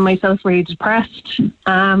on myself, really depressed.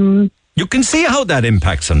 You can see how that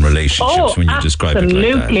impacts on relationships when you describe it like that.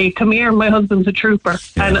 Absolutely. Come here, my husband's a trooper,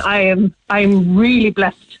 and I'm really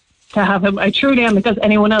blessed to have him. I truly am, because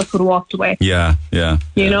anyone else would have walked away. Yeah.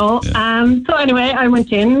 You know. So anyway, I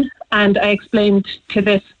went in and I explained to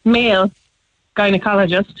this male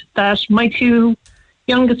gynecologist that my 2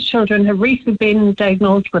 youngest children have recently been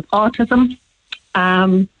diagnosed with autism.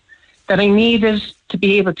 That I needed to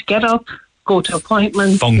be able to get up, go to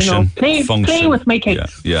appointments, function, play with my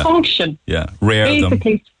kids, function. Yeah, rear them.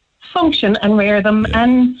 Basically, function and rear them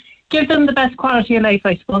and give them the best quality of life,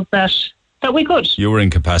 I suppose, that we could. You were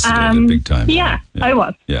incapacitated big time. Yeah, I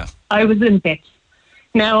was. Yeah. I was in bits.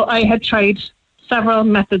 Now, I had tried several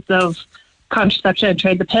methods of contraception. I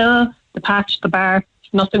tried the pill, the patch, the bar.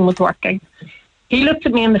 Nothing was working. He looked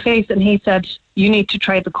at me in the face and he said, "You need to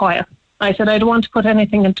try the coil." I said, "I don't want to put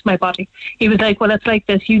anything into my body." He was like, "Well, it's like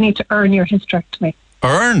this. You need to earn your hysterectomy."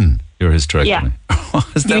 Earn your hysterectomy? Yeah.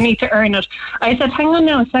 You need to earn it. I said, "Hang on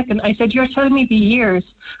now a second." I said, "You're telling me the years."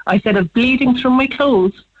 I said, "Of bleeding through my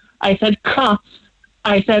clothes." I said, "Clots."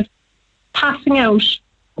 I said, "Passing out."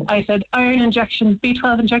 I said, "Iron injections,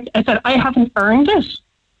 B12 injections." I said, "I haven't earned it."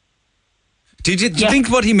 Do you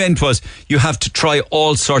think what he meant was you have to try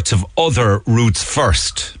all sorts of other routes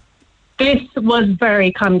first? This was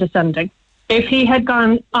very condescending. If he had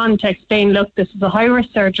gone on to explain, "Look, this is a high-risk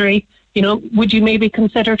surgery, would you maybe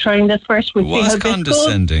consider trying this first?" It was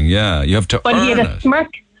condescending, yeah. You have to earn it. But he had a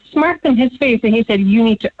smirk on his face, and he said, "You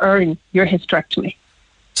need to earn your hysterectomy."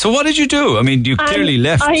 So what did you do? I mean, you clearly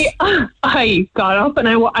left. I got up and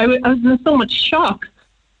I was in so much shock.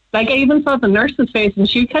 Like, I even saw the nurse's face and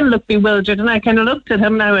she kind of looked bewildered, and I kind of looked at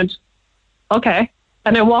him and I went, "Okay."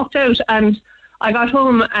 And I walked out and I got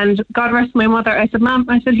home, and God rest my mother, I said, "Mom,"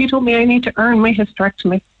 I said, "he told me I need to earn my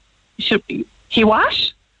hysterectomy." He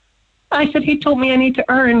what? I said, "He told me I need to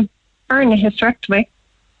earn a hysterectomy."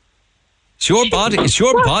 It's your body. It's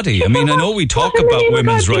your body. I mean, I know we talk about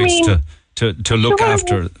women's rights to look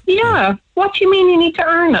after. Yeah. What do you mean you need to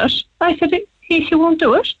earn it? I said, he won't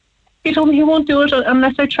do it. He told me he won't do it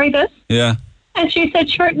unless I try this. Yeah. And she said,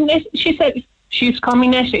 "Sure." She said, she used to call me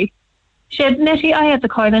Nettie. She said, "Nettie, I had the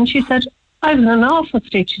coil." And she said, "I was in an awful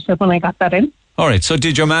state," she said, "when I got that in." All right. So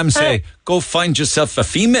did your mum say, "Go find yourself a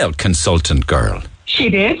female consultant, girl"? She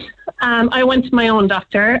did. I went to my own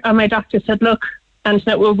doctor, and my doctor said, "Look," and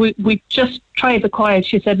said, "Well, we just tried the coil."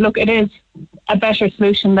 She said, "Look, it is a better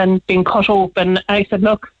solution than being cut open." I said,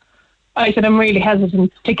 "Look," I said, "I'm really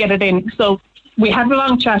hesitant to get it in." So we had a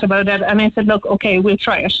long chat about it, and I said, "Look, okay, we'll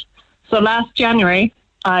try it." So last January,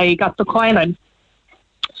 I got the coil in.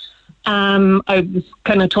 I was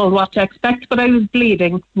kind of told what to expect, but I was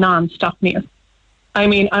bleeding non-stop, Neil. I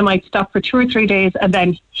mean, I might stop for 2 or 3 days, and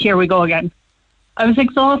then here we go again. I was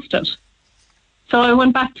exhausted. So I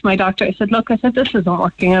went back to my doctor. I said, "Look," I said, "this isn't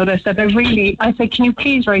working out." I said, I said, "Can you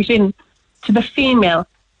please write in to the female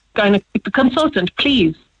the consultant,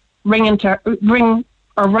 please ring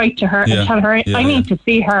or write to her and tell her I need to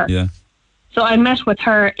see her." Yeah. So I met with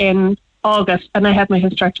her in August, and I had my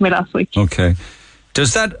hysterectomy last week. Okay.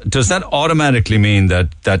 Does that automatically mean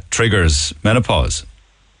that triggers menopause?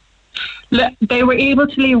 They were able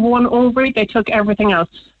to leave one ovary. They took everything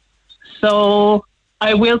else. So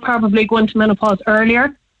I will probably go into menopause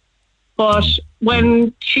earlier. But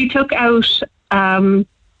when she took out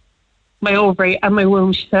my ovary and my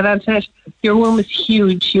womb, she said, Antoinette, your womb is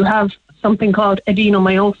huge. You have something called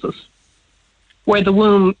adenomyosis, where the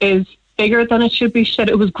womb is bigger than it should be. She said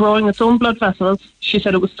it was growing its own blood vessels. She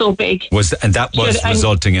said it was so big. And that was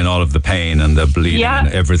resulting in all of the pain and the bleeding and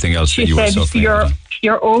everything else that you were suffering. She said,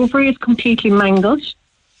 your ovary is completely mangled.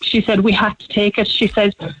 She said, we had to take it. She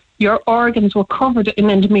said, your organs were covered in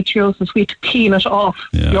endometriosis. We had to peel it off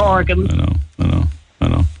your organs. I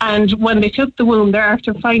know. And when they took the womb, they're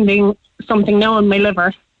after finding something now in my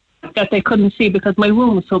liver that they couldn't see because my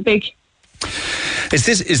womb was so big. Is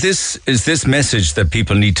this message that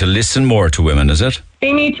people need to listen more to women, is it?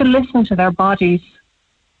 They need to listen to their bodies.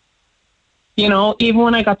 You know, even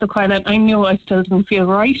when I got the quiet, I knew I still didn't feel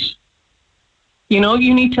right. You know,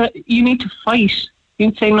 you need to fight. You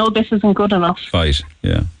need to say, no, this isn't good enough. Fight,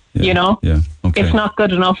 yeah. You know? Yeah, okay. It's not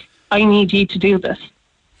good enough. I need you to do this.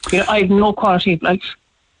 You know, I have no quality of life.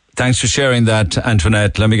 Thanks for sharing that,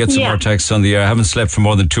 Antoinette. Let me get some more texts on the air. I haven't slept for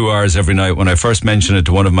more than 2 hours every night. When I first mentioned it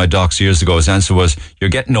to one of my docs years ago, his answer was, you're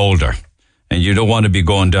getting older and you don't want to be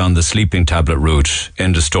going down the sleeping tablet route.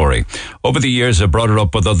 End of story. Over the years, I brought it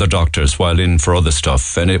up with other doctors while in for other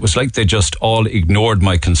stuff, and it was like they just all ignored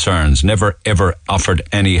my concerns, never ever offered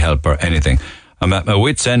any help or anything. I'm at my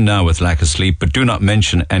wit's end now with lack of sleep, but do not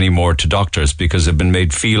mention any more to doctors because I've been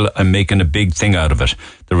made feel I'm making a big thing out of it.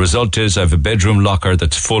 The result is I have a bedroom locker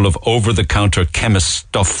that's full of over-the-counter chemist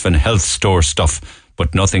stuff and health store stuff,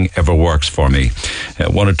 but nothing ever works for me.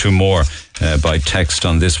 One or two more by text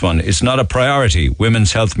on this one. It's not a priority.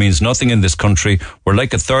 Women's health means nothing in this country. We're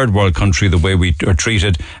like a third world country the way we are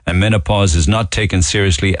treated, and menopause is not taken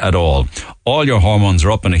seriously at all. All your hormones are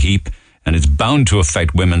up in a heap, and it's bound to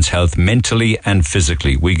affect women's health mentally and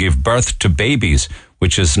physically. We give birth to babies,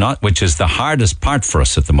 which is the hardest part for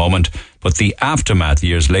us at the moment, but the aftermath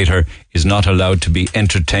years later is not allowed to be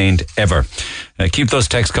entertained ever. Keep those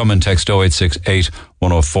texts coming. Text 0868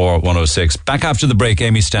 104 106. Back after the break.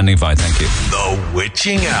 Amy standing by. Thank you. The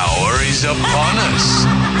witching hour is upon us.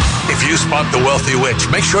 If you spot the wealthy witch,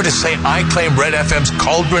 make sure to say, I claim Red FM's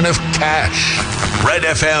cauldron of cash. Red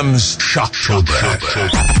FM's Shocktober.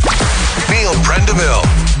 Neil Prendeville,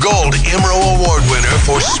 Gold IMRO Award winner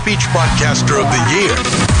for Speech Broadcaster of the Year.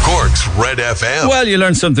 Cork's Red FM. Well, you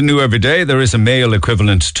learn something new every day. There is a male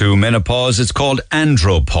equivalent to menopause. It's called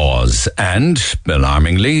andropause. And,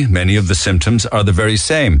 alarmingly, many of the symptoms are the very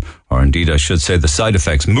same. Or indeed, I should say the side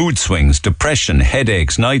effects. Mood swings, depression,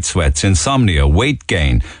 headaches, night sweats, insomnia, weight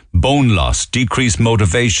gain, bone loss, decreased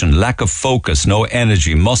motivation, lack of focus, no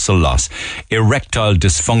energy, muscle loss, erectile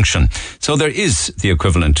dysfunction. So there is the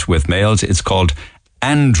equivalent with males. It's called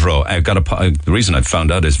the reason I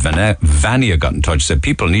found out is Vania got in touch, said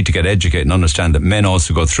people need to get educated and understand that men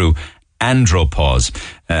also go through andropause.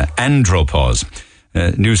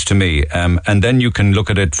 News to me. And then you can look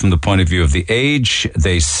at it from the point of view of the age.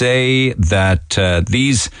 They say that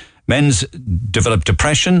these men's develop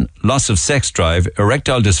depression, loss of sex drive,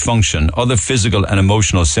 erectile dysfunction, other physical and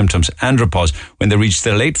emotional symptoms, andropause, when they reach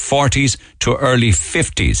their late 40s to early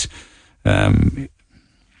 50s.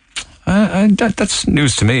 That's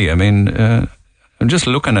news to me. I mean, I'm just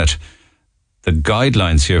looking at the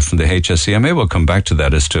guidelines here from the HSE. I may well come back to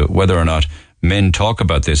that as to whether or not men talk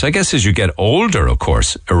about this. I guess as you get older, of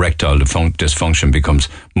course, erectile dysfunction becomes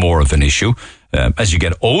more of an issue. As you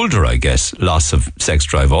get older, I guess, loss of sex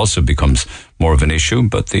drive also becomes more of an issue.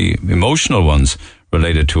 But the emotional ones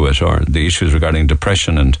related to it, or the issues regarding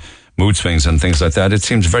depression and mood swings and things like that, it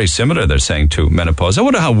seems very similar, they're saying, to menopause. I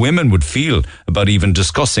wonder how women would feel about even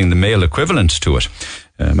discussing the male equivalent to it.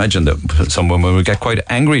 Imagine that some women would get quite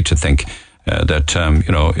angry to think that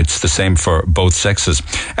it's the same for both sexes.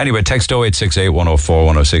 Anyway, text 0868 104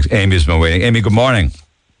 106. Amy's been waiting. Amy, good morning.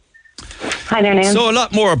 Hi there, Neil. So a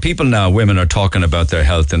lot more people now, women are talking about their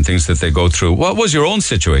health and things that they go through. What was your own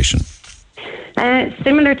situation?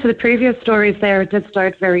 Similar to the previous stories there, it did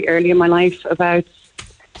start very early in my life, about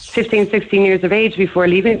 15, 16 years of age. Before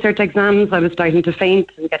leaving cert exams, I was starting to faint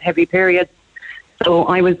and get heavy periods. So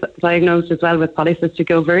I was diagnosed as well with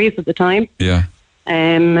polycystic ovaries at the time. Yeah.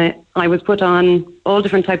 I was put on all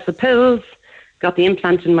different types of pills, got the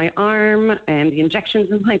implant in my arm and the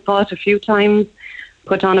injections in my butt a few times,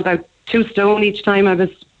 put on about 2 stone each time I was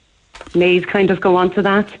made kind of go on to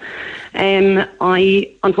that.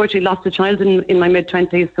 I unfortunately lost a child in my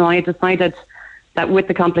mid-20s, so I decided that with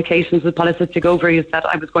the complications with polycystic ovaries that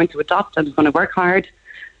I was going to adopt. I was going to work hard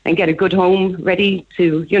and get a good home ready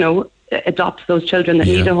to, adopt those children that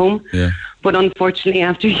need a home. Yeah. But unfortunately,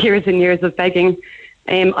 after years and years of begging,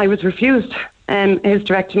 I was refused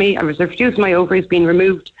hysterectomy. I was refused my ovaries being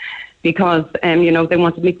removed. because, they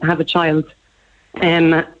wanted me to have a child.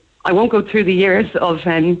 I won't go through the years of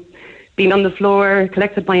being on the floor,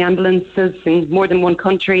 collected by ambulances in more than one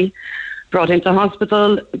country, brought into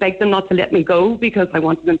hospital, begged them not to let me go because I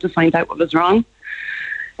wanted them to find out what was wrong.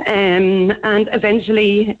 And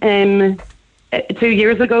eventually, 2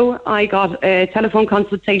 years ago, I got a telephone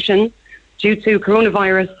consultation due to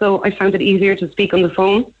coronavirus, so I found it easier to speak on the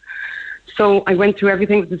phone. So I went through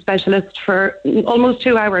everything with the specialist for almost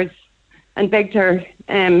 2 hours and begged her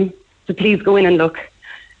to please go in and look.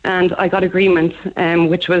 And I got agreement,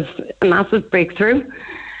 which was a massive breakthrough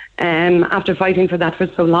after fighting for that for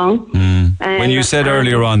so long. When you said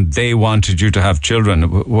earlier on they wanted you to have children,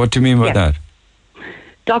 what do you mean by that?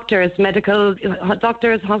 Doctors,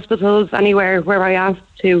 hospitals, anywhere where I asked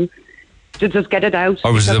to just get it out.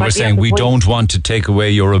 Or was it they were saying, we don't want to take away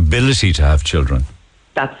your ability to have children?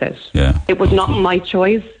 That's it. Yeah. It was not my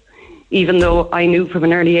choice, even though I knew from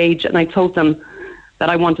an early age, and I told them that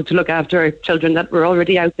I wanted to look after children that were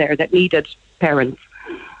already out there that needed parents.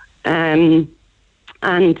 It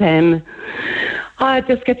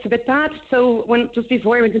just gets a bit bad. So just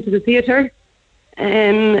before I went into the theatre,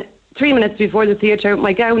 3 minutes before the theatre,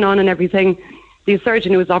 my gown on and everything, the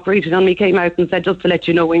surgeon who was operating on me came out and said, just to let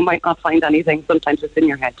you know, we might not find anything. Sometimes it's in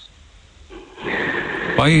your head.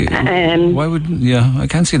 Why would, I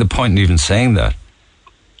can't see the point in even saying that.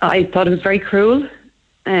 I thought it was very cruel.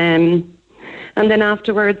 And then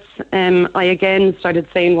afterwards, I again started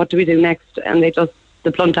saying, what do we do next? And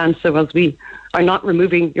the blunt answer was, we are not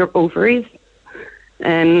removing your ovaries.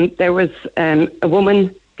 And there was a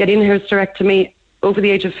woman getting her hysterectomy over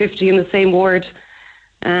the age of 50 in the same ward.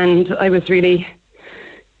 And I was really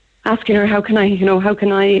asking her, how can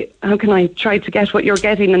I try to get what you're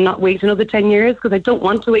getting and not wait another 10 years? Because I don't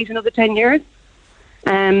want to wait another 10 years.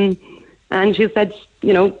 And she said,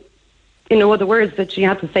 in no other words, that she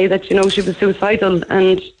had to say that, she was suicidal.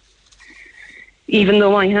 And even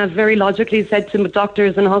though I have very logically said to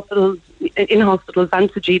doctors and hospitals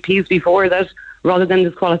and to GPs before that, rather than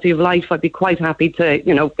this quality of life, I'd be quite happy to,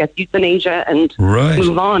 get euthanasia and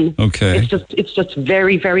move on. Okay. It's just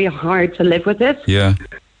very, very hard to live with it. Yeah.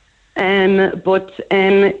 But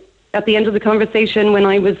at the end of the conversation, when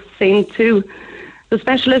I was saying to the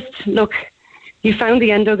specialist, look, you found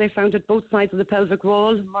the endo, they found it both sides of the pelvic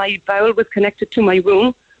wall. My bowel was connected to my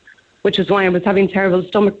womb, which is why I was having terrible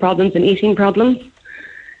stomach problems and eating problems.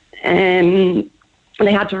 And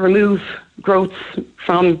they had to remove growths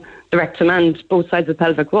from the rectum and both sides of the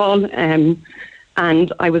pelvic wall. And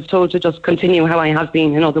I was told to just continue how I have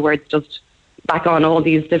been. In other words, just back on all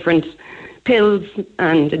these different pills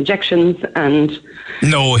and injections and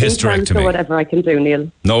no hysterectomy or whatever I can do,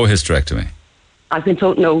 Neil. No hysterectomy. I've been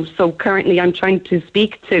told no. So currently I'm trying to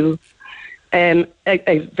speak to a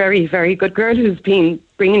very, very good girl who's been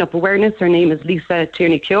bringing up awareness. Her name is Lisa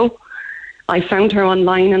Tierney-Keogh. I found her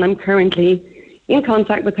online and I'm currently in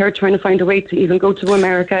contact with her, trying to find a way to even go to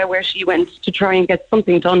America, where she went, to try and get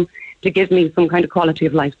something done to give me some kind of quality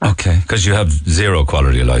of life back. Okay, because you have zero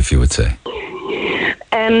quality of life, you would say.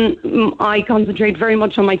 I concentrate very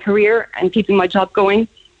much on my career and keeping my job going.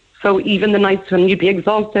 So even the nights when you'd be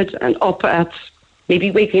exhausted and up at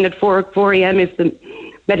maybe waking at 4 a.m. if the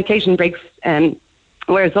medication breaks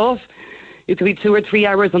wears off, you could be 2 or 3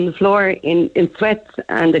 hours on the floor in sweat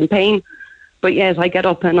and in pain. But yes, I get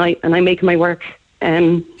up and I make my work.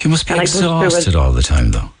 You must be exhausted all the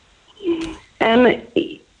time, though.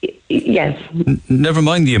 Yes. Never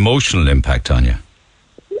mind the emotional impact on you.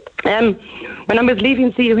 When I was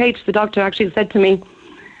leaving CUH, the doctor actually said to me,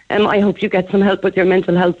 I hope you get some help with your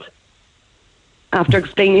mental health. After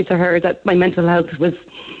explaining to her that my mental health was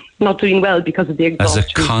not doing well because of the exhaustion. As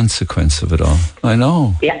a consequence of it all. I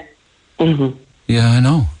know. Yeah. Mm-hmm. Yeah, I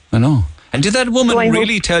know. And did that woman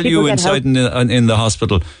really tell you inside in the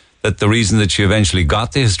hospital that the reason that she eventually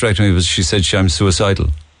got the hysterectomy was she said I'm suicidal?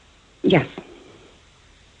 Yes.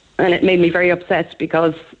 And it made me very upset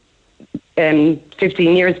because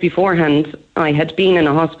 15 years beforehand, I had been in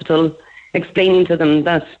a hospital explaining to them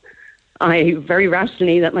that very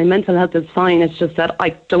rationally, that my mental health is fine. It's just that I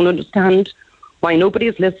don't understand why nobody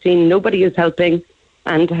is listening, nobody is helping,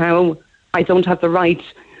 and how I don't have the right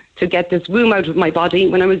to get this womb out of my body.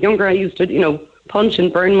 When I was younger, I used to, punch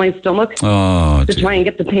and burn my stomach to try and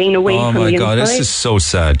get the pain away from the inside. Oh, my God, this is so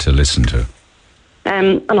sad to listen to.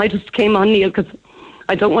 And I just came on, Neil, because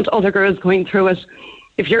I don't want other girls going through it.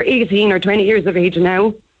 If you're 18 or 20 years of age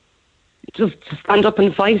now, just stand up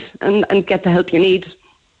and fight and get the help you need.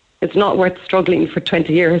 It's not worth struggling for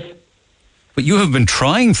 20 years. But you have been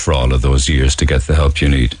trying for all of those years to get the help you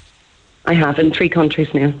need. I have, in 3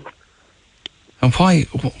 countries now. And why?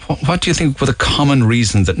 What do you think were the common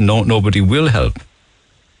reasons that nobody will help?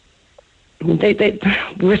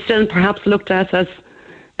 We're still perhaps looked at as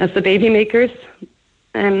the baby makers.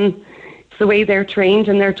 It's the way they're trained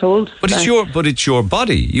and they're told. But it's your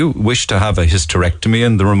body. You wish to have a hysterectomy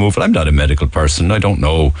and the removal. I'm not a medical person. I don't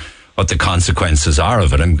know what the consequences are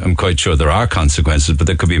of it. I'm quite sure there are consequences, but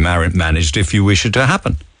they could be managed if you wish it to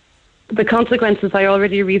happen. The consequences I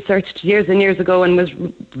already researched years and years ago and was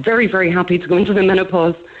very, very happy to go into the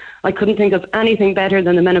menopause. I couldn't think of anything better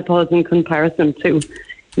than the menopause in comparison to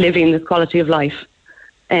living this quality of life.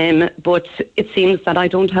 But it seems that I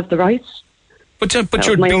don't have the right. But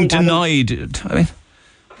you're being denied. I mean,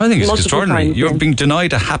 I think it's extraordinary. You're being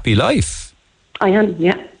denied a happy life. I am,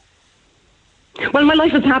 yeah. Well, my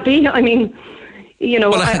life is happy. I mean, I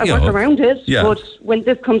work around it, but when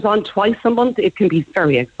this comes on twice a month, it can be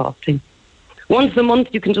very exhausting. Once a month,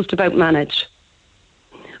 you can just about manage.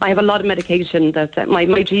 I have a lot of medication that my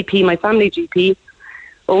GP, my family GP,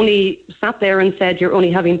 only sat there and said, you're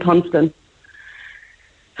only having Ponston.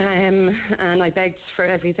 And I begged for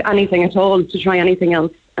anything at all to try anything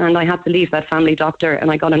else. And I had to leave that family doctor,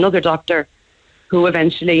 and I got another doctor who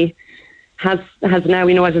eventually has now,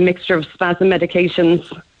 I have a mixture of spasm medications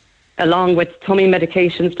along with tummy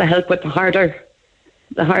medications to help with the harder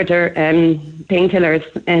painkillers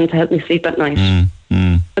and to help me sleep at night.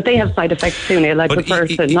 But they have side effects too, Neil. I prefer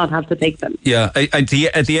to not have to take them. Yeah, at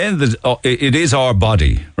the end of it is our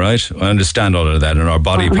body, right? I understand all of that, and our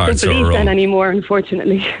body parts are our own. I don't believe that anymore,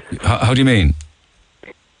 unfortunately. How do you mean?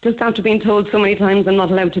 Just after being told so many times I'm not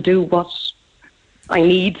allowed to do what I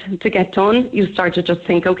need to get done, you start to just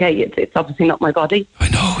think, okay, it's obviously not my body. I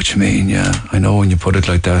know what you mean, yeah. I know when you put it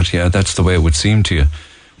like that, yeah, that's the way it would seem to you.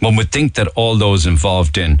 One would think that all those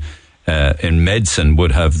involved in medicine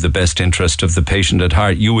would have the best interest of the patient at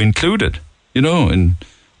heart, you included, in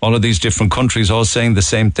all of these different countries all saying the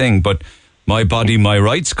same thing, but my body, my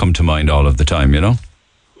rights come to mind all of the time,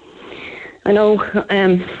 I know,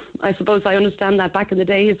 I suppose I understand that back in the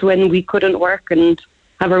days when we couldn't work and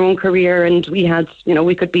have our own career and we had,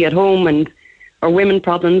 we could be at home and our women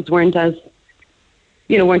problems weren't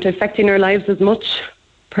affecting our lives as much,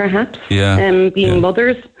 perhaps, being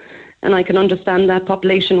mothers. And I can understand that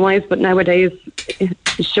population-wise, but nowadays,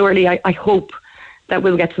 surely I hope that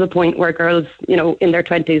we'll get to the point where girls, in their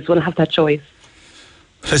 20s will have that choice.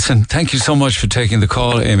 Listen, thank you so much for taking the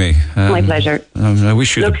call, Amy. My pleasure. I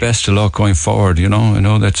wish you the best of luck going forward, I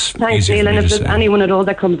know that's thanks, easy Neil, for me and if to there's say. anyone at all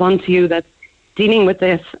that comes on to you that's dealing with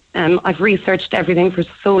this, I've researched everything for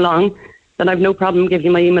so long that I've no problem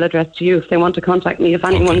giving my email address to you if they want to contact me if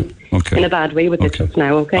anyone's in a bad way with it just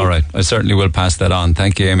now, okay? All right, I certainly will pass that on.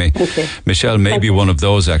 Thank you, Amy. Okay. Michelle, maybe one of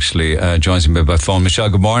those actually joins me by phone. Michelle,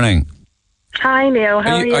 good morning. Hi, Neil.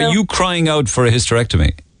 How are you? Are you crying out for a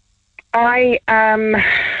hysterectomy? I am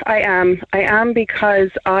because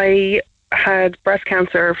I had breast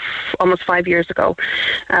cancer almost 5 years ago,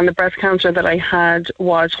 and the breast cancer that I had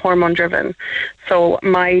was hormone driven. So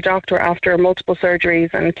my doctor, after multiple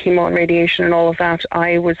surgeries and chemo and radiation and all of that,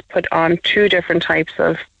 I was put on 2 different types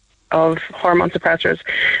of hormone suppressors.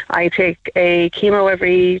 I take a chemo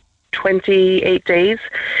every 28 days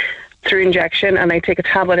through injection, and I take a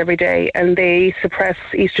tablet every day, and they suppress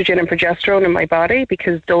estrogen and progesterone in my body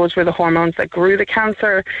because those were the hormones that grew the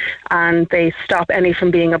cancer, and they stop any from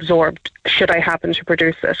being absorbed should I happen to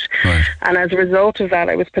produce it. Right. And as a result of that,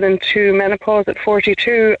 I was put into menopause at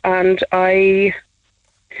 42, and I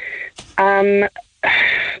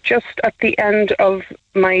just at the end of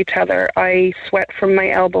my tether. I sweat from my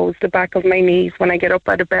elbows, the back of my knees. When I get up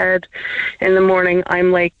out of bed in the morning,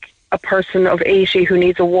 I'm like a person of 80 who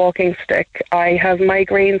needs a walking stick. I have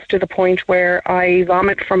migraines to the point where I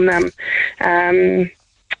vomit from them.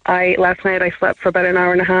 Last night I slept for about an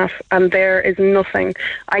hour and a half, and there is nothing.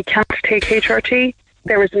 I can't take HRT.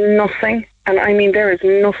 There is nothing, and I mean there is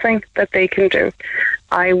nothing that they can do.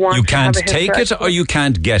 You can't take it, or you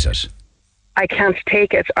can't get it? I can't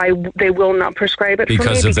take it. They will not prescribe it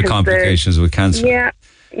because for me of the complications with cancer. Yeah.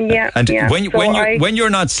 And when you're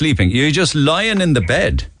not sleeping, you're just lying in the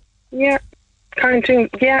bed. Yeah,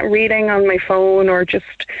 reading on my phone, or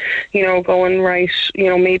just, go and write,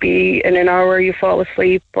 maybe in an hour you fall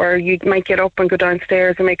asleep, or you might get up and go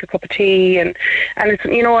downstairs and make a cup of tea, and it's,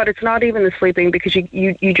 it's not even the sleeping, because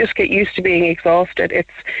you just get used to being exhausted. It's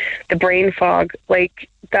the brain fog. Like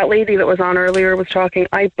that lady that was on earlier was talking,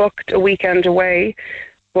 I booked a weekend away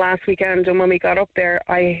last weekend, and when we got up there,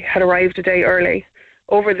 I had arrived a day early.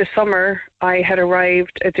 Over the summer, I had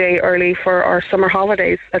arrived a day early for our summer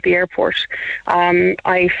holidays at the airport.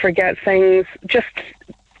 I forget things, just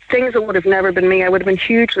things that would have never been me. I would have been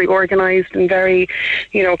hugely organised and very,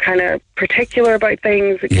 kind of particular about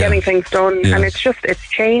things, getting things done. Yes. And it's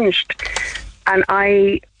changed. And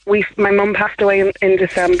my mum passed away in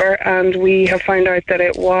December, and we have found out that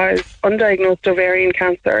it was undiagnosed ovarian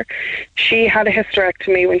cancer. She had a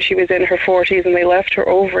hysterectomy when she was in her 40s, and they left her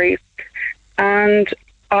ovaries. And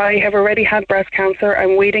I have already had breast cancer.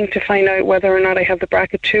 I'm waiting to find out whether or not I have the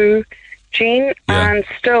BRCA2 gene, and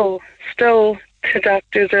still the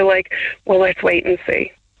doctors are like, well, let's wait and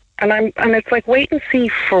see. And it's like, wait and see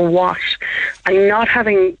for what? I'm not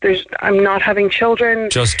having children.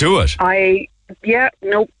 Just do it.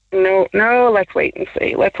 No, let's wait and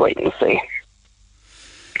see.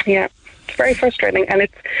 Yeah, it's very frustrating, and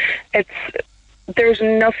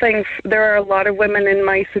there are a lot of women in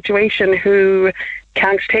my situation who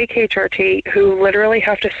can't take HRT, who literally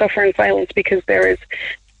have to suffer in silence because there is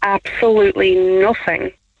absolutely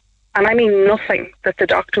nothing, and I mean nothing, that the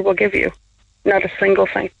doctor will give you. Not a single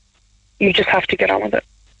thing. You just have to get on with it.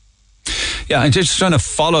 Yeah, I'm just trying to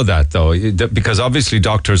follow that, though, because obviously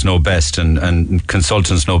doctors know best and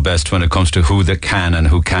consultants know best when it comes to who that can and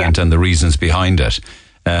who can't and the reasons behind it.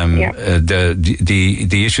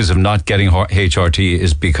 The issues of not getting HRT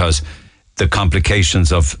is because the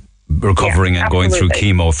complications of recovering and going through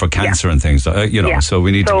chemo for cancer and things, so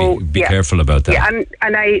we need to be careful about that. Yeah,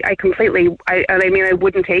 and I completely, I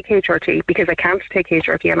wouldn't take HRT because I can't take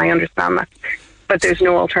HRT, and I understand that. But there's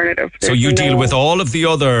no alternative. So you deal with all of the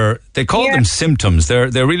other, they call them symptoms. They're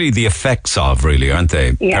really the effects of, really, aren't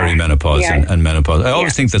they? Perimenopause and menopause. I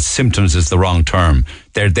always think that symptoms is the wrong term.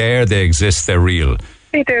 They're there, they exist, they're real.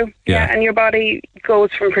 They do. Yeah, and your body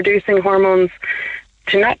goes from producing hormones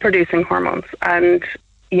to not producing hormones. And,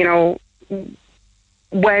 when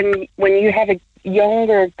you have a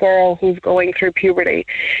younger girl who's going through puberty,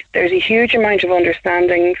 there's a huge amount of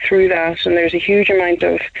understanding through that, and there's a huge amount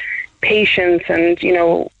of patience, and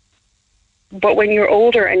but when you're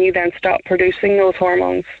older and you then stop producing those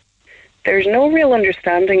hormones, there's no real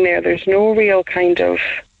understanding there. There's no real kind of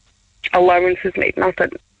allowances made. Not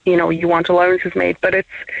that you want allowances made, but it's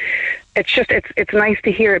nice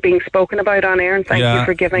to hear it being spoken about on air, and thank you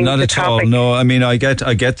for giving not the at topic. all. No, I mean, I get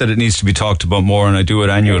that it needs to be talked about more, and I do it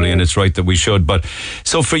annually, and it's right that we should. But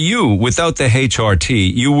so for you, without the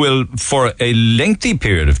HRT, you will, for a lengthy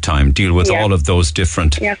period of time, deal with all of those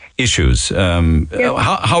different issues.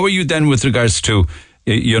 How are you then with regards to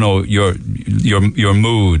your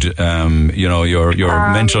mood,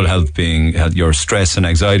 your mental health, being your stress and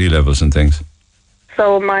anxiety levels and things?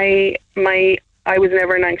 So I was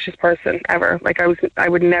never an anxious person, ever. I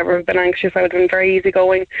would never have been anxious. I would have been very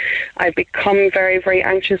easygoing. I've become very, very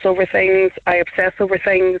anxious over things. I obsess over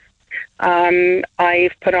things.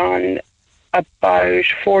 I've put on about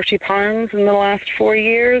 40 pounds in the last 4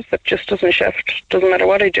 years. That just doesn't shift. Doesn't matter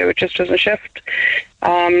what I do, it just doesn't shift.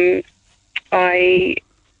 I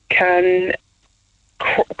can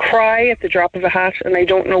cry at the drop of a hat, and I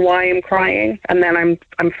don't know why I'm crying, and then I'm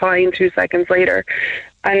fine 2 seconds later.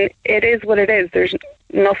 And it is what it is. There's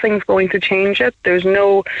nothing's going to change it. There's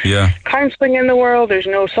no counselling in the world. There's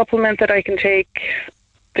no supplement that I can take.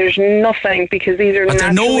 There's nothing, because these are. Are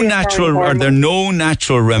there no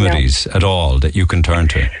natural remedies at all that you can turn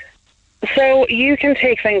to? So you can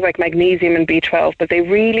take things like magnesium and B12, but they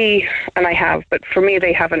really, and I have, but for me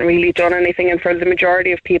they haven't really done anything, and for the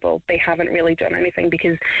majority of people they haven't really done anything,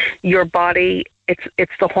 because your body,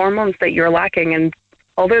 it's the hormones that you're lacking, and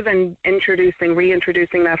other than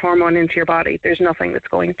reintroducing that hormone into your body, there's nothing that's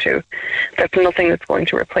going to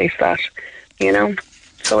replace that,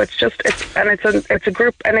 So it's a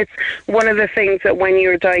group, and it's one of the things that when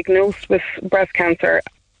you're diagnosed with breast cancer,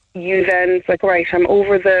 you then, it's like, right, I'm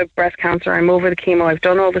over the breast cancer, I'm over the chemo, I've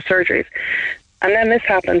done all the surgeries, and then this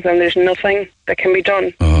happens, and there's nothing that can be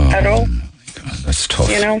done at all. God, that's tough.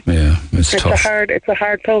 Yeah, it's tough. It's a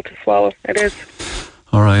hard pill to swallow. It is.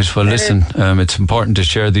 All right. Well, listen, it's important to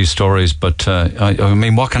share these stories, but I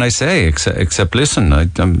mean, what can I say except listen?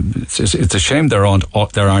 It's a shame there aren't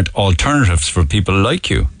alternatives for people like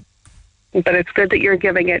you. But it's good that you're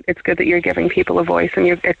giving it. It's good that you're giving people a voice, and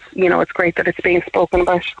it's great that it's being spoken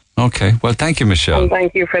about. Okay. Well, thank you, Michelle. And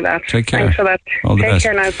thank you for that. Take care. Thanks for that. All the best.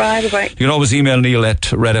 Take care now. Bye. Bye. You can always email Neil at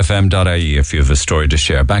redfm.ie if you have a story to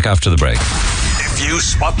share. Back after the break. If you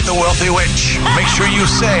spot the wealthy witch, make sure you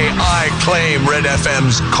say, I claim Red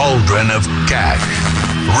FM's cauldron of cash.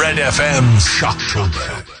 Red FM's Shock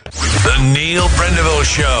Trooper. The Neil Prendeville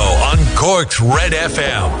Show on Cork's Red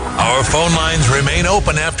FM. Our phone lines remain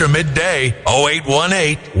open after midday,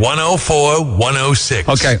 0818-104-106.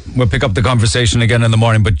 Okay, we'll pick up the conversation again in the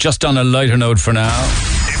morning, but just on a lighter note for now.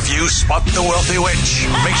 If If you spot the wealthy witch,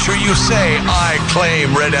 make sure you say, I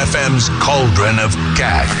claim Red FM's cauldron of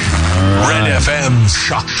cash. Red FM's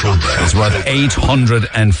Shock Trooper. It's worth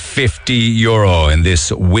 €850 in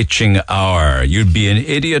this witching hour. You'd be an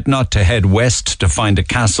idiot not to head west to find a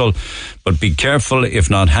castle, but be careful. If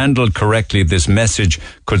not handled correctly, this message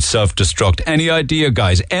could self-destruct. Any idea,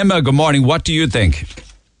 guys? Emma, good morning. What do you think?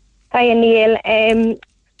 Hi, Neil. To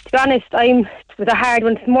be honest, it was a hard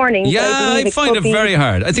one this morning. Yeah, I find it very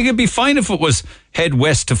hard. I think it'd be fine if it was head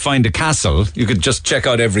west to find a castle. You could just check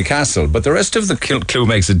out every castle, but the rest of the clue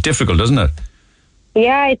makes it difficult, doesn't it?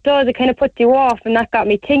 Yeah, it does. It kind of puts you off, and that got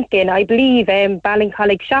me thinking. I believe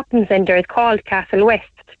Ballincollig Shopping Centre is called Castle West.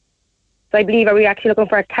 So I believe, are we actually looking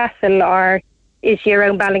for a castle, or is she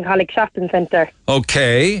around Ballincollig Shopping Centre?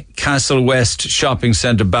 Okay, Castle West Shopping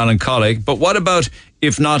Centre, Ballincollig. But what about,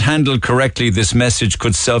 if not handled correctly, this message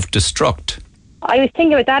could self-destruct? I was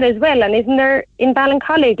thinking about that as well. And isn't there in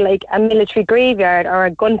Ballincollig like a military graveyard or a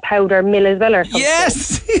gunpowder mill as well or something?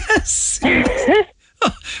 Yes.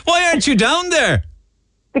 Why aren't you down there?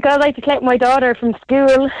 Because I have to collect my daughter from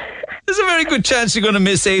school. There's a very good chance you're going to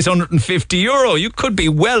miss €850. You could be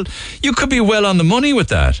well on the money with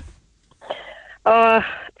that. Oh,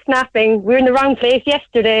 snapping. We were in the wrong place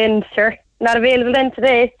yesterday and sure, not available then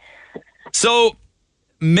today. So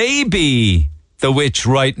maybe the witch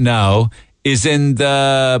right now is in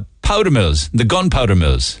the powder mills, the gunpowder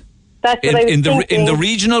mills. That's what I was thinking. In the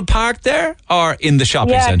regional park there, or in the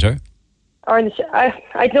shopping centre? Or in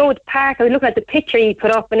I know it's park. I was looking at the picture you put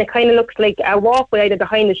up, and it kind of looks like a walkway either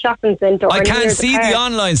behind the shopping centre. I can't see the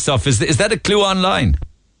online stuff. Is that a clue online?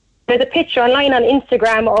 There's a picture online on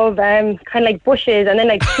Instagram of kind of like bushes and then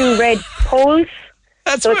like two red poles.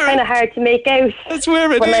 So it's kind of hard to make out. That's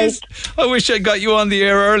where it is. I wish I got you on the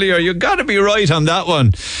air earlier. You got to be right on that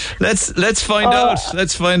one. Let's find out.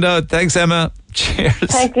 Let's find out. Thanks, Emma. Cheers.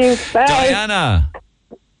 Thank you. Bye. Diana.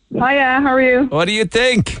 Hiya, how are you? What do you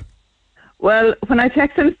think? Well, when I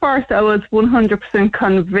texted first, I was 100%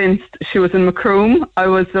 convinced she was in Macroom. I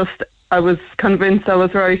was convinced I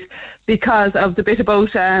was right because of the bit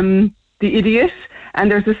about the idiot. And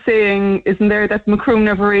there's a saying, isn't there, that Macroom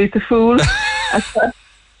never raised a fool?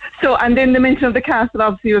 So, and then the mention of the castle,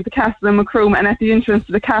 obviously you have the castle in Macroom, and at the entrance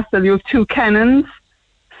to the castle you have two cannons.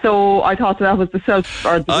 So I thought that was the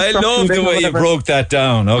I love the way you broke that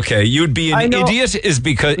down. Okay, you'd be an idiot is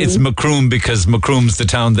because it's Macroom, because Macroom's the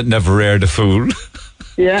town that never reared a fool.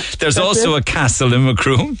 Yeah. There's also a castle in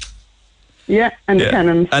Macroom. Yeah, and the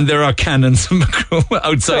cannons. And there are cannons in Macroom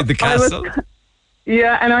outside the castle.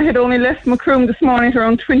 And I had only left Macroom this morning at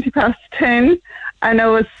around 10:20. And I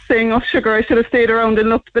was saying, oh, sugar, I should have stayed around and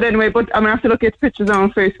looked. But anyway, I'm going to have to look at the pictures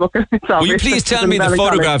on Facebook. Will you please tell me the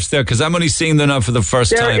photographs there? Because I'm only seeing them now for the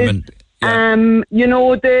first time. You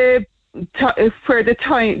know,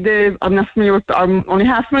 I'm not familiar with, I'm only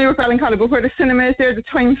half familiar with Ballincollig, but where the cinema is there, the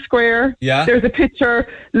Times Square, there's a picture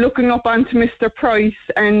looking up onto Mr. Price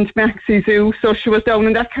and Maxi Zoo. So she was down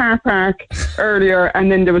in that car park earlier,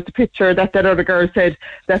 and then there was the picture that other girl said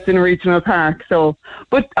that's in a regional park. So,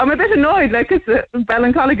 but I'm a bit annoyed, like, because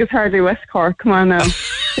Ballincollig is hardly West Cork. Come on now.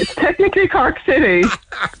 It's technically Cork City.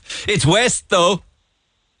 It's West, though.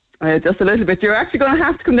 Just a little bit. You're actually going to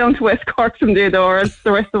have to come down to West Cork someday, though, or else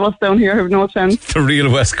the rest of us down here have no chance. The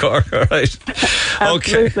real West Cork, all right.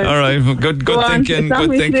 Okay, all right. Good thinking.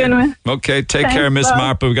 Good thinking. Anyway. Okay, take care, Miss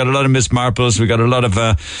Marple. We got a lot of Miss Marples. We got a lot of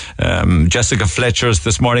Jessica Fletchers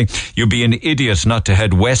this morning. You'd be an idiot not to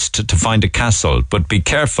head west to find a castle, but be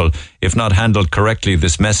careful. If not handled correctly,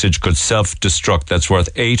 this message could self-destruct. That's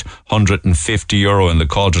worth €850 in the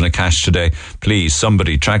cauldron of cash today. Please,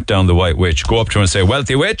 somebody track down the White Witch. Go up to her and say,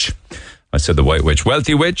 wealthy witch. I said the White Witch.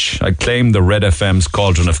 Wealthy witch, I claim the Red FM's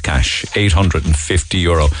cauldron of cash.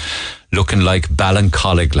 €850. Looking like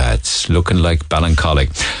Ballincollig, lads. Looking like Ballincollig.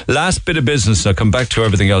 Last bit of business. I'll come back to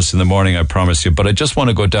everything else in the morning, I promise you. But I just want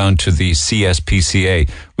to go down to the CSPCA.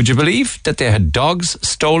 Would you believe that they had dogs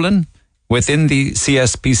stolen within the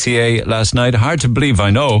CSPCA last night? Hard to believe, I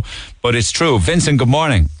know, but it's true. Vincent, good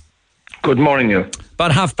morning. Good morning, Neil.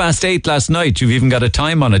 About 8:30 last night. You've even got a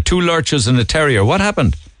time on it. 2 lurchers and a terrier. What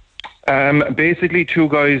happened? Basically, 2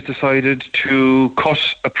 guys decided to cut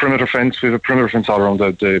a perimeter fence. We have a perimeter fence all around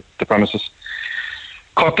the premises.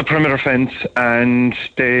 Cut the perimeter fence, and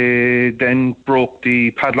they then broke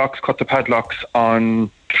the padlocks, cut the padlocks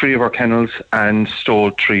on 3 of our kennels, and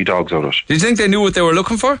stole 3 dogs out of it. Do you think they knew what they were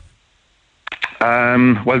looking for?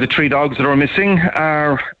 Well, the 3 dogs that are missing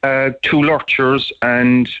are 2 lurchers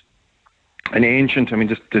and an ancient. I mean,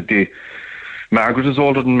 the Margaret is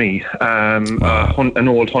older than me. An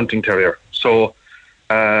old hunting terrier. So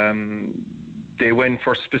they went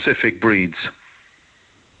for specific breeds.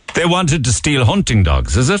 They wanted to steal hunting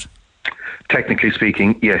dogs, is it? Technically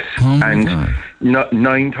speaking, yes. And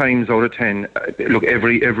 9 times out of 10, look,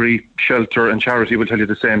 every shelter and charity will tell you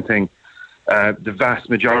the same thing. The vast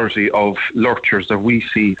majority of lurchers that we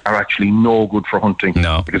see are actually no good for hunting.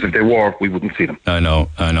 No. Because if they were, we wouldn't see them. I know.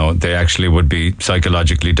 They actually would be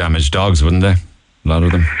psychologically damaged dogs, wouldn't they? A lot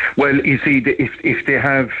of them. Well, you see, if they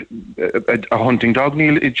have a hunting dog,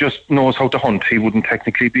 Neil, it just knows how to hunt. He wouldn't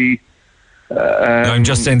technically be... I'm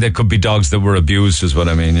just saying there could be dogs that were abused, is what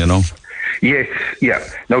I mean, Yes, yeah.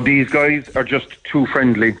 Now, these guys are just too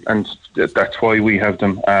friendly, and that's why we have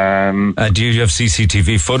them. Do you have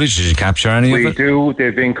CCTV footage? Did you capture any of it? We do.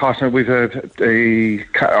 They've been caught. We've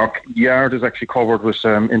our yard is actually covered with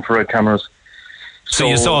infrared cameras. So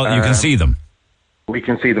you can see them? We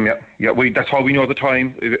can see them, yeah. Yeah, that's how we know the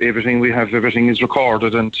time. Everything is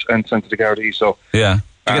recorded and sent to the Garda. So yeah,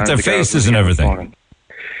 you get their faces and everything.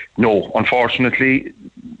 No, unfortunately,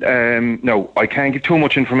 no. I can't give too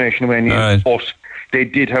much information away, Right. But they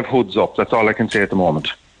did have hoods up. That's all I can say at the moment.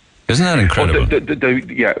 Isn't that incredible?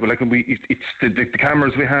 It's the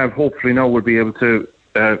cameras we have. Hopefully now we'll be able to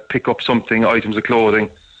pick up something, items of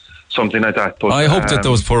clothing, something like that. But I hope that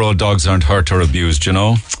those poor old dogs aren't hurt or abused.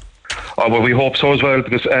 Oh, well, we hope so as well,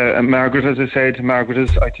 because Margaret, as I said,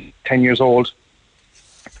 is I think 10 years old.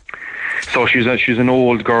 So she's an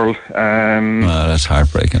old girl. That's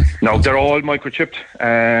heartbreaking. Now, they're all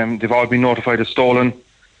microchipped. They've all been notified as stolen,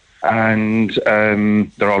 and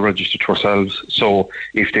they're all registered to ourselves. So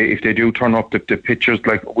if they do turn up, the pictures,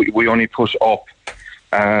 like we only put up,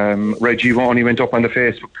 Reggie only went up on the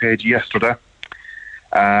Facebook page yesterday,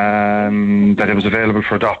 that it was available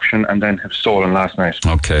for adoption, and then have stolen last night.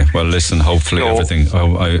 Okay, well, listen, hopefully everything...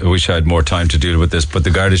 I wish I had more time to deal with this, but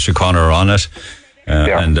the Garda Síochána are on it.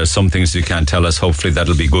 And there's some things you can't tell us. Hopefully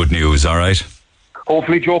that'll be good news, all right?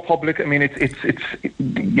 Hopefully, Joe Public, I mean, it's this is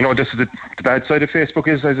the bad side of Facebook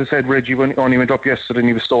is, as I said, Reggie only went up yesterday and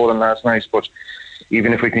he was stolen last night, but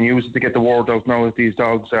even if we can use it to get the word out now that these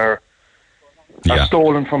dogs are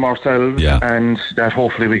stolen from ourselves, and that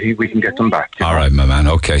hopefully we can get them back. All right, my man.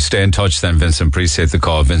 Okay, stay in touch then, Vincent. Appreciate the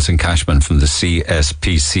call. Vincent Cashman from the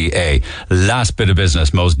CSPCA. Last bit of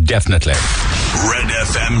business, most definitely. Red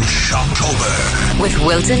FM Shocktober. With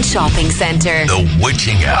Wilton Shopping Centre. The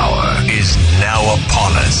witching hour is now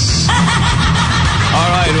upon us. All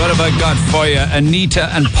right, what have I got for you? Anita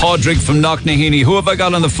and Padraig from Knocknaheeny. Who have I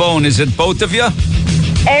got on the phone? Is it both of you?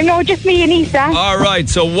 No, just me and Lisa. All right,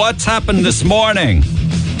 so what's happened this morning?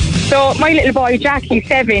 So my little boy Jack, he's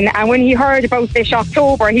 7, and when he heard about this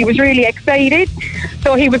Shocktober, he was really excited.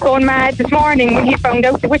 So he was going mad this morning when he found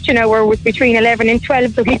out the witching hour was between 11 and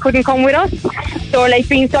 12, so he couldn't come with us. So,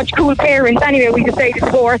 being such cool parents, anyway, we decided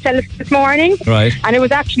to go ourselves this morning. Right. And it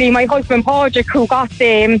was actually my husband Padraig who got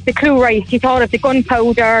the clue right. He thought of the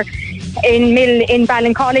gunpowder in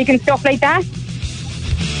Ballincollig and stuff like that.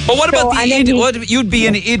 But what about the idiot? You'd be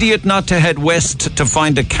an idiot not to head west to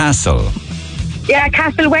find a castle. Yeah,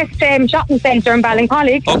 Castle West Shopping Centre in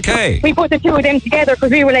Ballincollig. Okay. We put the two of them together because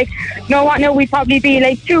we were like, we'd probably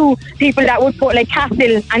be two people that would put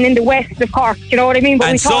Castle and in the west of Cork. You know what I mean?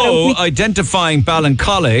 But and identifying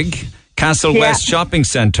Ballincollig, Castle West Shopping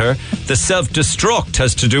Centre, the self-destruct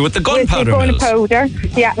has to do with the gunpowder mills. Gunpowder.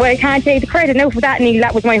 Yeah, well, I can't take the credit now for that, Neil.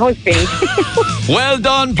 That was my husband. Well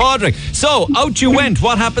done, Padraig. So, out you went.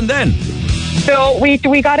 What happened then? So we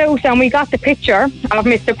got out and we got the picture of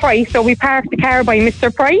Mr. Price. So we parked the car by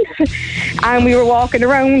Mr. Price and we were walking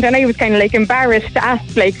around, and I was kind of embarrassed to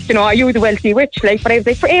ask, are you the wealthy witch? But I was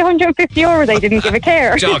like, for €850 I didn't give a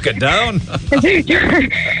care. Chalk it down.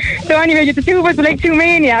 So anyway, the two of us were two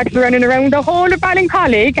maniacs running around the whole of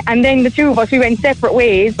Ballincollig, and then the two of us, we went separate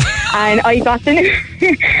ways. And I got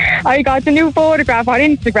the new photograph on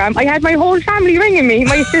Instagram. I had my whole family ringing me.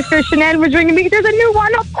 My sister Chanel was ringing me. There's a new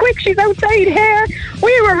one up, quick, she's outside here.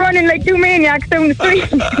 We were running like two maniacs down the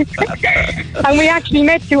street. And we actually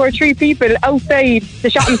met 2 or 3 people outside the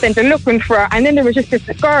shopping centre looking for her. And then there was just this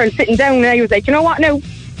girl sitting down, and I was like, you know what now?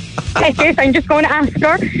 Take this, I'm just going to ask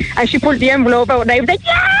her. And she pulled the envelope out, and I was like,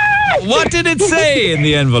 yes! What did it say in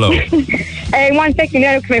the envelope? 1 second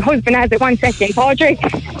there, because my husband has it. 1 second. Padraig.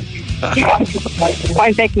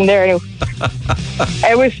 1 second there now.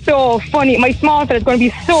 It was so funny. My small fella's going to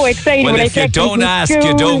be so excited. Well, when if you don't ask,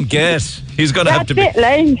 you don't get. He's going to have to be.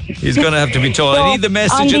 He's going to have to be told. So, I need the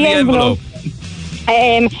message in the envelope.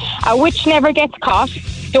 A witch never gets caught.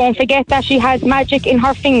 Don't forget that she has magic in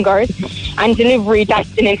her fingers and delivery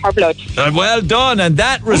destined in her blood. Well done. And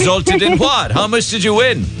that resulted in what? How much did you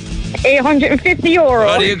win? €850.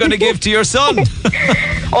 What are you going to give to your son?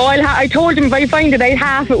 I told him if I find it, I'd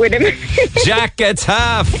half it with him. Jack gets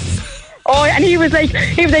half. Oh, and he was like,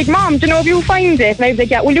 Mom, do you know if you find it? And I was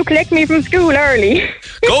like, yeah, will you collect me from school early?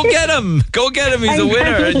 Go get him. He's a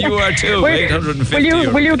winner, and you are too. 850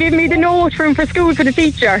 euro. Will you give me the note for him for school for the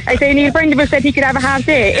teacher? I say Neil Prendeville said he could have a half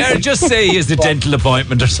day. Yeah, just say he has a dental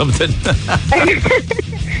appointment or something.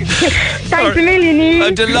 Thanks a million, Neil.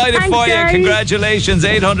 I'm delighted for you. Guys. Congratulations,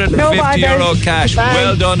 850 euro cash. Bye.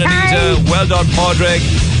 Well done, Anita. Well done, Padraig.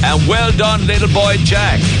 And well done, little boy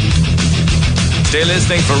Jack. Stay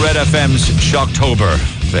listening for Red FM's Shocktober.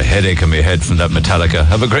 The headache in my head from that Metallica.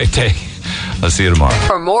 Have a great day. I'll see you tomorrow.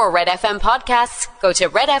 For more Red FM podcasts, go to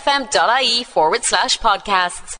redfm.ie/podcasts.